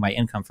nuking my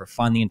income for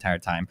fun the entire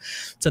time.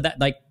 So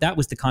that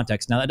was the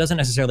context. Now that doesn't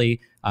necessarily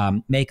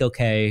make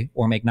okay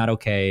or make not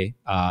okay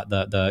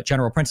the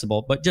general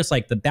principle, but just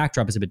like the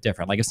backdrop is a bit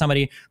different. Like if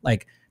somebody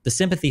like the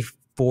sympathy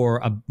for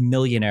a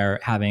millionaire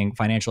having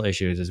financial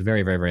issues is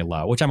very, very, very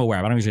low, which I'm aware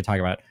of. I don't usually talk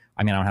about,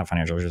 I mean, I don't have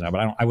financial issues now,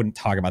 but I wouldn't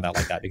talk about that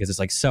like that because it's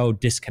like so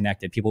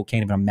disconnected. People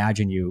can't even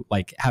imagine you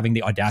like having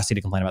the audacity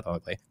to complain about that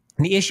ugly.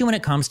 And the issue when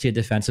it comes to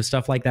defensive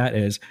stuff like that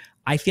is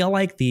I feel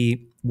like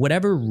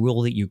whatever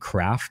rule that you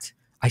craft,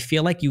 I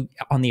feel like you,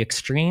 on the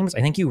extremes,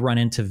 I think you run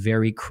into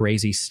very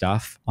crazy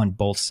stuff on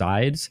both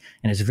sides,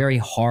 and it's very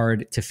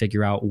hard to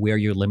figure out where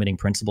your limiting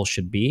principle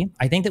should be.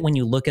 I think that when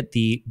you look at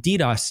the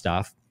DDoS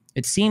stuff,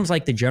 it seems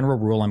like the general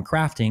rule I'm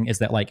crafting is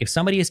that, like, if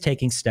somebody is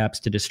taking steps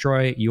to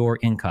destroy your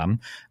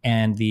income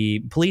and the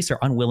police are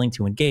unwilling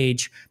to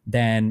engage,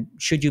 then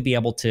should you be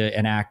able to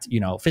enact,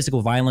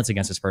 physical violence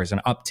against this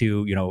person up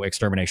to,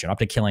 extermination, up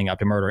to killing, up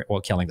to murder or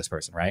killing this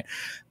person, right?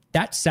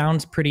 That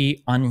sounds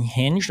pretty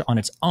unhinged on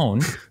its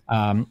own.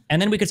 And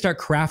then we could start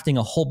crafting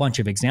a whole bunch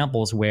of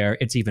examples where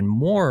it's even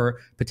more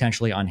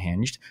potentially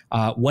unhinged.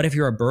 What if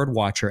you're a bird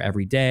watcher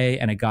every day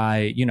and a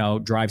guy,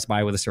 drives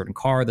by with a certain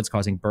car that's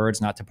causing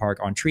birds not to park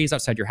on trees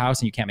outside your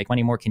house and you can't make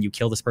money more? Can you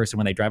kill this person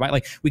when they drive by?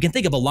 Like, we can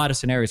think of a lot of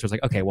scenarios where it's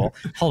like, okay, well,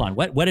 hold on.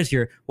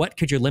 What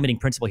could your limiting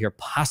principle here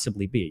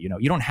possibly be?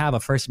 You don't have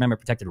a First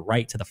Amendment protected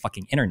right to the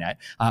fucking internet.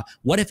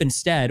 What if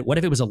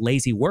it was a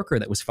lazy worker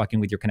that was fucking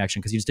with your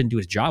connection because he just didn't do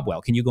his job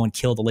well? Can you go and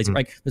kill the lazy?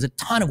 Like, there's a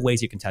ton of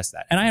ways you can test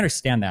that, and I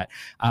understand that,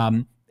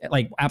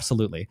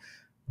 absolutely.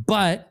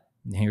 But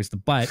here's the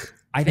but.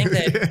 I think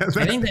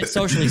that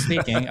socially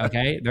speaking,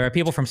 okay, there are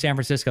people from San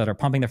Francisco that are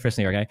pumping their fists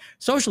in the air. Okay,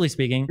 socially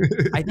speaking,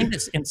 I think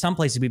that in some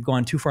places we've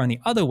gone too far in the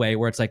other way,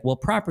 where it's like, well,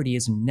 property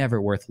is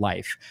never worth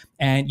life,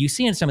 and you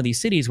see in some of these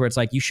cities where it's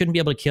like you shouldn't be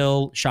able to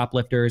kill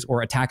shoplifters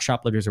or attack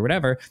shoplifters or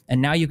whatever,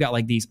 and now you've got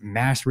like these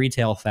mass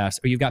retail thefts,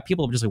 or you've got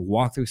people who just like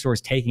walk through stores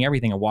taking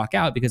everything and walk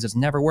out because it's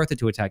never worth it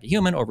to attack a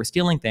human over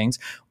stealing things,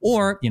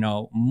 or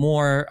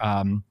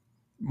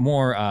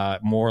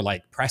more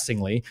like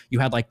pressingly, you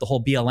had like the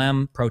whole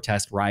BLM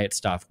protest riot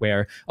stuff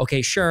where,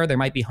 okay, sure, there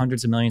might be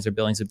hundreds of millions or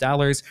billions of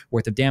dollars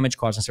worth of damage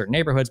caused in certain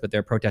neighborhoods, but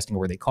they're protesting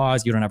where they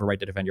cause. You don't have a right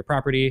to defend your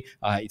property.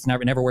 It's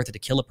never worth it to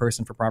kill a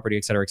person for property,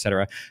 et cetera, et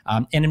cetera.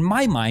 And in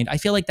my mind, I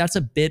feel like that's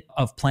a bit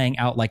of playing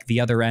out like the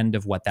other end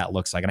of what that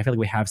looks like. And I feel like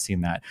we have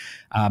seen that.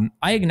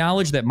 I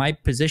acknowledge that my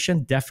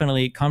position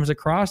definitely comes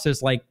across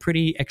as like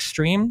pretty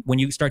extreme. When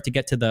you start to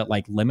get to the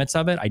like limits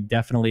of it, I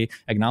definitely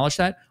acknowledge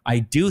that. I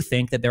do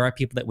think that there are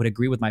people that would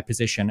agree with my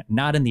position,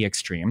 not in the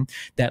extreme,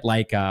 that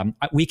like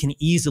we can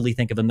easily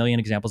think of a million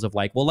examples of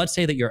like, well, let's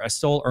say that you're a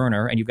sole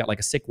earner and you've got like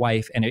a sick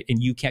wife and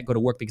you can't go to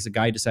work because a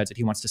guy decides that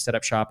he wants to set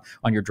up shop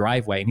on your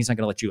driveway and he's not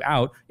going to let you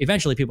out.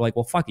 Eventually people are like,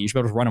 well, fuck it, you should be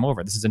able to run him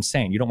over. This is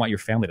insane. You don't want your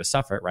family to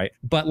suffer, right?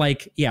 But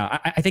like, yeah,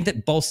 I think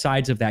that both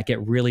sides of that get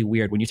really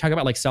weird. When you talk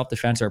about like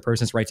self-defense or a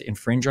person's right to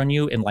infringe on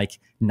you in like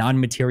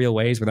non-material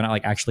ways where they're not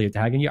like actually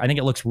attacking you, I think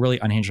it looks really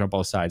unhinged on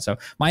both sides. So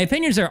my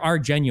opinions are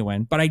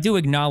genuine, but I do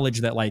acknowledge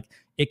that like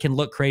it can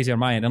look crazy on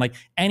my end. And like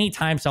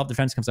anytime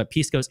self-defense comes up,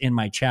 Peace goes in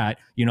my chat,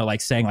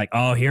 like saying like,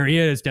 oh, here he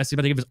is, Destiny's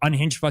about to give his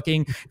unhinged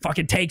fucking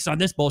takes on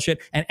this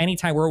bullshit. And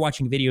anytime we're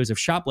watching videos of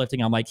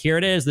shoplifting, I'm like, here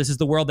it is. This is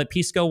the world that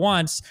Pisco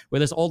wants, where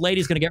this old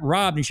lady's going to get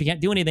robbed and she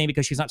can't do anything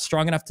because she's not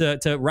strong enough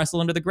to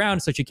wrestle into the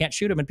ground, so she can't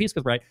shoot him. And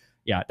Pisco's right.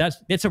 Yeah,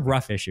 it's a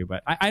rough issue,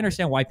 but I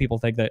understand why people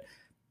think that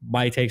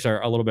my takes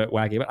are a little bit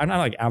wacky, but I'm not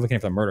like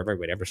advocating for the murder of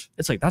everybody.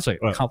 That's a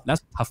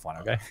tough one.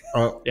 Okay.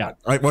 Yeah.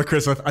 Well,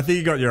 Chris, I think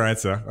you got your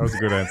answer. That was a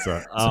good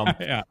answer.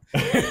 Yeah.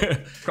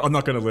 I'm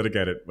not going to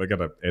litigate it. We're going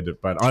to end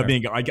it, but sure. I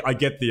mean, I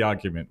get the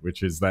argument,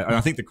 which is that, and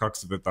I think the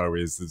crux of it though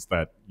is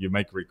that you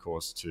make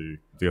recourse to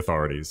the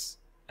authorities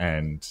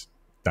and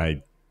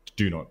they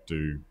do not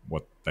do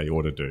what they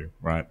ought to do,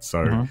 right?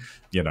 So,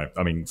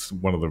 I mean,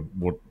 one of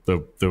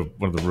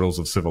the rules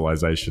of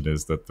civilization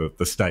is that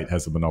the state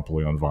has a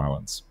monopoly on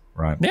violence.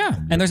 Right. Yeah.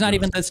 And there's not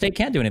even, the state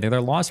can't do anything. There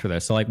are laws for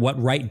this. So like, what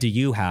right do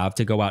you have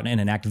to go out and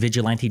enact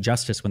vigilante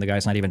justice when the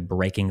guy's not even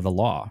breaking the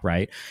law?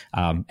 Right.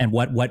 And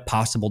what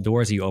possible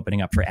doors are you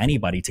opening up for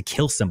anybody to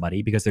kill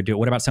somebody because they're doing,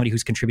 what about somebody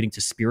who's contributing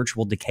to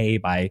spiritual decay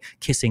by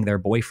kissing their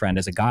boyfriend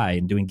as a guy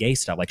and doing gay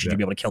stuff? Like, should you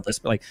be able to kill this?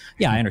 But like,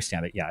 yeah, I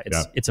understand it. Yeah.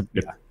 It's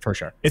for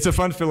sure. It's a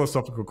fun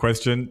philosophical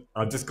question.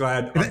 I'm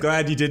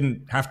glad you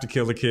didn't have to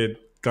kill the kid.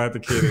 Glad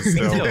the kid is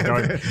still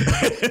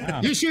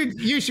going.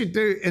 You should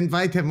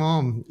invite him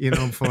on,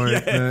 for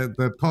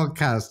the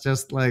podcast.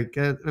 Just like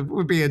it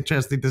would be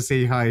interesting to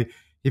see how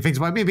he thinks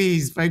about it. Maybe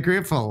he's very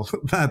grateful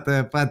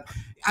that. But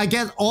I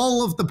guess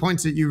all of the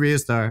points that you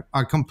raised are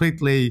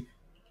completely,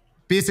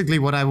 basically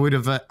what I would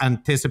have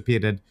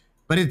anticipated.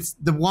 But it's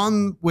the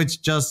one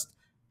which just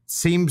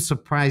seems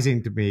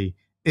surprising to me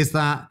is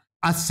that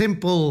a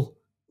simple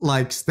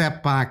like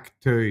step back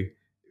to.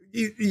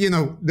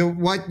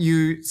 What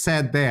you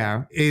said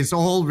there is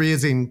all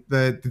raising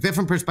the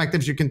different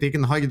perspectives you can take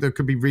and how there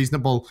could be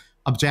reasonable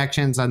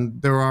objections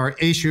and there are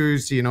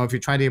issues, if you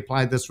try to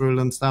apply this rule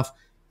and stuff.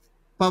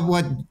 But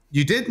what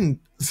you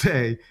didn't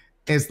say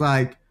is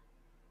like,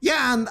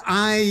 yeah, and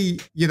I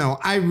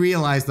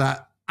realized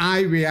that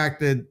I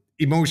reacted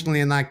emotionally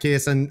in that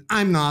case and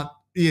I'm not,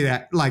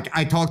 like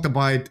I talked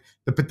about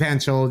the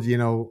potential,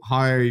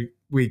 how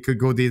we could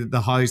go to the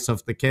house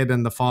of the kid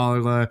and the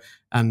father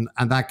and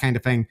that kind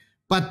of thing.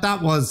 But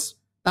that was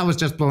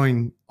just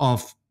blowing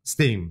off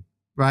steam.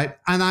 right?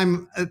 And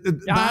I'm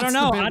I don't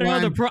know. I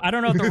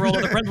don't know if the role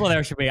of the principal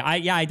there should be.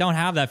 I don't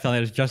have that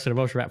feeling. It's just an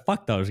emotional.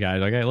 Fuck those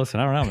guys. Okay, listen,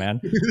 I don't know,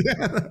 man.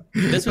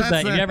 This was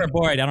if you're ever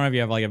bored. I don't know if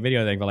you have like a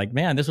video thing, but like,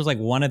 man, this was like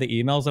one of the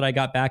emails that I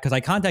got back because I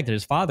contacted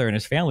his father and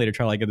his family to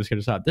try to like get this kid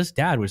to stop. This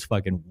dad was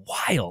fucking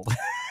wild.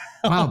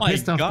 Wow,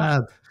 pissed off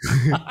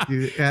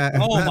dad.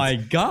 Oh my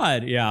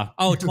god, yeah.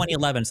 Oh,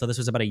 2011. So this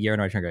was about a year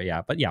and a half ago.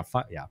 Yeah, but yeah,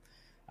 yeah.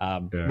 I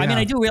mean,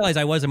 I do realize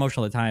I was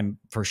emotional at the time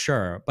for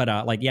sure, but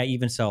like, yeah,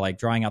 even so, like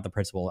drawing out the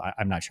principle,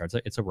 I'm not sure.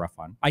 It's a rough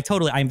one.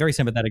 I'm very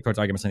sympathetic towards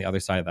arguments on the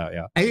other side of that.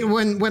 Yeah.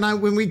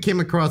 When we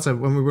came across it,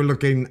 when we were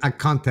looking at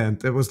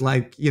content, it was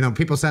like,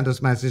 people sent us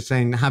a message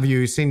saying, "Have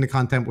you seen the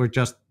content where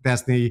just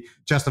Destiny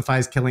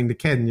justifies killing the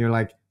kid?" And you're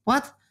like,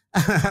 "What?"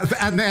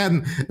 And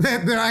then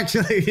there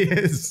actually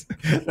is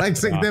like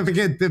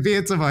significant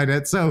debates about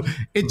it. So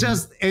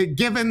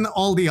given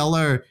all the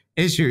other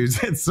issues,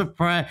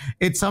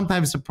 it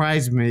sometimes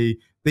surprised me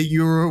that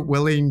you're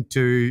willing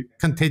to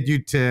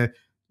continue to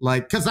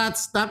like, because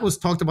that was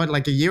talked about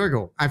like a year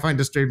ago. I found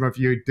a stream of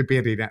you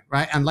debating it,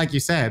 right? And like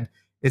you said,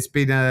 it's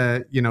been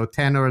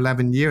 10 or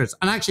 11 years.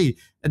 And actually,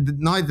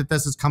 now that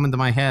this has come into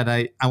my head,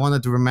 I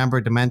wanted to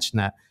remember to mention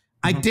that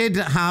I did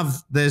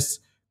have this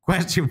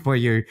question for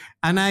you,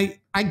 and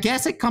I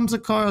guess it comes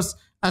across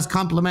as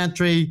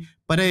complimentary,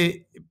 but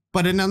in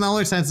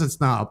another sense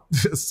it's not.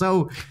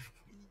 So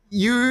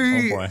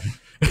you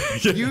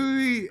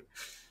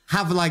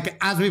have, like,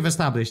 as we've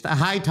established, a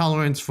high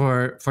tolerance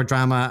for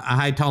drama, a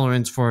high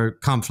tolerance for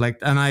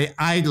conflict, and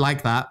I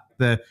like that,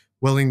 the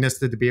willingness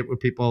to debate with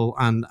people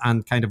and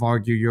kind of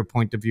argue your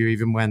point of view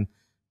even when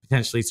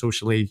potentially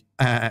socially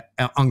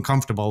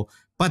uncomfortable.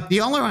 But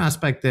the other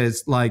aspect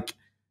is, like,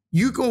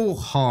 you go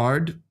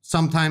hard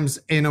sometimes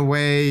in a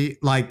way,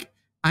 like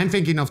I'm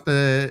thinking of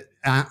the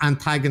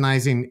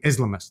antagonizing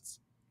Islamists,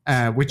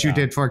 which you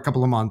did for a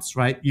couple of months,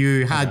 right?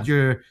 You had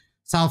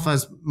yourself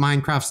as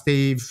Minecraft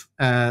Steve,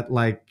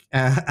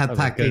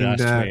 attacking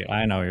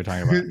I know what you're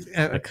talking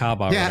about. The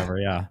Kaaba or whatever,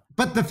 yeah.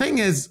 But the thing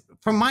is,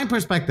 from my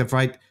perspective,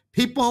 right,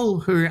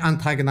 people who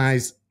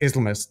antagonize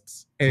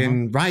Islamists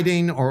in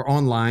writing or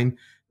online,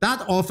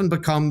 that often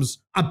becomes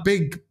a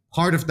big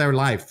part of their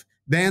life.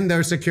 Then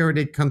their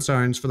security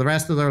concerns for the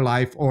rest of their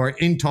life, or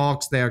in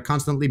talks, they are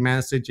constantly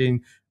messaging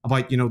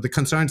about, the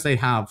concerns they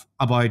have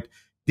about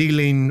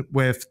dealing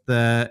with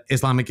the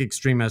Islamic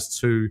extremists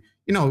who,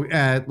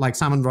 like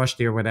Salman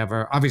Rushdie or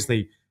whatever,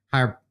 obviously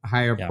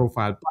higher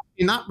profile. But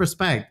in that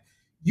respect,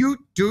 you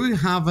do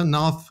have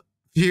enough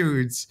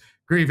feuds,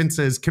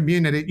 grievances,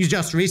 community. You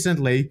just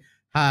recently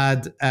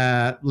had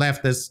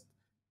leftist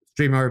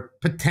streamer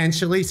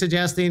potentially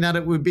suggesting that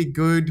it would be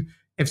good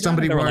if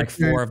somebody there were like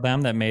 4 of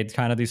them that made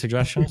kind of these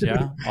suggestions.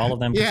 Yeah. All of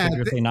them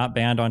conspicuously not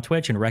banned on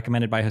Twitch and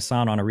recommended by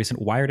Hassan on a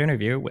recent Wired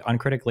interview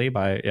uncritically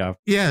by,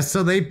 Yeah.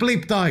 So they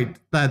bleeped out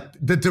that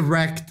the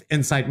direct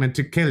incitement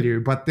to kill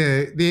you, but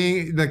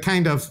the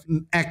kind of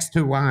X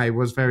to Y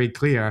was very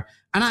clear.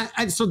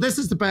 And so this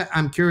is the bit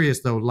I'm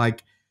curious though,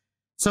 like,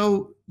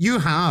 so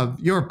you're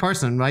a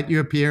person, right? You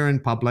appear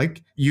in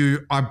public.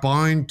 You are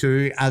bound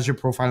to, as your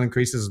profile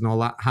increases and all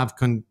that, have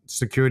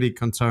security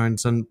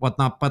concerns and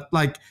whatnot. But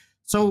like,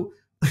 so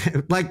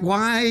like,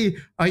 why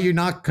are you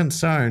not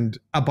concerned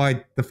about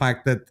the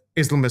fact that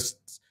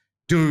Islamists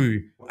do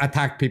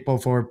attack people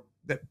for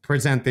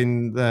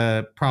presenting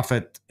the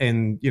prophet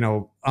in,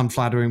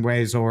 unflattering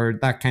ways or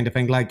that kind of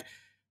thing? Like,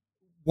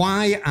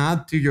 why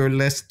add to your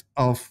list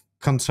of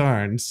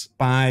concerns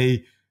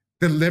by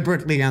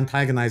deliberately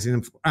antagonizing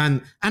them?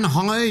 And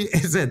how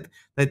is it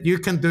that you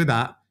can do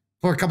that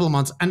for a couple of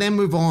months and then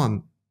move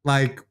on,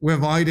 like,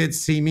 without it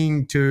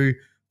seeming to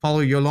follow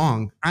you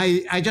along?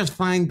 I just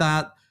find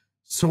that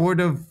sort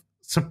of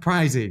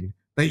surprising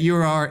that you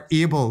are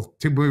able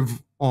to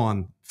move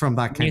on from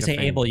that kind of thing.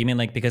 When you say able, you mean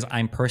like because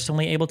I'm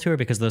personally able to, or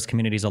because those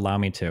communities allow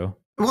me to?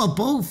 Well,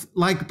 both.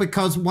 Like,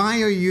 because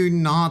why are you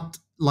not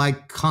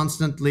like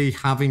constantly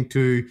having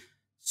to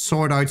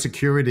sort out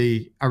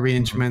security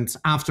arrangements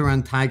after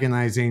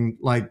antagonizing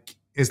like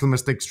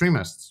Islamist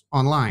extremists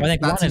online? Well, I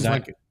think that seems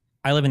like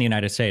I live in the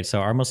United States, so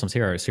our Muslims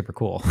here are super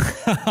cool.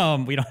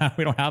 We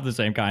don't have the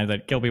same kind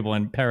that kill people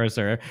in Paris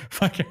or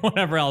fucking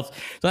whatever else.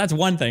 So that's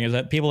one thing, is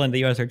that people in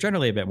the US are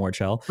generally a bit more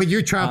chill. But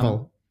you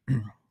travel.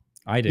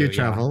 I do. You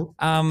travel.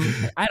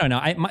 I don't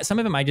know. Some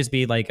of it might just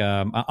be like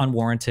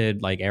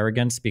unwarranted like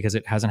arrogance because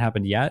it hasn't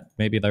happened yet.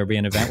 Maybe there'll be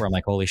an event where I'm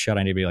like, holy shit,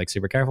 I need to be like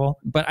super careful.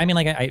 But I mean,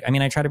 like,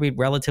 I try to be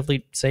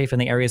relatively safe in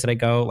the areas that I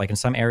go. Like in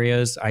some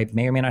areas, I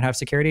may or may not have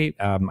security.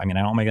 I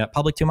don't make that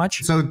public too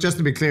much. So just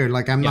to be clear,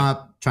 like, I'm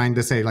not trying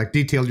to say like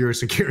detail your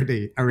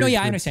security arrangements. No,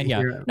 yeah, I understand.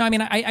 Yeah. No, I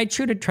mean, I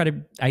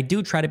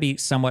do try to be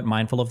somewhat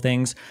mindful of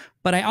things,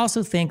 but I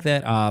also think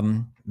that,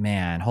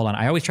 man, hold on.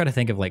 I always try to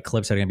think of like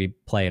clips that are going to be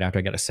played after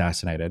I get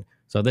assassinated.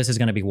 So this is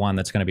going to be one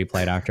that's going to be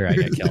played after I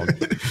get killed.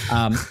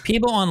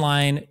 People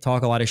online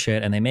talk a lot of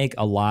shit and they make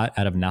a lot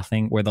out of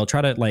nothing, where they'll try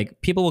to, like,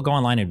 people will go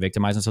online and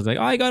victimize themselves. Like,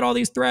 oh, I got all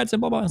these threats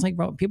and blah, blah. And it's like,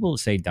 bro, people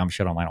say dumb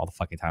shit online all the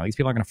fucking time. These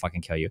people are going to fucking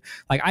kill you.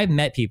 Like, I've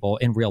met people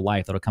in real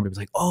life that'll come to me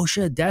like, oh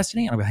shit,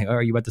 Destiny. And I'll be like, oh,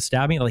 are you about to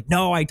stab me? And they're like,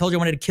 no, I told you I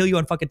wanted to kill you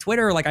on fucking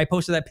Twitter. Like, I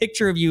posted that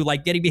picture of you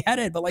like getting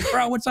beheaded, but like,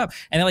 bro, what's up?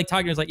 And they're like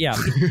talking to us like, yeah.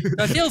 So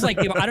it feels like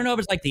people, I don't know if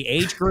it's like the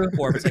age group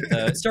or if it's like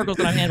the circles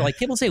that I'm in, like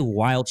people say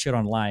wild shit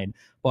online.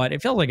 But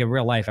it feels like in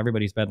real life,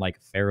 everybody's been like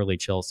fairly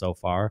chill so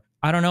far.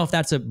 I don't know if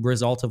that's a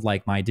result of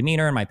like my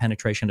demeanor and my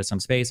penetration to some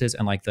spaces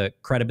and like the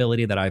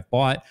credibility that I've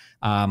bought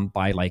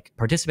by like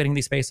participating in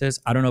these spaces.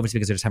 I don't know if it's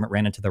because I just haven't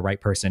ran into the right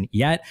person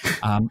yet.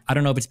 I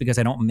don't know if it's because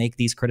I don't make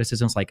these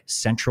criticisms like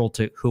central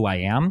to who I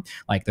am.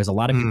 Like there's a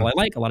lot of people I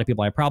like, a lot of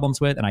people I have problems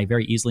with, and I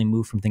very easily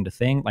move from thing to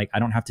thing. Like I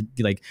don't have to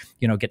be like,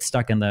 you know, get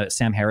stuck in the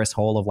Sam Harris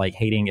hole of like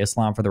hating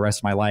Islam for the rest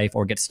of my life,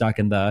 or get stuck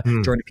in the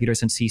Jordan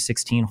Peterson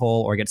C16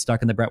 hole, or get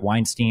stuck in the Brett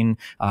Weinstein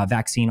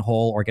vaccine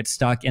hole, or get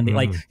stuck in the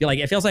like, you're like,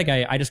 it feels like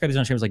I describe these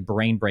on stream as like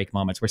brain break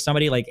moments where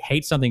somebody like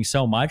hates something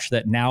so much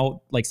that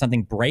now like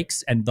something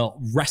breaks and the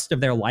rest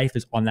of their life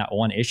is on that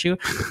one issue.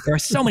 There are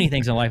so many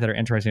things in life that are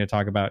interesting to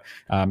talk about.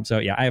 So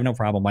yeah, I have no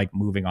problem like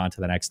moving on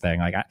to the next thing.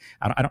 Like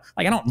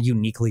I don't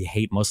uniquely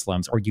hate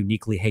Muslims or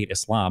uniquely hate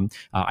Islam.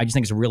 I just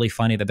think it's really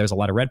funny that there's a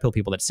lot of red pill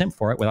people that simp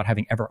for it without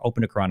having ever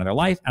opened a Quran in their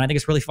life. And I think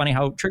it's really funny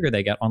how triggered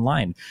they get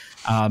online.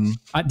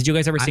 Did you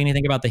guys ever see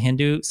anything about the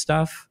Hindu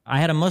stuff? I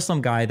had a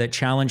Muslim guy that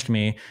challenged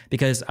me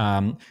because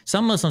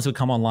some Muslims would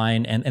come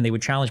online and they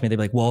would challenge me. They'd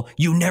be like, well,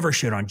 you never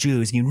shit on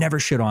Jews. You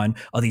never shit on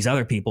these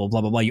other people,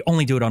 blah, blah, blah. You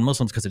only do it on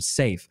Muslims because it's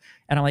safe.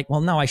 And I'm like,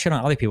 well, no, I shit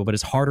on other people, but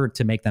it's harder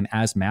to make them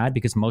as mad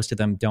because most of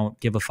them don't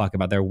give a fuck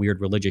about their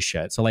weird religious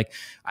shit. So like,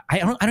 I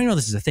don't know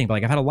this is a thing, but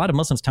like I've had a lot of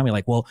Muslims tell me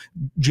like, well,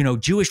 you know,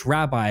 Jewish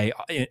rabbi,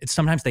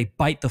 sometimes they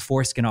bite the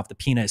foreskin off the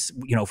penis,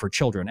 you know, for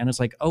children. And it's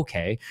like,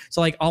 okay.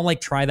 So like, I'll like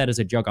try that as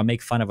a joke. I'll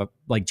make fun of a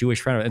like Jewish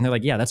friend. And they're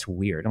like, yeah, that's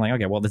weird. I'm like,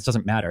 okay, well, this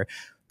doesn't matter.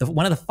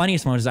 One of the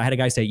funniest moments is I had a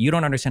guy say, you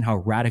don't understand how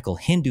radical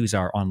Hindus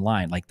are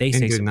online. Like they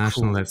say some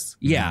nationalists.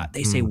 Cool, yeah,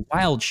 they say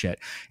wild shit.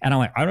 And I'm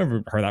like, I've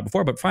never heard that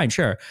before, but fine,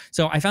 sure.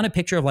 So I found a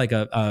picture of like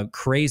a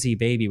crazy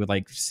baby with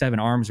like 7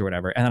 arms or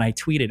whatever. And then I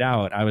tweeted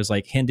out, I was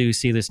like, Hindus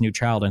see this new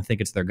child and think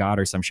it's their god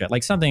or some shit.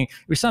 Like something,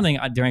 it was something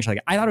deranged.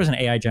 Like I thought it was an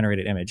AI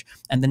generated image.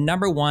 And the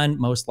number one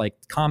most like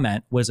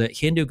comment was a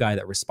Hindu guy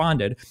that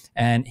responded.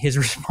 And his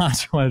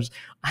response was,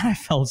 I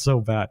felt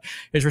so bad.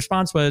 His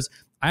response was,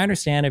 I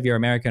understand if you're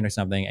American or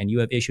something and you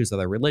have issues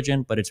with our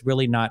religion, but it's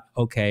really not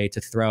okay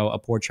to throw a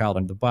poor child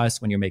under the bus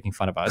when you're making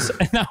fun of us.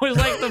 And that was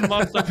like the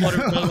most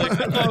supportive. I was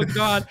like, oh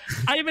God,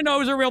 I didn't even know it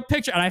was a real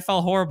picture. And I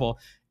felt horrible.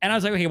 And I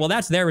was like, okay, well,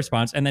 that's their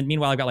response. And then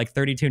meanwhile, I got like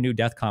 32 new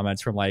death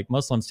comments from like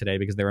Muslims today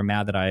because they were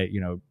mad that I, you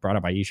know, brought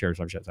up Aisha or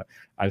some shit. So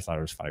I just thought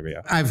it was funny. But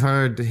yeah. I've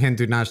heard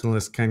Hindu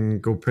nationalists can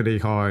go pretty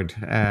hard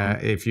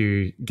if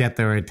you get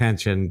their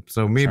attention.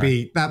 So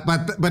maybe that,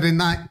 but in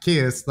that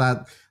case,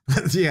 that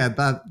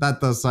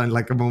does sound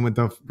like a moment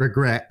of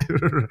regret.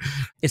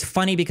 It's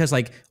funny because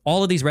like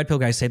all of these red pill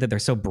guys say that they're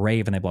so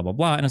brave and they blah, blah,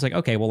 blah. And it's like,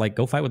 okay, well, like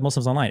go fight with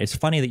Muslims online. It's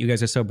funny that you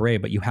guys are so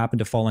brave, but you happen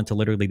to fall into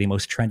literally the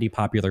most trendy,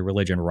 popular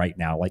religion right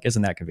now. Like,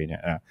 isn't that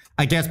convenient? Yeah.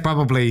 I guess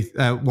probably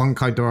one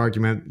counter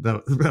argument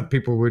that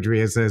people would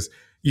raise is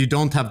you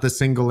don't have the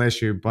single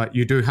issue, but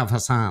you do have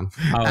Hassan.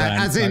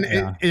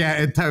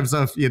 In terms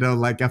of, you know,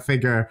 like a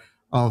figure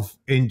of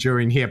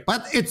enduring hate,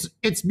 but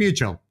it's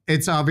mutual.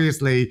 It's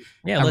obviously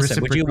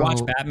listen, would you watch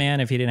Batman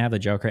if he didn't have the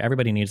Joker?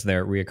 Everybody needs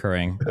their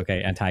reoccurring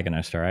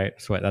antagonist, all right?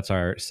 So that's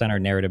our center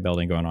narrative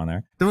building going on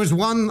there. There was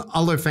one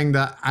other thing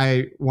that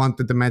I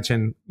wanted to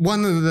mention.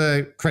 One of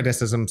the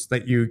criticisms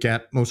that you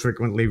get most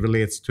frequently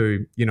relates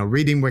to, you know,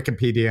 reading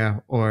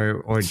Wikipedia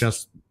or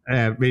just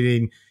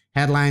reading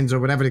headlines or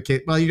whatever the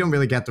case. Well, you don't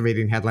really get the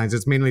reading headlines.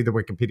 It's mainly the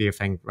Wikipedia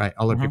thing, right?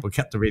 Other people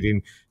get the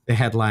reading the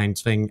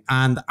headlines thing.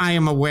 And I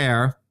am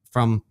aware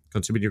from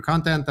consuming your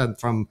content and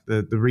from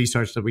the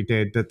research that we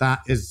did that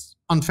is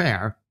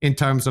unfair in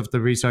terms of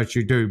the research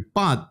you do.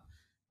 But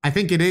I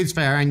think it is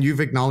fair, and you've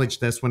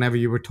acknowledged this whenever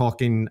you were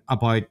talking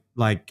about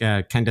like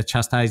kind of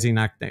chastising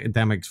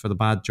academics for the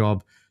bad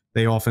job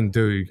they often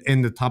do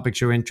in the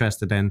topics you're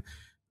interested in,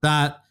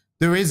 that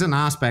there is an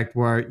aspect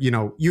where, you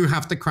know, you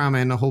have to cram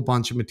in a whole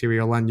bunch of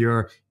material and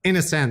you're, in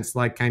a sense,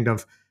 like kind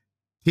of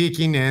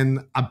taking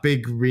in a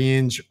big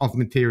range of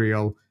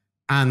material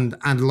and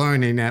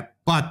learning it.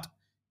 But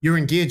your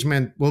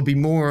engagement will be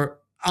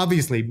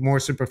obviously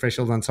more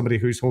superficial than somebody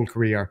whose whole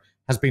career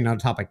has been on a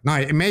topic. Now,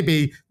 it may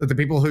be that the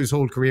people whose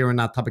whole career on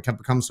that topic have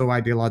become so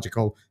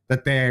ideological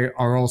that they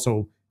are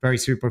also very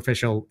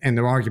superficial in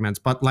their arguments.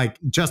 But like,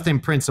 just in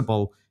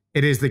principle,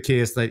 it is the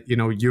case that, you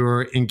know,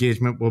 your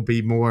engagement will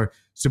be more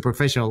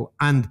superficial.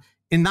 And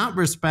in that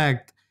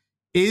respect,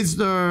 is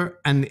there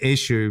an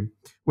issue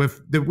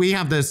with we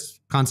have this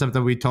concept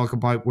that we talk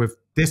about with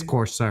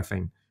discourse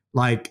surfing?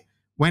 Like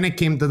when it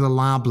came to the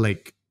lab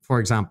leak, for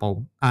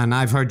example, and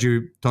I've heard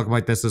you talk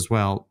about this as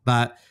well,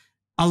 that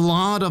a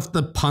lot of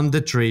the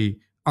punditry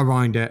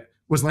around it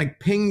was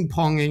like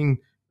ping-ponging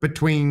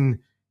between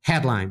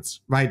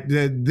headlines, right?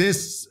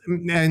 This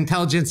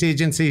intelligence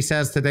agency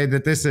says today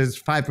that this is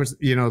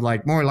 5%,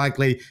 like more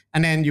likely.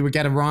 And then you would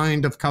get a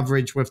round of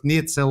coverage with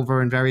Nate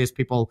Silver and various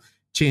people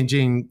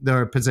changing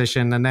their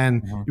position. And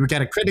then you would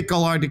get a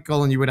critical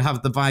article and you would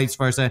have the vice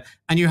versa.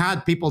 And you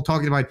had people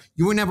talking about,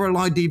 you were never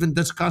allowed to even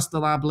discuss the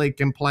lab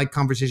leak in polite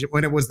conversation,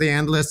 when it was the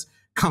endless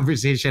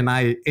conversation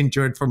I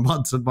endured for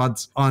months and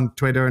months on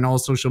Twitter and all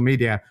social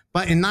media.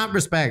 But in that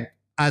respect,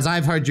 as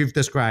I've heard you've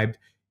described,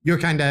 you're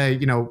kind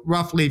of,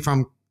 roughly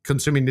from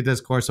consuming the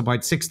discourse about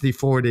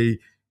 60-40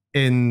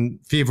 in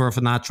favor of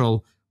a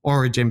natural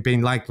origin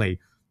being likely.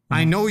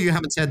 I know you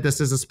haven't said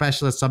this is a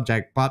specialist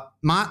subject, but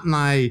Matt and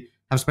I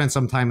have spent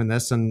some time in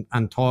this and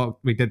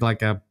talked. We did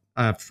like a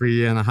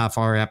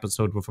 3.5-hour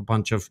episode with a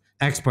bunch of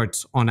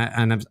experts on it,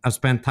 and I've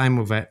spent time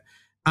with it.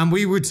 And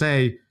we would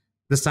say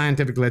the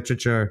scientific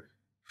literature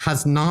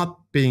has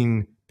not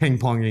been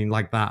ping-ponging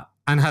like that,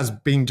 and has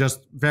been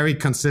just very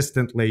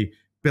consistently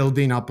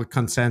building up a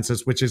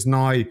consensus, which is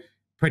now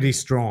pretty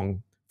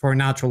strong for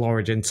natural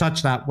origin,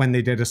 such that when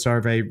they did a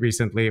survey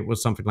recently, it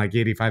was something like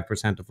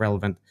 85% of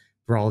relevant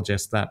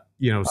virologists that,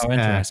 Oh,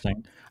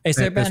 interesting. Is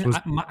there been,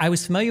 I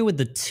was familiar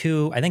with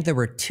I think there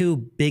were 2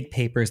 big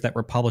papers that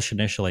were published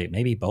initially,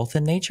 maybe both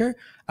in Nature,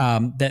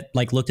 that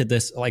looked at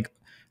this, I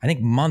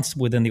think months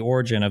within the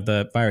origin of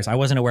the virus. I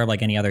wasn't aware of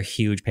any other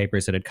huge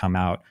papers that had come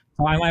out.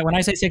 So when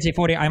I say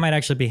 60-40, I might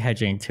actually be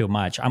hedging too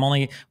much.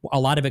 A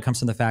lot of it comes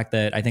from the fact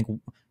that I think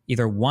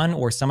either one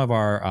or some of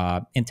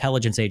our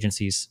intelligence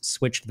agencies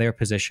switched their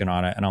position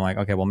on it. And I'm like,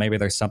 okay, well, maybe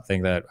there's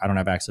something that I don't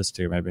have access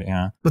to, maybe,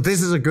 yeah. But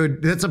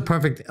that's a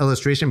perfect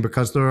illustration,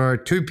 because there are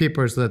 2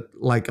 papers that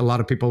a lot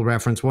of people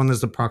reference. One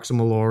is the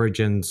proximal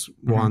origins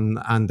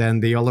one, and then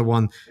the other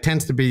one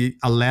tends to be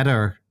a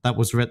letter that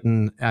was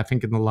written, I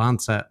think, in the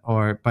Lancet,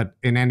 but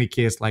in any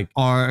case,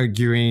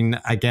 arguing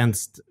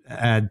against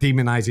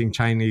demonizing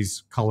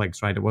Chinese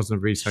colleagues, right? It wasn't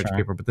a research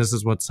paper, but this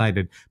is what's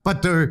cited.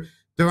 But there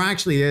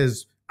actually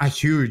is a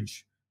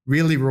huge,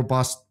 really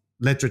robust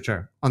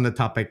literature on the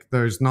topic.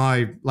 There's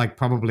now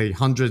probably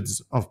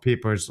hundreds of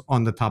papers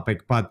on the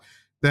topic, but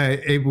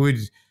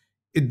there's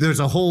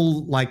a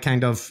whole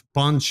kind of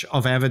bunch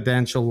of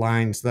evidential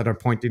lines that are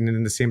pointing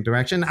in the same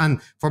direction.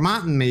 And for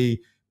Matt and me,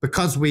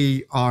 because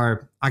we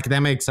are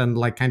academics and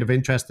kind of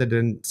interested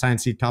in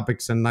sciencey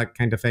topics and that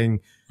kind of thing,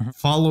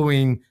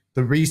 following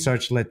the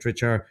research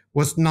literature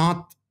was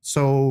not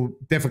so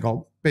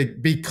difficult,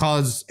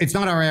 because it's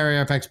not our area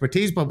of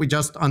expertise, but we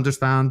just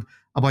understand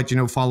about,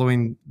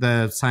 following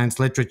the science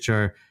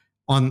literature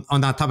on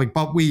that topic.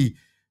 But we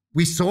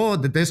saw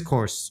the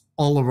discourse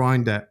all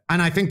around it.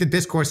 And I think the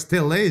discourse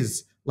still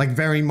is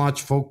very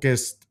much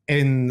focused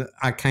in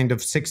a kind of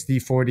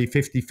 60-40,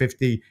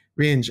 50-50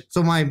 range.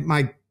 So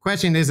my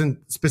question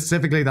isn't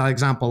specifically that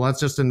example. That's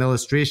just an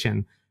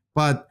illustration.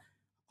 But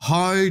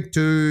how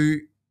to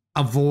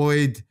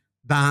avoid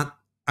that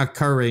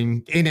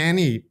occurring in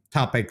any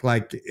topic?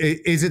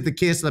 Is it the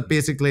case that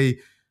basically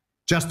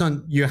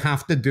you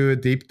have to do a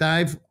deep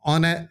dive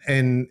on it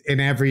in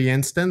every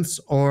instance?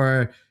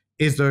 Or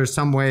is there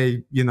some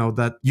way,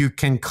 that you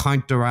can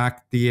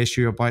counteract the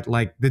issue about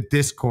the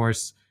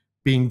discourse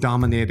being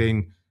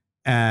dominating,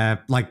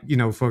 because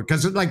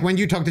when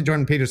you talk to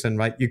Jordan Peterson,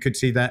 right, you could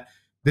see that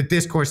the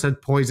discourse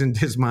had poisoned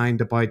his mind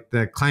about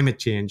the climate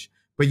change,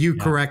 but you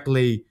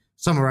correctly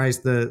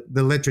summarized the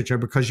literature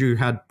because you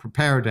had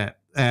prepared it.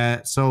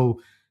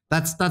 So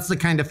that's the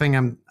kind of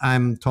thing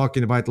I'm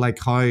talking about,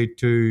 how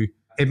to.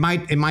 It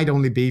might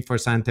only be for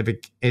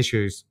scientific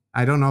issues.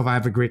 I don't know if I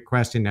have a great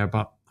question there,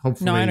 but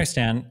hopefully. No, I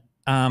understand.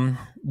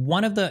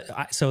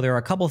 So there are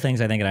a couple of things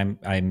I think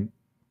that I'm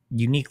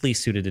uniquely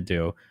suited to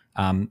do.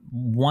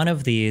 One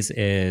of these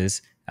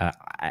is.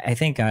 I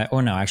think,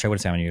 actually, I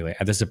wouldn't say I'm usually.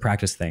 This is a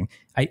practice thing.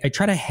 I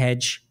try to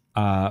hedge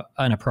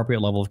an appropriate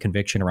level of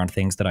conviction around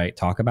things that I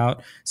talk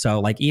about.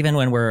 So even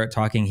when we're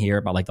talking here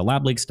about the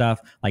lab leak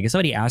stuff, if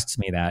somebody asks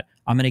me that,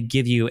 I'm going to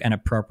give you an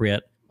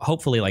appropriate,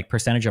 hopefully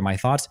percentage of my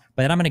thoughts,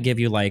 but then I'm going to give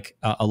you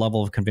a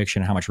level of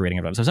conviction, how much reading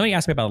about it. So if somebody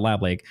asks me about a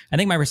lab leak, I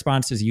think my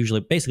response is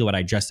usually basically what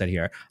I just said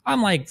here.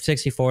 I'm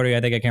 60-40.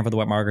 I think I came for the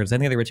wet markers. I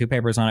think there were 2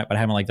 papers on it, but I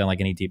haven't done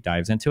any deep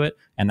dives into it.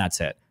 And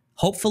that's it.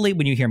 Hopefully,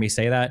 when you hear me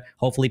say that,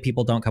 hopefully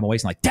people don't come away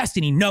saying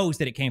Destiny knows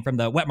that it came from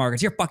the wet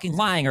markets. You're fucking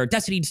lying, or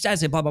Destiny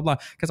says it, blah, blah, blah.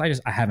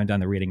 Because I haven't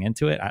done the reading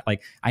into it.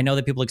 I know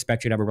that people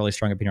expect you to have a really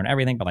strong opinion on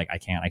everything, but I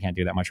can't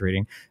do that much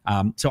reading.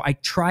 So I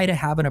try to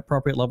have an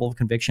appropriate level of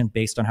conviction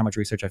based on how much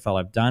research I feel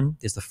I've done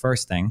is the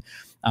first thing.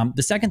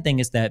 The second thing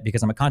is that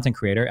because I'm a content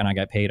creator and I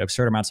get paid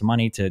absurd amounts of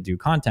money to do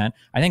content,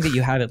 I think that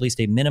you have at least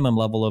a minimum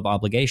level of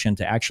obligation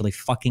to actually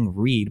fucking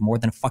read more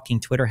than fucking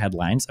Twitter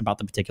headlines about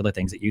the particular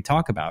things that you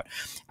talk about.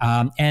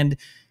 And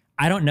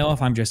I don't know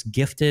if I'm just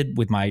gifted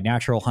with my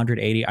natural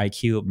 180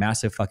 IQ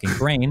massive fucking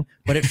brain,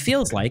 but it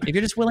feels like if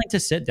you're just willing to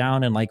sit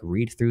down and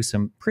read through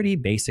some pretty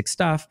basic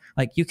stuff,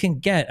 you can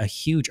get a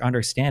huge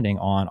understanding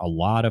on a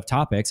lot of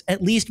topics,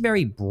 at least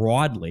very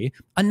broadly,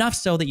 enough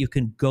so that you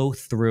can go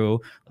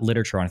through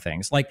literature on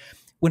things.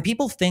 When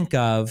people think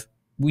of,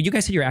 well, you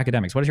guys said you're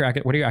academics. What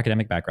are your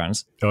academic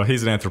backgrounds? Oh,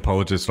 he's an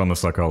anthropologist. I'm a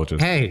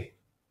psychologist. Hey,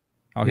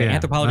 Okay,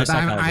 anthropologist,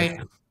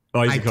 psychologist.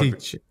 I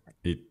teach.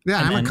 Yeah,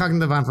 I'm a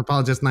cognitive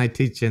anthropologist and I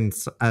teach in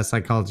a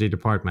psychology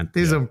department.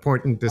 These are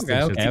important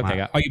distinctions.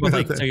 Okay. Are you both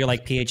like, so you're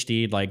like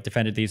PhD, like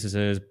defended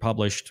theses,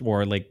 published,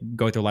 or like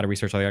go through a lot of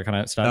research, all that kind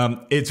of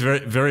stuff? It's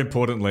very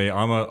importantly,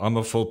 I'm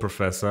a full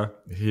professor.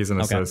 He's an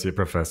associate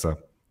professor.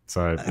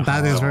 So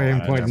that is very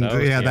important.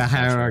 The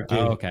hierarchy.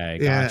 Okay,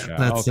 gotcha.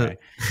 That's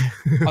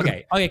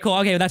okay, cool.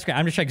 Okay, that's great.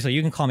 I'm just checking. So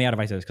you can call me out if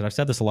I say this, because I've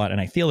said this a lot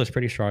and I feel this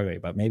pretty strongly,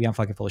 but maybe I'm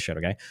fucking full of shit,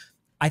 okay?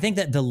 I think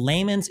that the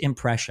layman's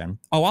impression,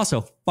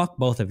 also fuck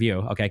both of you,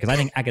 okay? Because I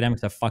think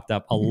academics have fucked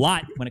up a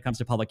lot when it comes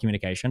to public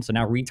communication. So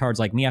now retards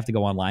like me have to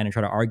go online and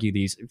try to argue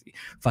these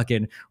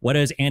fucking, what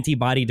does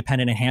antibody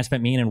dependent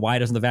enhancement mean and why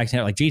doesn't the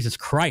vaccine, like, Jesus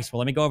Christ, well,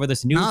 let me go over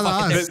this new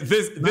fucking thing.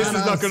 This is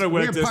not going to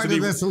work. We're part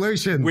of the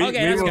solution.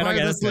 That's good.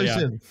 That's good.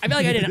 Yeah. I feel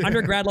like I did an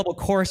undergrad level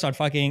course on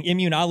fucking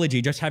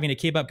immunology, just having to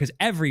keep up because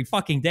every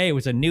fucking day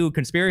was a new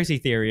conspiracy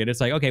theory. And it's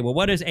like, okay, well,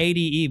 what does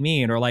ADE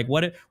mean? Or like,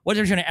 what's an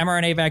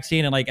mRNA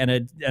vaccine and like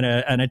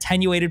an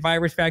attenuated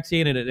virus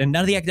vaccine, and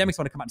none of the academics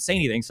want to come out and say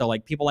anything. So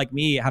like people like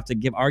me have to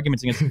give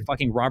arguments against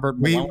fucking Robert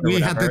Malone.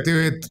 We had to do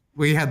it.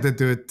 We had to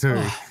do it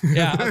too.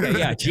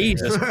 Yeah.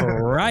 Jesus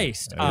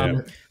Christ.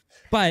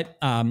 But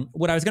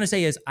what I was going to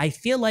say is I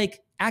feel like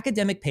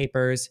academic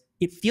papers,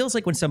 it feels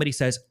like when somebody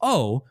says,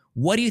 oh,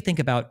 what do you think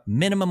about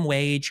minimum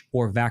wage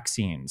or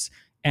vaccines?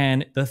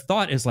 And the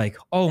thought is like,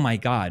 oh my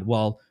God,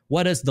 well,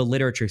 what does the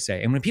literature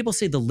say? And when people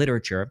say the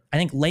literature, I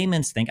think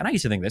laymen think, and I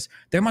used to think this,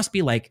 there must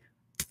be like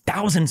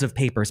thousands of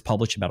papers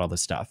published about all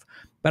this stuff.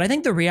 But I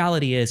think the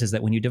reality is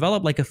that when you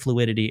develop like a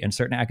fluidity in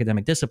certain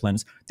academic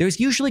disciplines,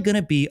 there's usually going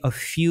to be a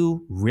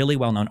few really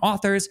well-known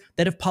authors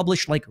that have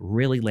published like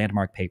really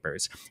landmark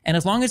papers. And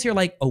as long as you're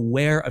like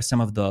aware of some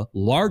of the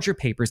larger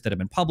papers that have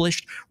been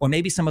published, or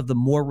maybe some of the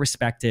more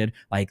respected,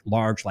 like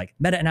large, like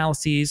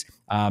meta-analyses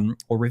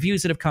or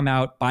reviews that have come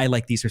out by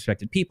like these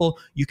respected people,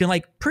 you can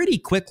like pretty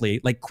quickly,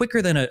 like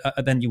quicker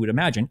than you would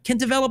imagine, can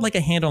develop like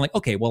a handle on like,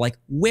 okay, well, like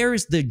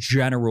where's the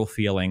general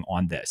feeling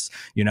on this?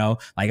 You know,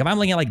 like if I'm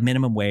looking at like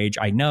minimum wage,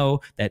 I know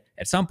that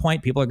at some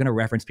point people are going to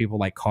reference people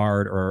like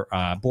Card or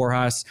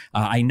Borjas.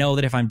 I know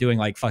that if I'm doing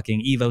like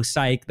fucking Evo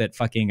Psych, that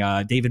fucking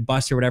David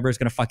Buss or whatever is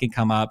going to fucking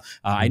come up.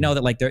 I know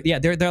that like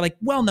they're like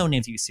well-known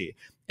names that you see.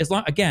 As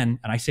long, again,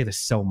 and I say this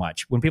so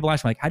much, when people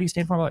ask me like, how do you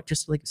stay informed? Like,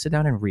 just like sit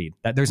down and read.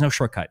 That there's no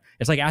shortcut.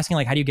 It's like asking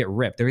like, how do you get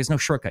ripped? There is no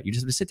shortcut. You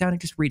just have to sit down and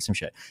just read some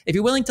shit. If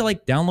you're willing to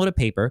like download a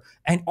paper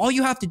and all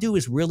you have to do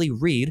is really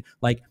read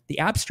like the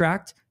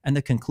abstract and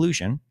the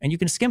conclusion, and you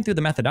can skim through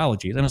the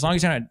methodologies. And as long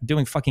as you're not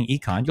doing fucking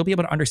econ, you'll be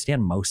able to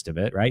understand most of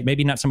it, right?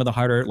 Maybe not some of the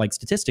harder like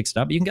statistics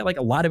stuff, but you can get like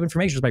a lot of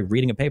information just by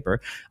reading a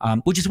paper,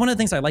 which is one of the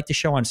things I like to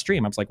show on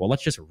stream. I was like, well,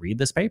 let's just read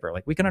this paper.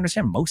 Like we can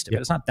understand most of it.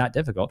 It's not that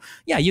difficult.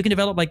 Yeah, you can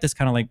develop like this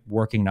kind of like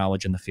working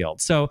knowledge in the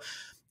field. So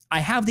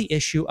I have the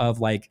issue of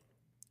like,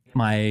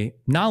 my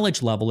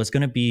knowledge level is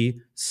going to be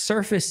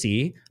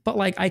surfacey, but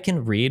like I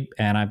can read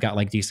and I've got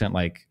like decent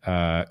like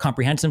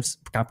comprehensive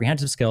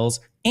skills,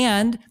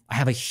 and I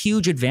have a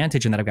huge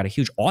advantage in that I've got a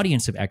huge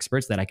audience of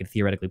experts that I could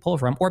theoretically pull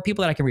from, or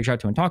people that I can reach out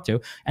to and talk to.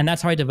 And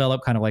that's how I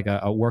develop kind of like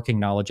a working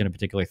knowledge in a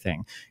particular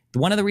thing.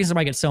 One of the reasons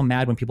why I get so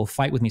mad when people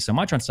fight with me so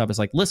much on stuff is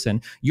like,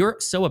 listen, you're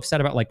so upset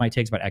about like my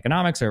takes about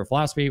economics or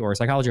philosophy or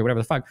psychology or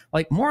whatever the fuck.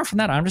 Like more often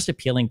than that, I'm just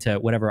appealing to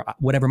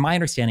whatever my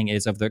understanding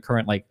is of the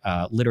current like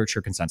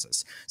literature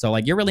consensus. So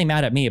like you're really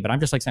mad at me, but I'm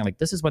just like saying like,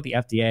 this is what the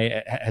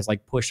FDA has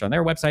like pushed on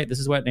their website. This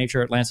is what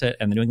Nature, Lancet,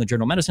 and the New England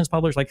Journal of Medicine is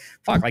published. Like,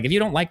 fuck, like if you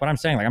don't like what I'm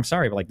saying, like I'm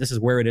sorry, but like this is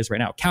where it is right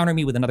now. Counter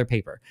me with another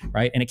paper,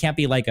 right? And it can't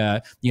be like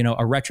a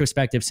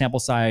retrospective sample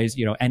size,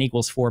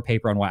 N=4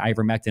 paper on why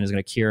ivermectin is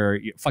going to cure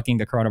fucking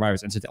the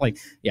coronavirus. And so like,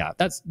 yeah,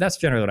 that's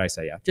generally what I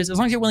say. Yeah, just as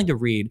long as you're willing to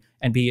read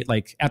and be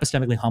like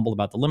epistemically humble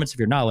about the limits of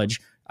your knowledge,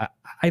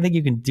 I think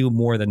you can do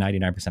more than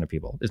 99% of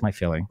people, is my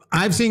feeling.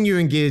 I've seen you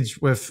engage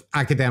with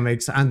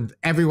academics, and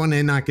everyone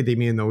in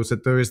academia knows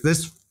that there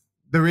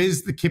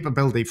is the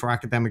capability for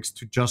academics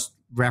to just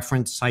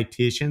reference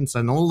citations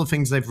and all the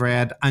things they've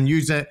read and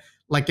use it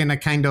like in a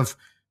kind of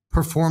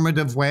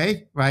performative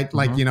way, right?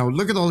 Like,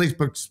 look at all these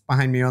books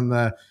behind me on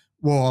the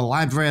wall.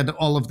 I've read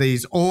all of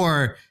these,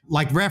 or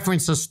like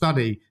reference a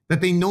study that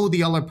they know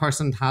the other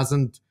person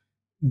hasn't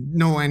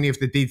know any of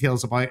the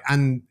details about.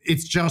 And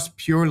it's just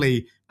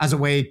purely as a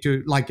way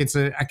to like, it's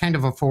a kind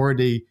of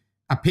authority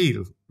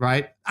appeal,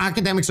 right?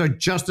 Academics are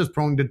just as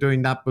prone to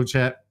doing that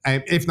bullshit,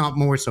 if not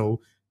more so,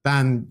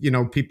 than,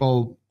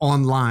 people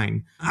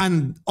online.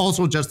 And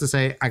also just to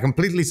say, I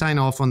completely sign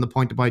off on the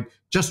point about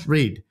just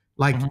read.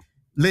 Like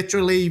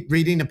literally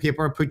reading a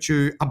paper puts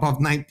you above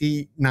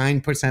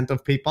 99%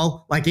 of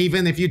people. Like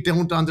even if you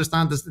don't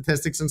understand the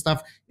statistics and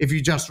stuff, if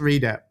you just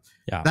read it,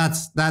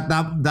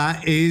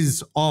 that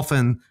is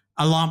often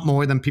a lot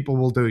more than people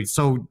will do.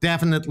 So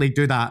definitely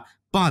do that.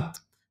 But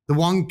the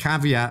one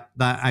caveat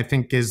that I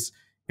think is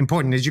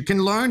important is you can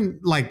learn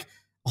like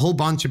a whole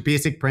bunch of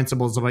basic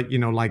principles about,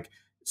 like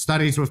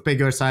studies with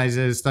bigger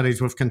sizes, studies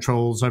with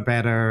controls are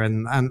better,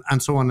 and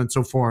so on and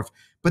so forth.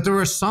 But there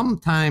are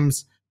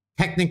sometimes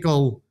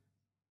technical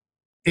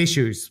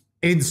issues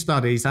in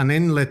studies and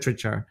in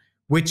literature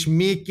which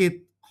make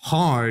it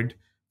hard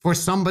for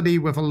somebody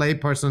with a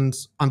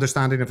layperson's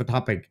understanding of a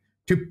topic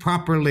to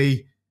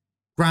properly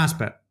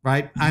grasp it,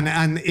 right?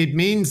 And it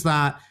means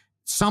that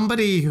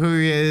somebody who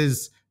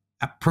is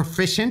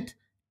proficient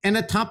in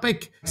a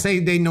topic, say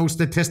they know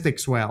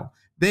statistics well,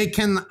 they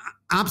can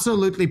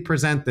absolutely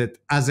present it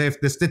as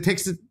if the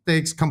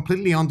statistics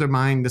completely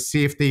undermine the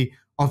safety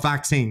of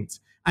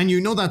vaccines. And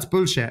you know that's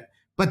bullshit,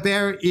 but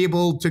they're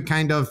able to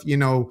kind of,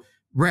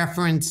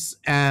 reference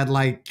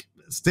like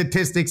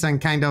statistics and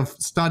kind of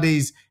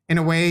studies in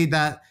a way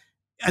that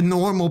a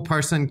normal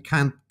person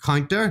can't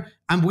counter.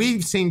 And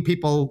we've seen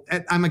people,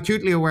 I'm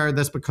acutely aware of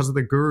this because of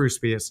the guru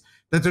space,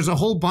 that there's a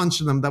whole bunch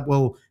of them that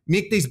will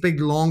make these big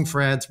long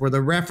threads where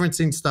they're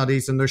referencing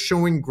studies and they're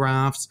showing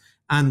graphs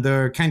and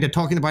they're kind of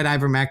talking about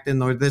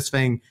ivermectin or this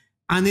thing.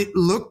 And it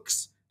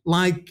looks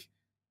like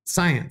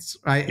science,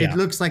 right? Yeah. It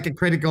looks like a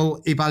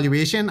critical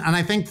evaluation. And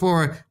I think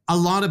for a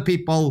lot of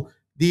people,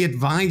 the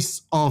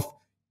advice of,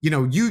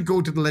 you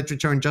go to the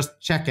literature and just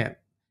check it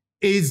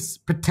is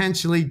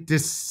potentially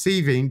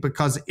deceiving,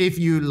 because if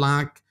you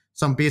lack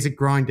some basic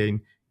grounding,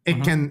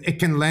 it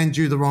can lend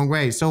you the wrong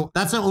way. So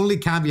that's the only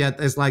caveat,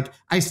 is like,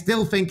 I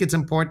still think it's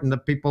important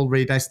that people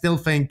read. I still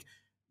think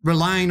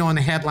relying on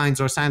headlines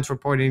or science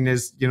reporting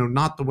is,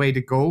 not the way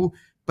to go.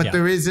 But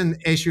there is an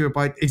issue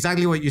about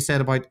exactly what you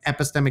said about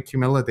epistemic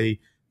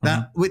humility,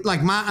 that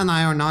like Matt and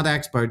I are not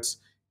experts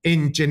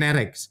in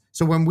genetics.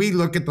 So when we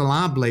look at the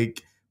lab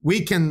leak, we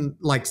can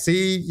like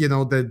see,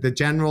 the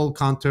general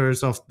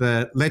contours of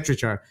the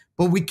literature,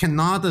 but we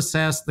cannot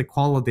assess the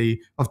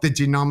quality of the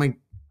genomic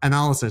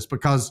analysis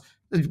because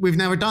we've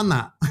never done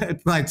that.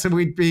 Like, so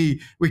we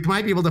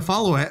might be able to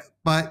follow it,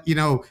 but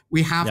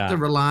we have to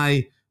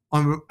rely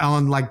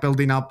on like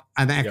building up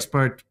an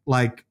expert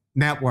like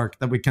network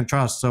that we can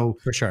trust. So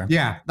for sure.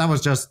 Yeah, that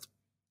was just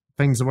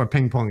things that were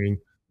ping-ponging.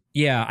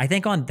 Yeah, I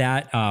think on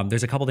that,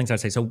 there's a couple things I'd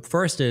say. So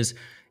first is,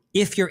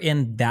 if you're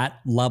in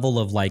that level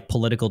of like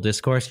political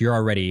discourse, you're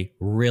already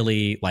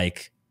really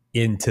like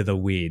into the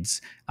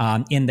weeds.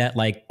 In that,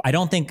 like, I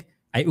don't think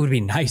it would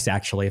be nice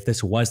actually if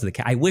this was the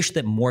case. I wish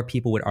that more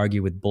people would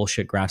argue with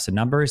bullshit graphs and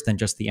numbers than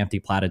just the empty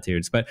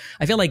platitudes. But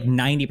I feel like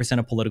 90%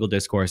 of political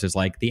discourse is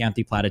like the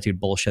empty platitude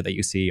bullshit that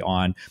you see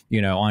on,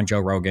 on Joe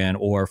Rogan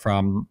or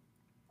from,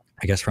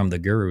 I guess, from the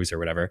gurus or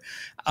whatever.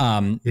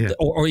 Or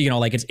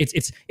like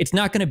it's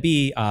not going to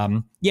be,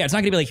 it's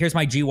not going to be like, here's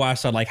my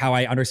GWAS on like how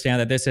I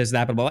understand that this is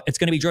that, but it's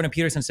going to be Jordan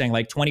Peterson saying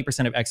like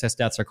 20% of excess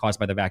deaths are caused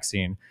by the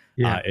vaccine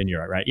in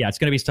Europe, right? Yeah, it's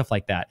going to be stuff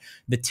like that.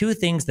 The two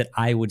things that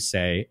I would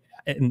say,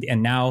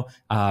 and now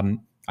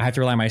I have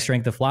to rely on my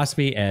strength of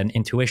philosophy and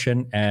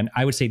intuition. And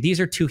I would say these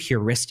are two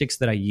heuristics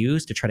that I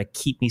use to try to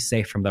keep me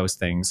safe from those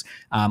things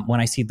when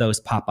I see those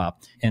pop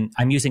up. And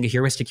I'm using a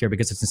heuristic here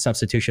because it's a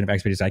substitution of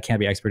expertise. I can't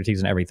be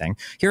expertise in everything.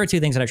 Here are two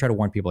things that I try to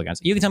warn people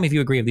against. You can tell me if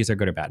you agree if these are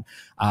good or bad.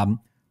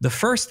 The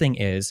first thing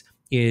is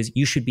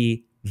you should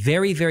be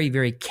very, very,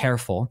 very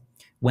careful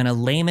when a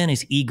layman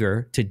is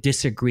eager to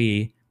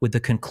disagree with the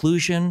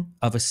conclusion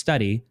of a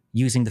study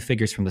using the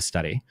figures from the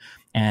study.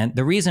 And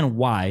the reason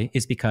why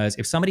is because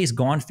if somebody's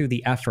gone through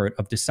the effort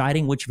of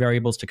deciding which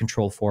variables to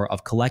control for,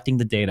 of collecting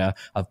the data,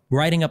 of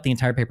writing up the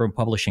entire paper and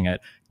publishing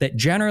it, that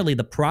generally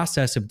the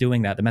process of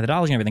doing that, the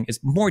methodology and everything, is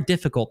more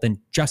difficult than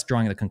just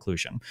drawing the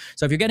conclusion.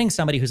 So if you're getting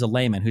somebody who's a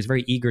layman who's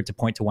very eager to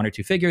point to one or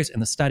two figures in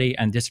the study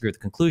and disagree with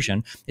the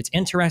conclusion, it's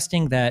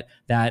interesting that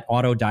that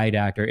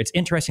autodidact, or it's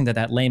interesting that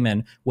that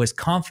layman was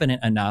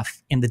confident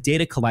enough in the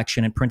data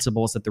collection and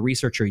principles that the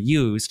researcher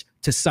used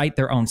to cite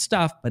their own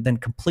stuff, but then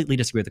completely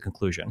disagree with the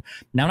conclusion.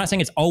 Now, I'm not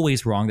saying it's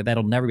always wrong,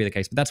 that'll never be the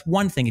case, but that's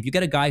one thing. If you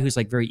get a guy who's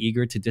like very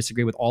eager to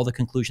disagree with all the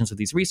conclusions of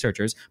these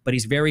researchers, but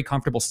he's very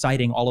comfortable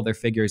citing all of their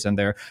figures and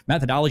their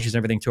methodologies and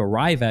everything to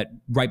arrive at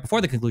right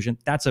before the conclusion,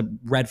 that's a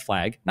red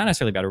flag. Not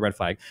necessarily bad, a red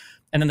flag.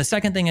 And then the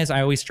second thing is,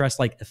 I always stress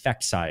like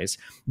effect size,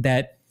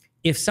 that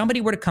if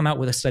somebody were to come out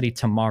with a study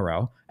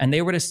tomorrow and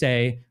they were to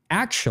say,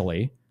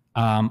 actually,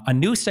 a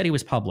new study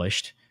was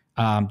published,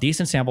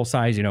 decent sample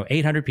size,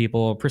 800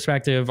 people,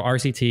 perspective,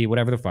 RCT,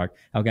 whatever the fuck,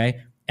 okay?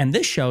 And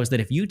this shows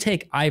that if you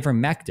take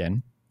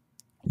ivermectin,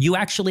 you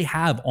actually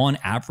have, on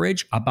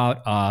average,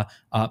 about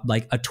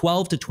like a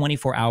 12 to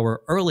 24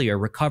 hour earlier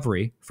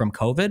recovery from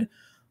COVID.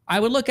 I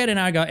would look at it and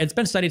I go, it's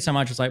been studied so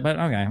much, it's like, but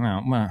okay,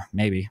 well,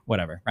 maybe,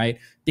 whatever, right?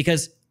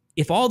 Because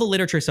if all the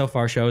literature so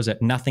far shows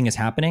that nothing is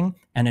happening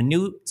and a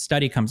new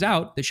study comes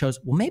out that shows,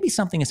 well, maybe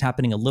something is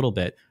happening a little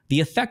bit, the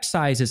effect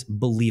size is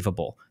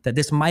believable, that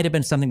this might have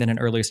been something that an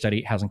earlier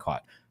study hasn't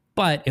caught.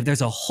 But if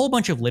there's a whole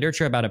bunch of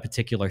literature about a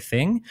particular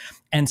thing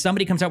and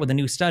somebody comes out with a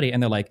new study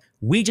and they're like,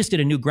 we just did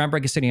a new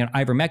groundbreaking study on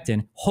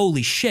ivermectin,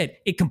 holy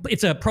shit,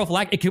 it's a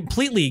prophylactic, it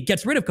completely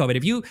gets rid of COVID.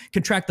 If you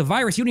contract the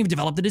virus, you don't even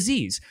develop the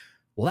disease.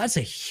 well, that's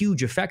a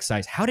huge effect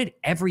size. How did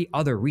every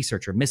other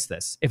researcher miss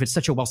this if it's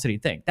such a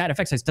well-studied thing? That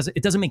effect size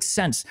doesn't make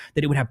sense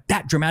that it would have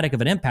that dramatic of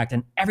an impact,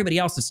 and everybody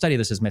else that studied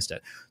this has missed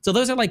it. So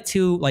those are like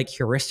two like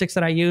heuristics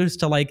that I use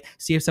to like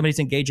see if somebody's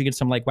engaging in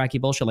some like wacky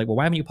bullshit. Like, well,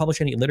 why haven't you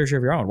published any literature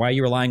of your own? Why are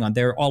you relying on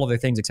all of their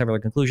things except for their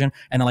conclusion?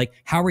 And then like,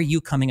 how are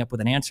you coming up with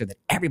an answer that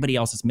everybody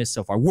else has missed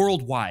so far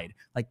worldwide?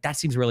 Like, that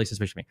seems really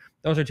suspicious to me.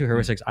 Those are two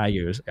heuristics I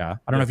use. Yeah.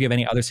 I don't know if you have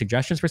any other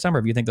suggestions for some, or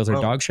if you think those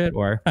are dog shit,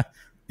 or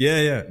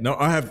Yeah. No,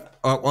 I have.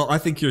 Well, I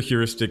think your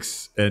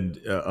heuristics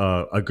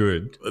are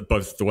good,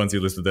 both the ones you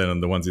listed then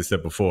and the ones you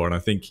said before. And I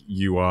think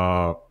you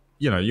are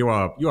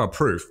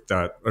proof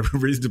that a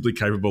reasonably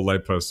capable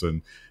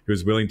layperson who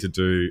is willing to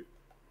do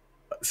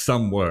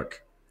some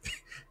work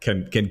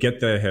can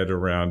get their head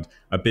around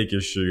a big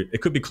issue.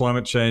 It could be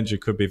climate change, it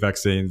could be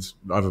vaccines,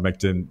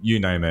 ivermectin, you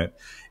name it.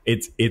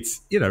 It's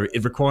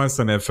it requires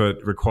some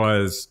effort,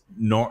 requires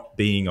not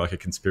being like a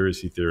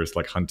conspiracy theorist,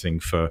 like hunting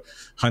for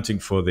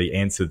the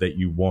answer that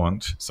you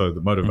want. So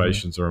the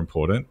motivations are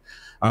important.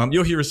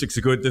 Your heuristics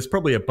are good. There's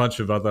probably a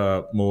bunch of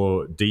other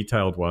more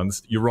detailed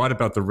ones. You're right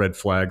about the red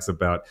flags,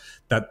 about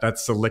that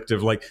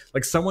selective, like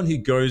someone who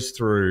goes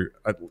through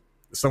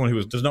someone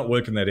who does not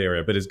work in that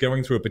area but is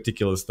going through a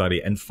particular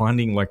study and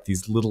finding like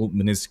these little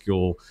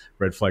minuscule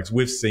red flags.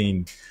 We've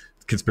seen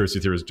conspiracy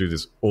theorists do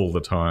this all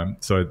the time,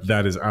 so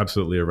that is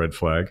absolutely a red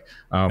flag.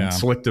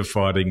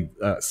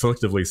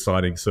 Selectively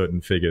citing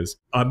certain figures.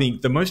 I mean,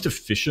 the most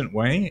efficient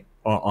way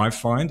I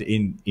find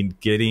in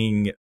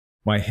getting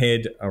my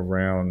head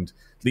around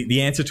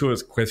the answer to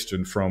a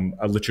question from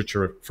a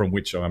literature from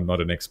which I'm not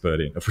an expert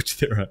in, of which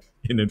there are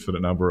an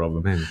infinite number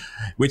of them,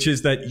 which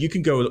is that you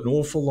can go an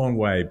awful long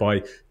way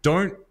by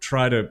don't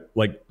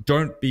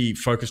be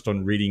focused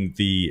on reading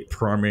the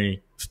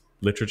primary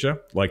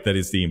literature, like that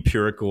is the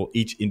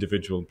each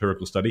individual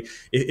empirical study.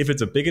 If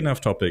it's a big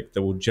enough topic,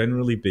 there will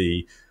generally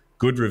be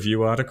good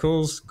review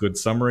articles, good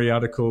summary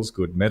articles,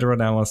 good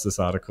meta-analysis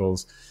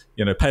articles.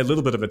 Pay a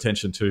little bit of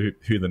attention to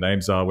who the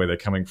names are, where they're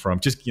coming from.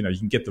 Just, you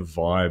can get the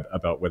vibe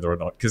about whether or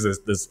not, because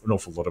there's an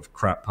awful lot of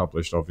crap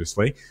published,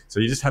 obviously. So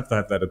you just have to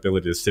have that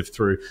ability to sift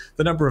through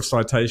the number of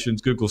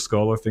citations, Google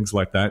Scholar, things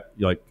like that.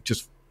 Like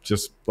just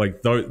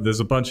like there's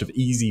a bunch of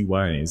easy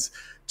ways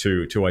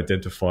to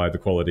identify the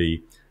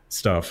quality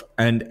stuff.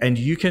 And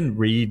you can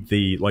read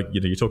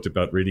you talked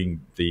about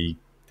reading the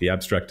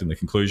abstract and the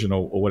conclusion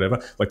or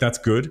whatever. Like, that's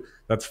good,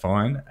 that's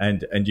fine,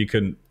 and you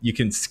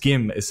can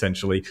skim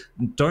essentially.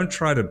 Don't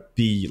try to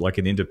be like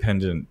an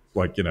independent,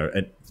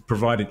 and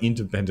provide an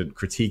independent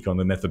critique on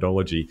the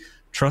methodology.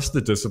 Trust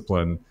the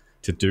discipline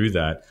to do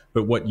that.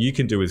 But what you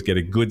can do is get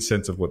a good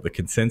sense of what the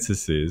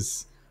consensus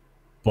is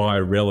by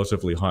a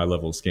relatively high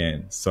level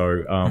scan.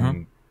 So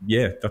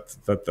yeah,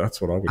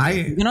 that's what I would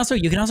do. You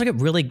can also get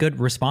really good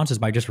responses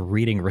by just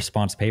reading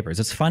response papers.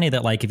 It's funny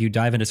that like if you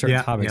dive into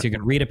certain topics, you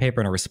can read a paper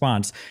and a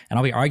response, and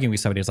I'll be arguing with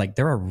somebody. It's like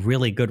there are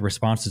really good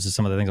responses to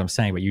some of the things I'm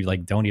saying, but you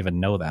like don't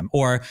even know them.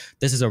 Or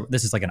this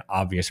is like an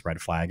obvious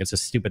red flag. It's a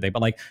stupid thing,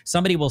 but like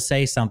somebody will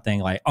say something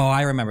like, "Oh,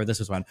 I remember this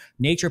was when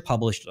Nature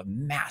published a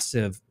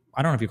massive."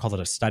 I don't know if you call it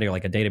a study or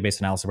like a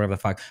database analysis or whatever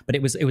the fuck, but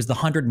it was the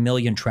 100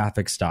 million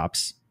traffic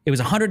stops. It was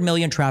 100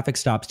 million traffic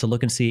stops to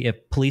look and see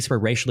if police were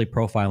racially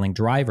profiling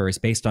drivers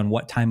based on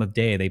what time of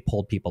day they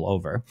pulled people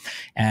over.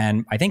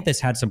 And I think this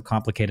had some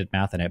complicated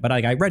math in it, but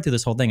I read through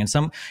this whole thing, and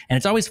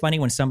it's always funny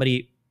when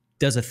somebody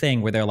does a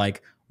thing where they're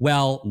like,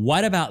 well,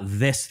 what about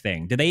this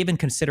thing? Did they even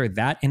consider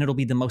that? And it'll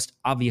be the most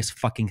obvious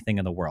fucking thing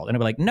in the world. And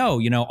it'll be like,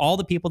 no, all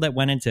the people that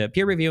went into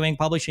peer reviewing,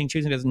 publishing,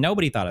 choosing this,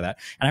 nobody thought of that.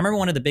 And I remember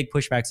one of the big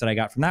pushbacks that I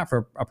got from that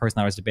for a person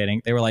I was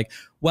debating, they were like,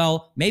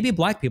 well, maybe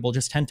black people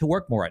just tend to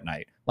work more at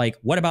night. Like,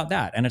 what about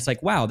that? And it's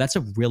like, wow, that's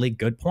a really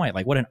good point.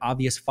 Like, what an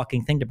obvious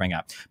fucking thing to bring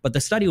up. But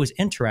the study was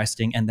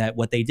interesting, and that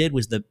what they did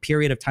was the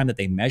period of time that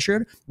they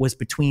measured was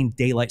between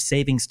daylight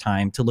savings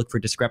time to look for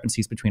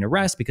discrepancies between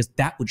arrests, because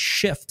that would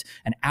shift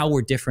an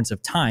hour difference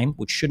of time,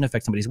 which shouldn't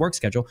affect somebody's work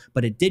schedule,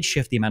 but it did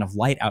shift the amount of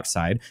light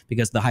outside,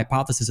 because the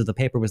hypothesis of the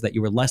paper was that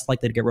you were less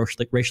likely to get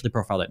racially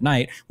profiled at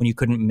night when you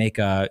couldn't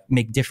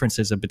make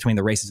differences between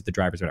the races of the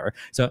drivers or whatever.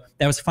 So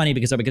that was funny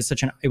because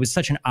it was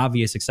such an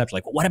obvious exception.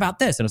 Like, well, what about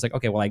this? And I was like,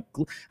 okay, well,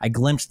 I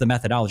glimpsed the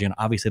methodology, and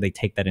obviously they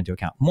take that into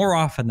account. More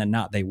often than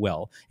not, they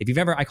will. If you've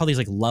ever, I call these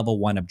like level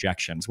 1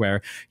 objections,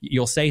 where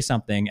you'll say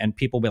something and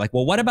people will be like,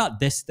 well, what about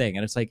this thing?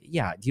 And it's like,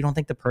 yeah, you don't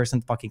think the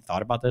person fucking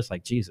thought about this?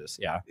 Like, Jesus,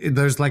 yeah.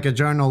 There's like a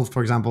journal,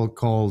 for example,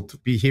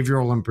 called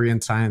Behavioral and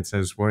Brain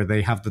Sciences, where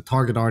they have the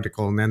target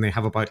article, and then they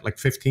have about like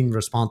 15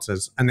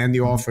 responses, and then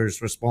the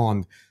authors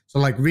respond. So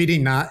like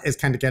reading that is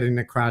kind of getting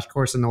a crash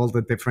course in all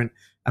the different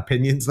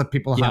opinions that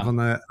people have on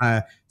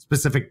a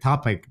specific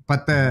topic.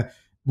 But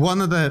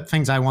one of the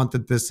things I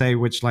wanted to say,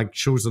 which like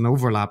shows an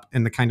overlap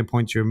in the kind of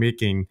points you're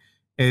making,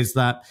 is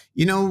that,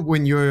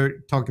 when you're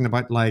talking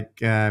about like,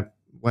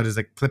 what is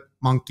it, clip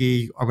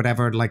monkey or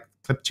whatever, like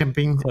clip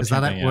chimping, is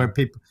that it?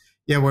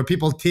 Yeah. Where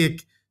people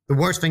take the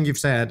worst thing you've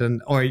said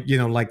or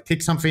like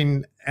take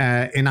something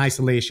in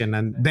isolation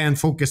and then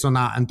focus on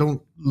that and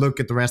don't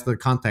look at the rest of the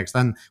context.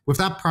 And with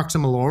that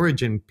proximal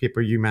origin paper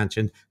you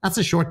mentioned, that's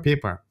a short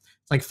paper.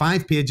 It's like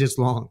 5 pages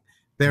long.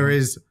 There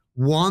is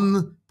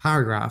one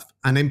paragraph,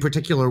 and in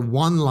particular,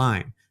 one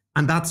line.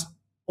 And that's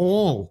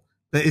all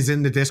that is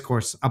in the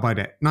discourse about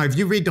it. Now, if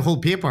you read the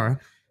whole paper,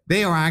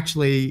 they are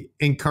actually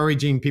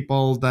encouraging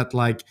people that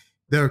like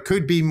there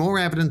could be more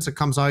evidence that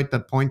comes out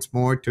that points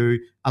more to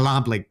a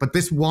lab leak. But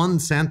this one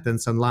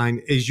sentence and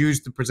line is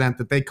used to present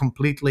that they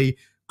completely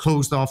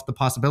closed off the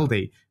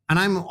possibility. And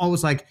I'm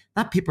always like,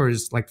 that paper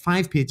is like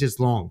 5 pages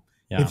long.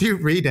 Yeah. If you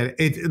read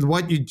it,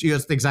 what you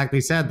just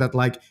exactly said, that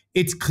like,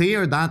 it's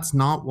clear that's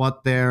not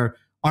what they're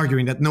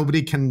arguing, that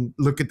nobody can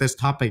look at this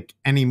topic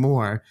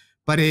anymore.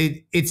 But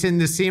it's in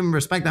the same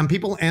respect. And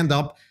people end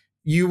up,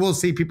 you will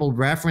see people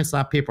reference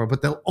that paper,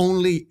 but they'll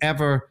only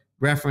ever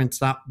reference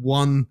that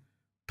one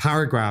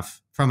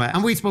paragraph from it.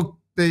 And we spoke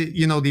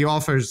the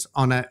authors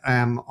on it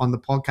on the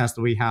podcast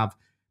that we have.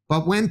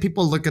 But when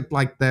people look at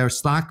like their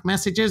Slack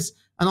messages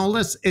and all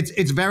this,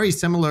 it's very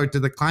similar to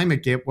the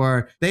ClimateGate,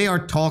 where they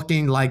are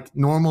talking like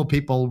normal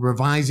people,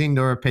 revising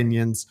their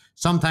opinions,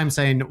 sometimes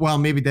saying, well,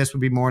 maybe this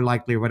would be more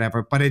likely or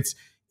whatever. But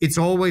it's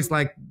always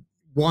like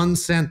one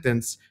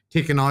sentence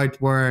taken out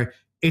where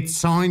it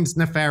sounds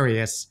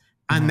nefarious.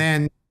 And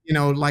then,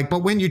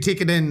 but when you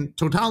take it in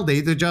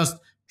totality, they're just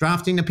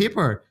drafting the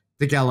paper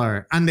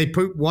together and they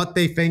put what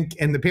they think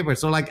in the paper.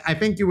 So like, I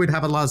think you would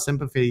have a lot of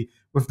sympathy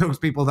with those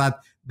people that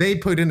they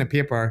put in a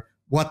paper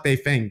what they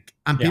think.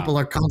 And people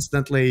are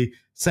constantly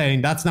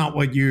saying, that's not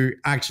what you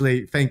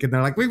actually think. And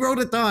they're like, we wrote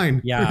it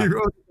down. Yeah. We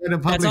wrote it down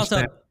and published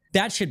it.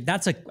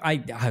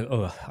 I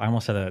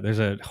almost said that. There's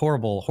a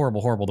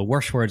horrible, the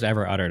worst words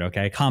ever uttered.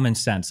 Okay. Common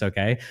sense.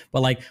 Okay.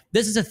 But like,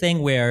 this is a thing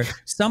where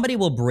somebody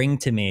will bring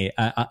to me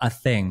a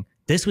thing.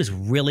 This was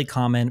really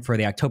common for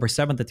the October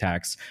 7th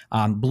attacks.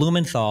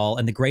 Blumenthal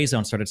and the Gray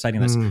Zone started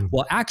citing this.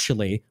 Well,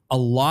 actually, a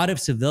lot of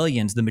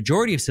civilians, the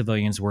majority of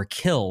civilians were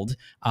killed.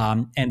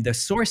 And the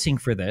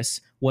sourcing for this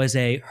was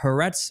a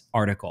Haaretz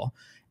article.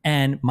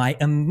 And my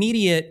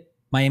immediate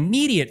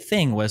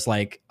thing was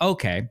like,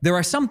 okay, there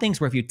are some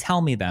things where if you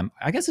tell me them,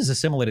 I guess this is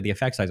similar to the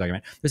effect size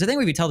argument. There's a thing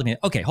where if you tell me,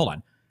 okay, hold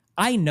on,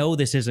 I know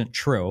this isn't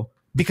true,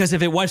 because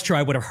if it was true,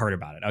 I would have heard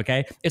about it.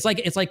 Okay, it's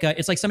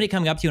like somebody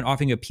coming up to you and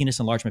offering you a penis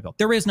enlargement pill.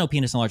 There is no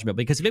penis enlargement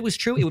pill, because if it was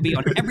true, it would be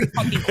on every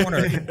fucking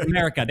corner in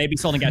America. They'd be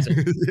selling gas.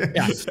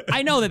 Yeah,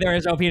 I know that there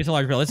is no penis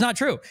enlargement pill. It's not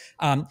true.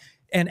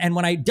 And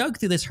when I dug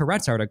through this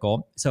Haaretz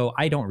article, so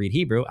I don't read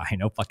Hebrew. I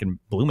know fucking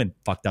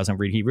Blumenfuck doesn't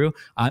read Hebrew.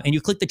 And you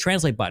click the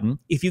translate button.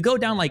 If you go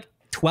down like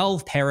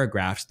 12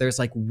 paragraphs, there's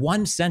like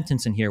one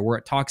sentence in here where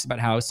it talks about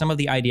how some of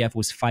the IDF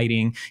was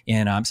fighting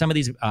in some of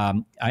these,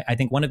 I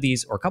think one of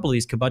these or a couple of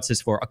these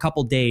kibbutzes for a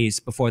couple days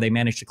before they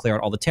managed to clear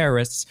out all the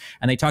terrorists.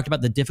 And they talked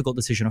about the difficult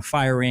decision of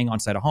firing on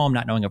site of home,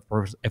 not knowing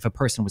if a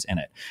person was in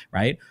it,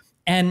 right?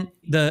 And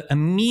the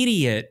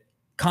immediate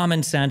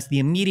common sense, the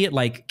immediate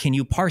like, can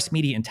you parse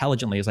media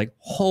intelligently is like,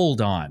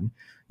 hold on.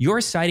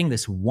 You're citing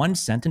this one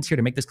sentence here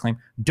to make this claim.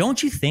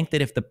 Don't you think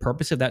that if the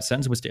purpose of that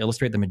sentence was to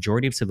illustrate the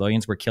majority of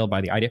civilians were killed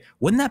by the IDF,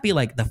 wouldn't that be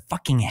like the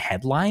fucking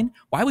headline?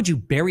 Why would you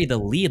bury the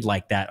lead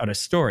like that on a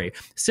story?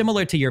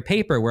 Similar to your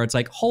paper where it's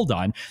like, hold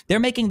on, they're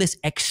making this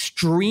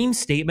extreme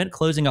statement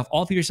closing off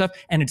all future stuff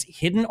and it's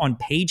hidden on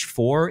page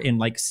 4 in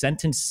like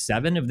sentence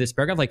 7 of this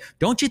paragraph. Like,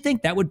 don't you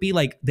think that would be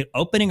like the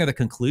opening or the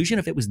conclusion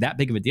if it was that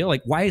big of a deal?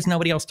 Like, why is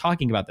nobody else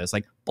talking about this?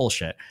 Like,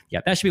 bullshit.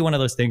 Yeah, that should be one of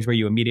those things where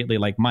you immediately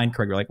like mind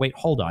correct. You're like, wait,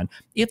 hold on.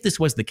 If this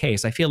was the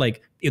case, I feel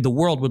like the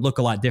world would look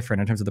a lot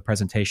different in terms of the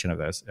presentation of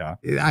this. Yeah,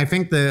 I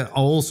think the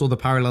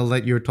parallel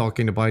that you're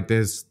talking about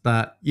is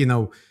that,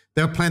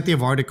 there are plenty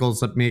of articles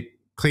that make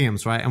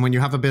claims, right? And when you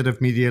have a bit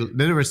of media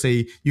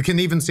literacy, you can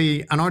even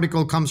see an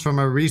article comes from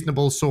a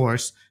reasonable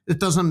source.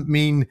 It doesn't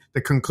mean the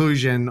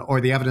conclusion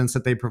or the evidence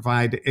that they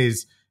provide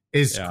is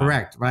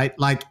correct, right?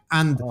 Like,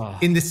 and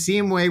in the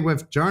same way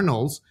with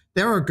journals,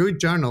 there are good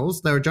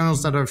journals. There are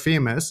journals that are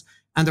famous,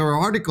 and there are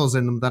articles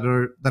in them that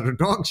are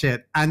dog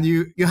shit. And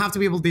you have to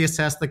be able to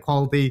assess the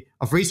quality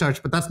of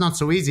research, but that's not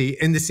so easy.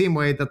 In the same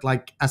way that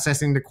like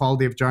assessing the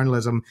quality of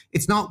journalism,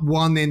 it's not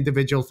one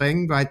individual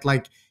thing, right?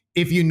 Like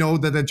if you know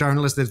that a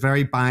journalist is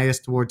very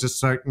biased towards a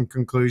certain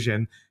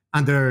conclusion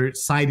and they're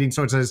citing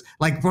sources,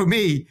 like for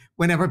me,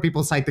 whenever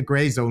people cite the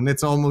Gray Zone,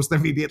 it's almost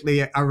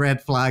immediately a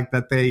red flag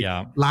that they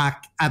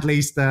lack at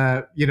least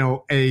a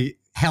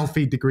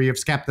healthy degree of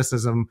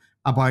skepticism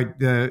about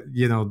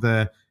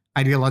the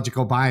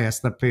ideological bias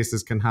that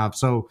places can have.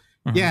 So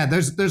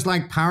there's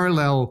like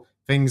parallel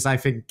things, I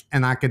think,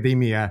 in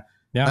academia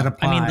that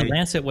apply. I mean, the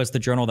Lancet was the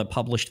journal that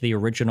published the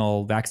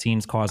original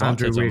vaccines cause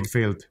Andrew autism.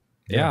 Wakefield.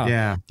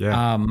 Yeah.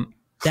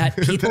 That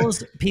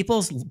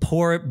people's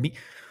poor.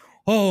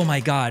 Oh my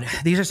God.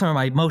 These are some of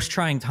my most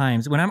trying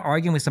times when I'm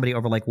arguing with somebody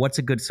over like what's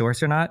a good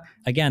source or not.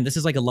 Again, this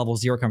is like a level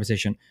 0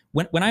 conversation.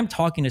 When I'm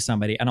talking to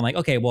somebody and I'm like,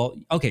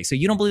 okay, so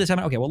you don't believe this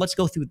happened? Okay, well, let's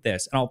go through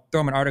this. And I'll throw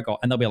them an article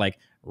and they'll be like,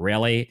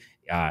 really?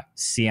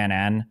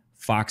 CNN,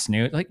 Fox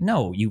News. Like,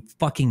 no, you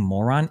fucking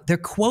moron. They're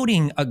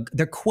quoting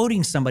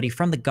somebody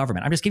from the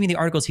government. I'm just giving you the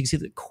articles so you can see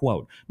the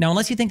quote. Now,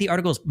 unless you think the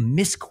article is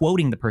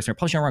misquoting the person or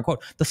publishing a wrong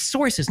quote, the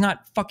source is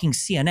not fucking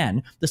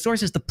CNN. The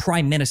source is the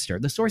prime minister.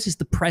 The source is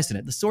the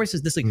president. The source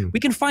is this. Like, we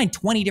can find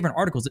 20 different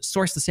articles that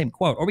source the same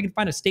quote, or we can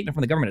find a statement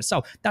from the government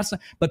itself. That's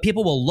not, but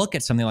people will look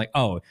at something like,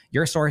 oh,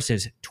 your source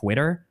is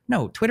Twitter.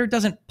 No, Twitter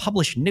doesn't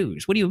publish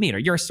news. What do you mean? Or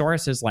your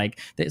source is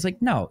like, it's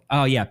like, no.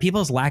 Oh yeah,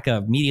 people's lack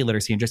of media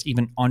literacy and just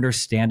even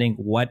understanding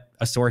what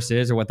a source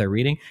is or what they're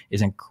reading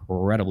is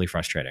incredibly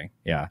frustrating.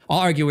 Yeah. I'll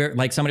argue where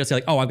like somebody will say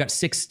like, oh, I've got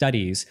 6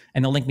 studies,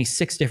 and they'll link me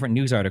 6 different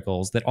news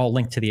articles that all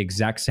link to the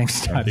exact same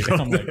study.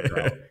 I'm like,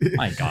 bro,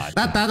 my God.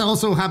 That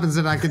also happens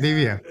in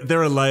academia.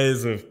 There are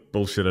layers of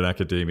bullshit in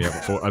academia,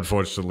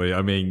 unfortunately.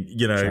 I mean,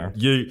 you know,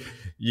 sure.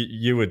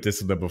 You were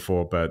dissing them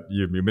before, but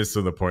you missed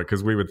the point,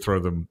 because we would throw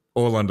them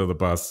all under the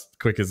bus,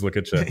 quick as look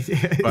at you.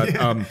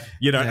 But,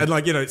 you know, and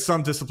like, you know,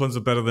 some disciplines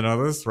are better than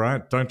others,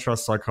 right? Don't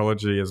trust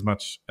psychology as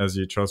much as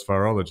you trust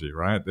virology,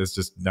 right? There's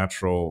just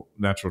natural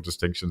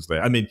distinctions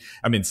there. I mean,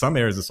 some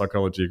areas of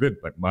psychology are good,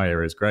 like my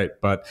area is great,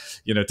 but,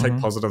 you know, take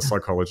positive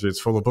psychology, it's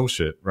full of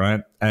bullshit,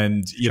 right?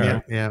 And, you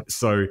know,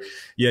 so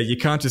yeah, you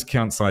can't just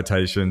count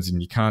citations,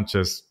 and you can't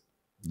just,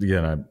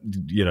 there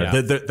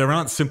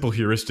aren't simple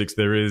heuristics.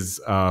 There is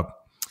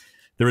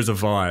a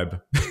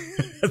vibe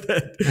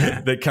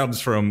that comes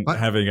from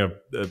having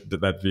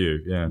that view.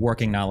 Yeah,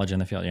 working knowledge in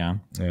the field. Yeah.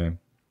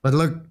 But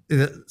look,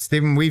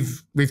 Stephen,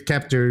 we've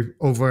kept you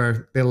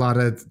over the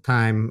allotted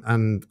time,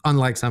 and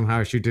unlike Sam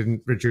Harris, you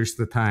didn't reduce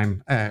the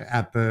time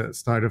at the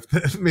start of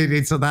the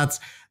meeting, so that's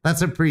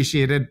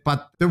appreciated.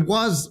 But there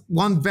was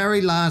one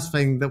very last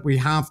thing that we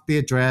have to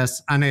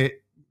address, and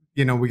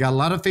we got a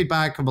lot of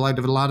feedback about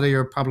a lot of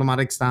your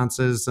problematic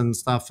stances and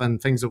stuff,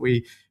 and things that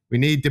we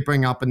need to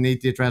bring up and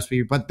need to address for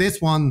you. But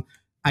this one,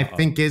 I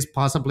think, is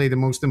possibly the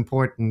most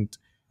important.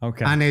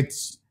 Okay. And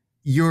it's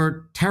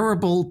your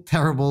terrible,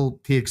 terrible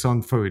takes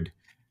on food.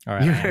 All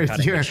right, I am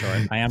cutting it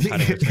short.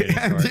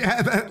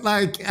 Yeah,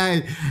 like,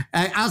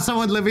 as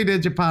someone living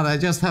in Japan, I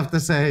just have to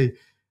say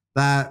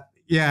that,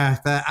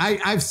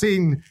 I've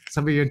seen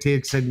some of your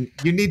takes, and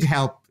you need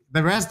help.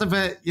 The rest of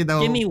it, you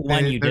know. Give me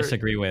one you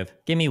disagree with.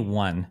 Give me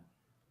one.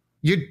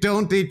 You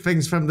don't eat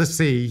things from the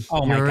sea.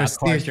 Oh my God, of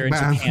course, you're in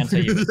Japan, so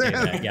you would say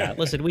that. Yeah,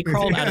 listen, we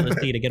crawled out of the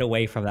sea to get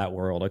away from that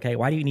world, okay?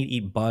 Why do you need to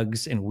eat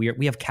bugs and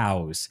we have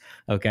cows,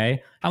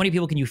 okay? How many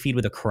people can you feed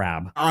with a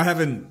crab? I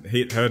haven't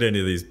heard any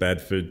of these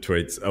bad food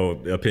tweets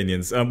or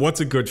opinions.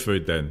 What's a good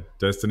food then,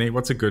 Destiny?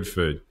 What's a good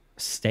food?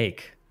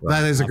 Steak.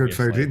 That is a good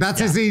food.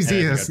 That's as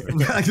easy as.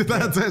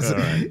 That's as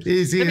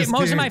easy as.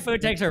 Most of my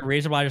food takes are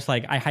reasonable. I just I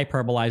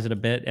hyperbolize it a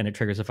bit, and it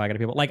triggers a fight out of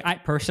people. Like, I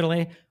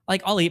personally,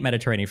 I'll eat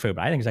Mediterranean food,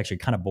 but I think it's actually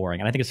kind of boring.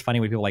 And I think it's funny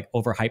when people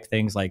overhype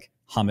things like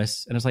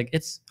hummus, and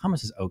it's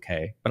hummus is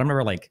okay, but I'm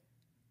never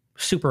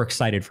super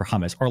excited for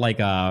hummus or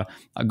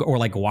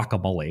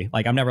guacamole.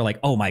 I'm never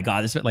oh my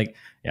God, this is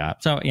yeah.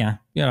 So yeah,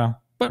 you know.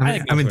 But I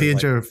think I'm in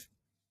danger of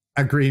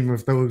agreeing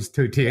with those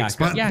two takes,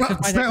 but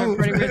still,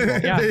 pretty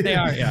reasonable. Yeah, they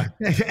are. Yeah,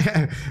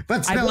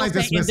 but still, I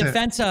dismiss in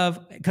defense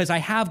of, because I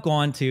have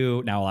gone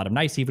to now a lot of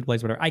nice seafood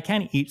places, whatever. I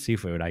can eat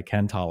seafood. I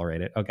can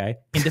tolerate it. Okay.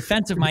 In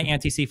defense of my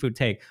anti-seafood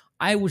take,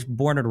 I was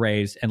born and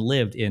raised and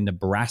lived in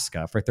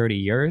Nebraska for 30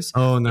 years.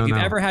 Oh no! If you've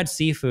ever had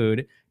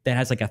seafood that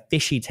has a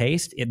fishy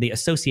taste, the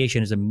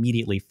association is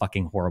immediately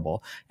fucking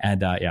horrible.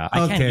 And I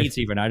can't eat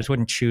seafood. I just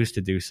wouldn't choose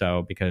to do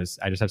so because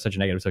I just have such a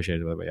negative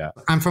association with it. But yeah,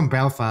 I'm from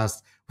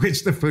Belfast,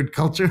 which the food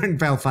culture in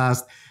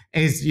Belfast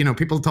is,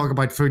 people talk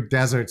about food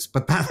deserts,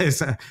 but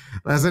that's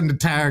an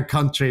entire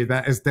country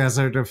that is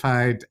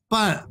desertified.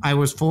 But I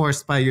was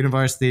forced by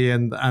university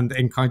and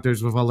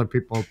encounters with other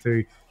people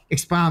to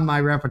expand my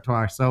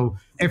repertoire. So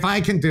if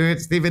I can do it,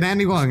 Stephen,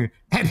 anyone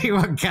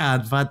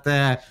can.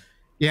 But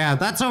yeah,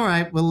 that's all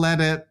right. We'll let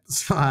it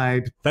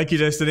slide. Thank you,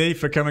 Destiny,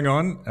 for coming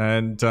on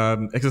and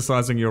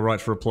exercising your right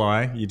to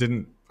reply. You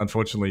didn't,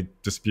 unfortunately,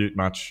 dispute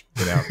much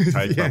in our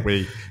take, but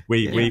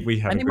we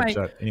had a good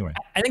chat anyway.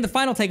 I think the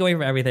final takeaway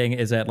from everything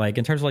is that,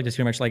 in terms of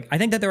disputing much, I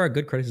think that there are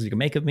good criticisms you can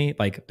make of me.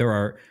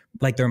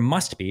 There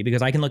must be,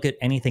 because I can look at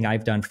anything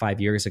I've done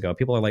 5 years ago.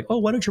 People are like, oh,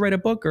 why don't you write a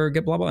book or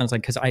get blah, blah. And it's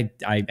because I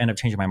end up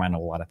changing my mind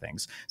on a lot of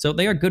things. So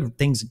they are good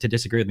things to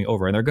disagree with me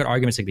over. And there are good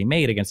arguments that can be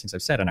made against things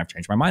I've said. And I've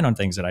changed my mind on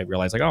things that I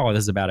realize oh,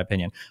 this is a bad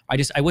opinion.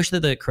 I wish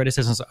that the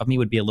criticisms of me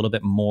would be a little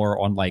bit more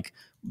on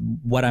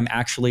what I'm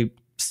actually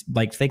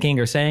thinking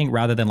or saying,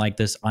 rather than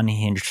this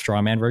unhinged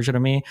straw man version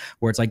of me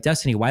where it's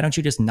Destiny, why don't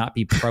you just not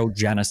be pro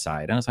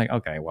genocide? And it's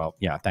okay, well,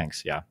 yeah,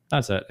 thanks. Yeah,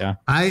 that's it. Yeah.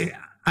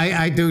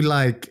 I do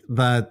like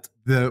that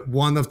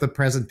one of the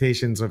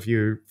presentations of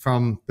you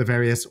from the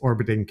various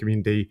orbiting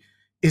community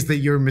is that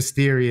you're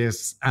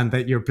mysterious and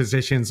that your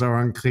positions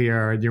are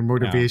unclear and your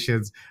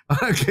motivations are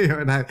unclear.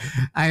 And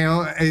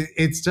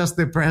it's just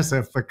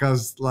impressive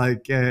because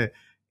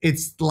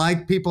it's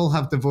like people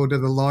have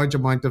devoted a large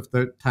amount of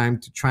their time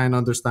to try and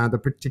understand a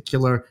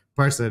particular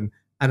person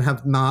and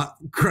have not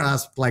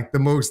grasped the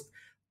most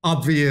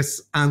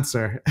obvious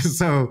answer.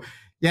 So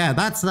Yeah,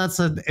 that's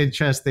an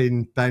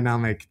interesting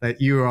dynamic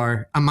that you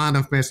are a man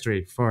of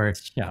mystery for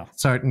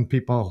certain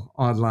people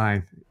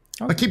online.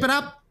 Okay. But keep it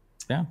up.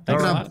 Yeah,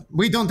 thanks a lot.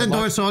 We don't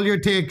endorse all your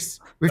takes.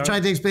 We've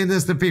tried to explain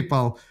this to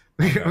people.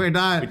 We're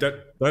not. We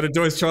don't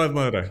endorse child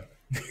murder.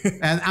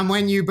 and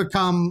when you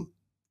become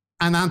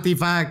an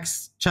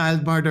anti-vax,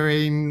 child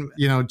murdering,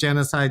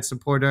 genocide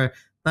supporter,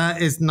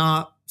 that is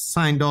not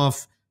signed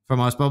off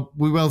from us. But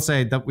we will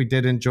say that we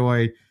did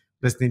enjoy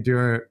listening to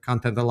your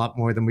content a lot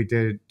more than we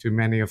did to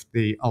many of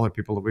the other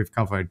people that we've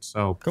covered.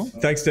 So cool.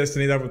 Thanks,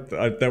 Destiny.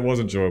 That was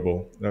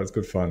enjoyable. That was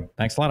good fun.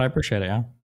 Thanks a lot. I appreciate it. Yeah.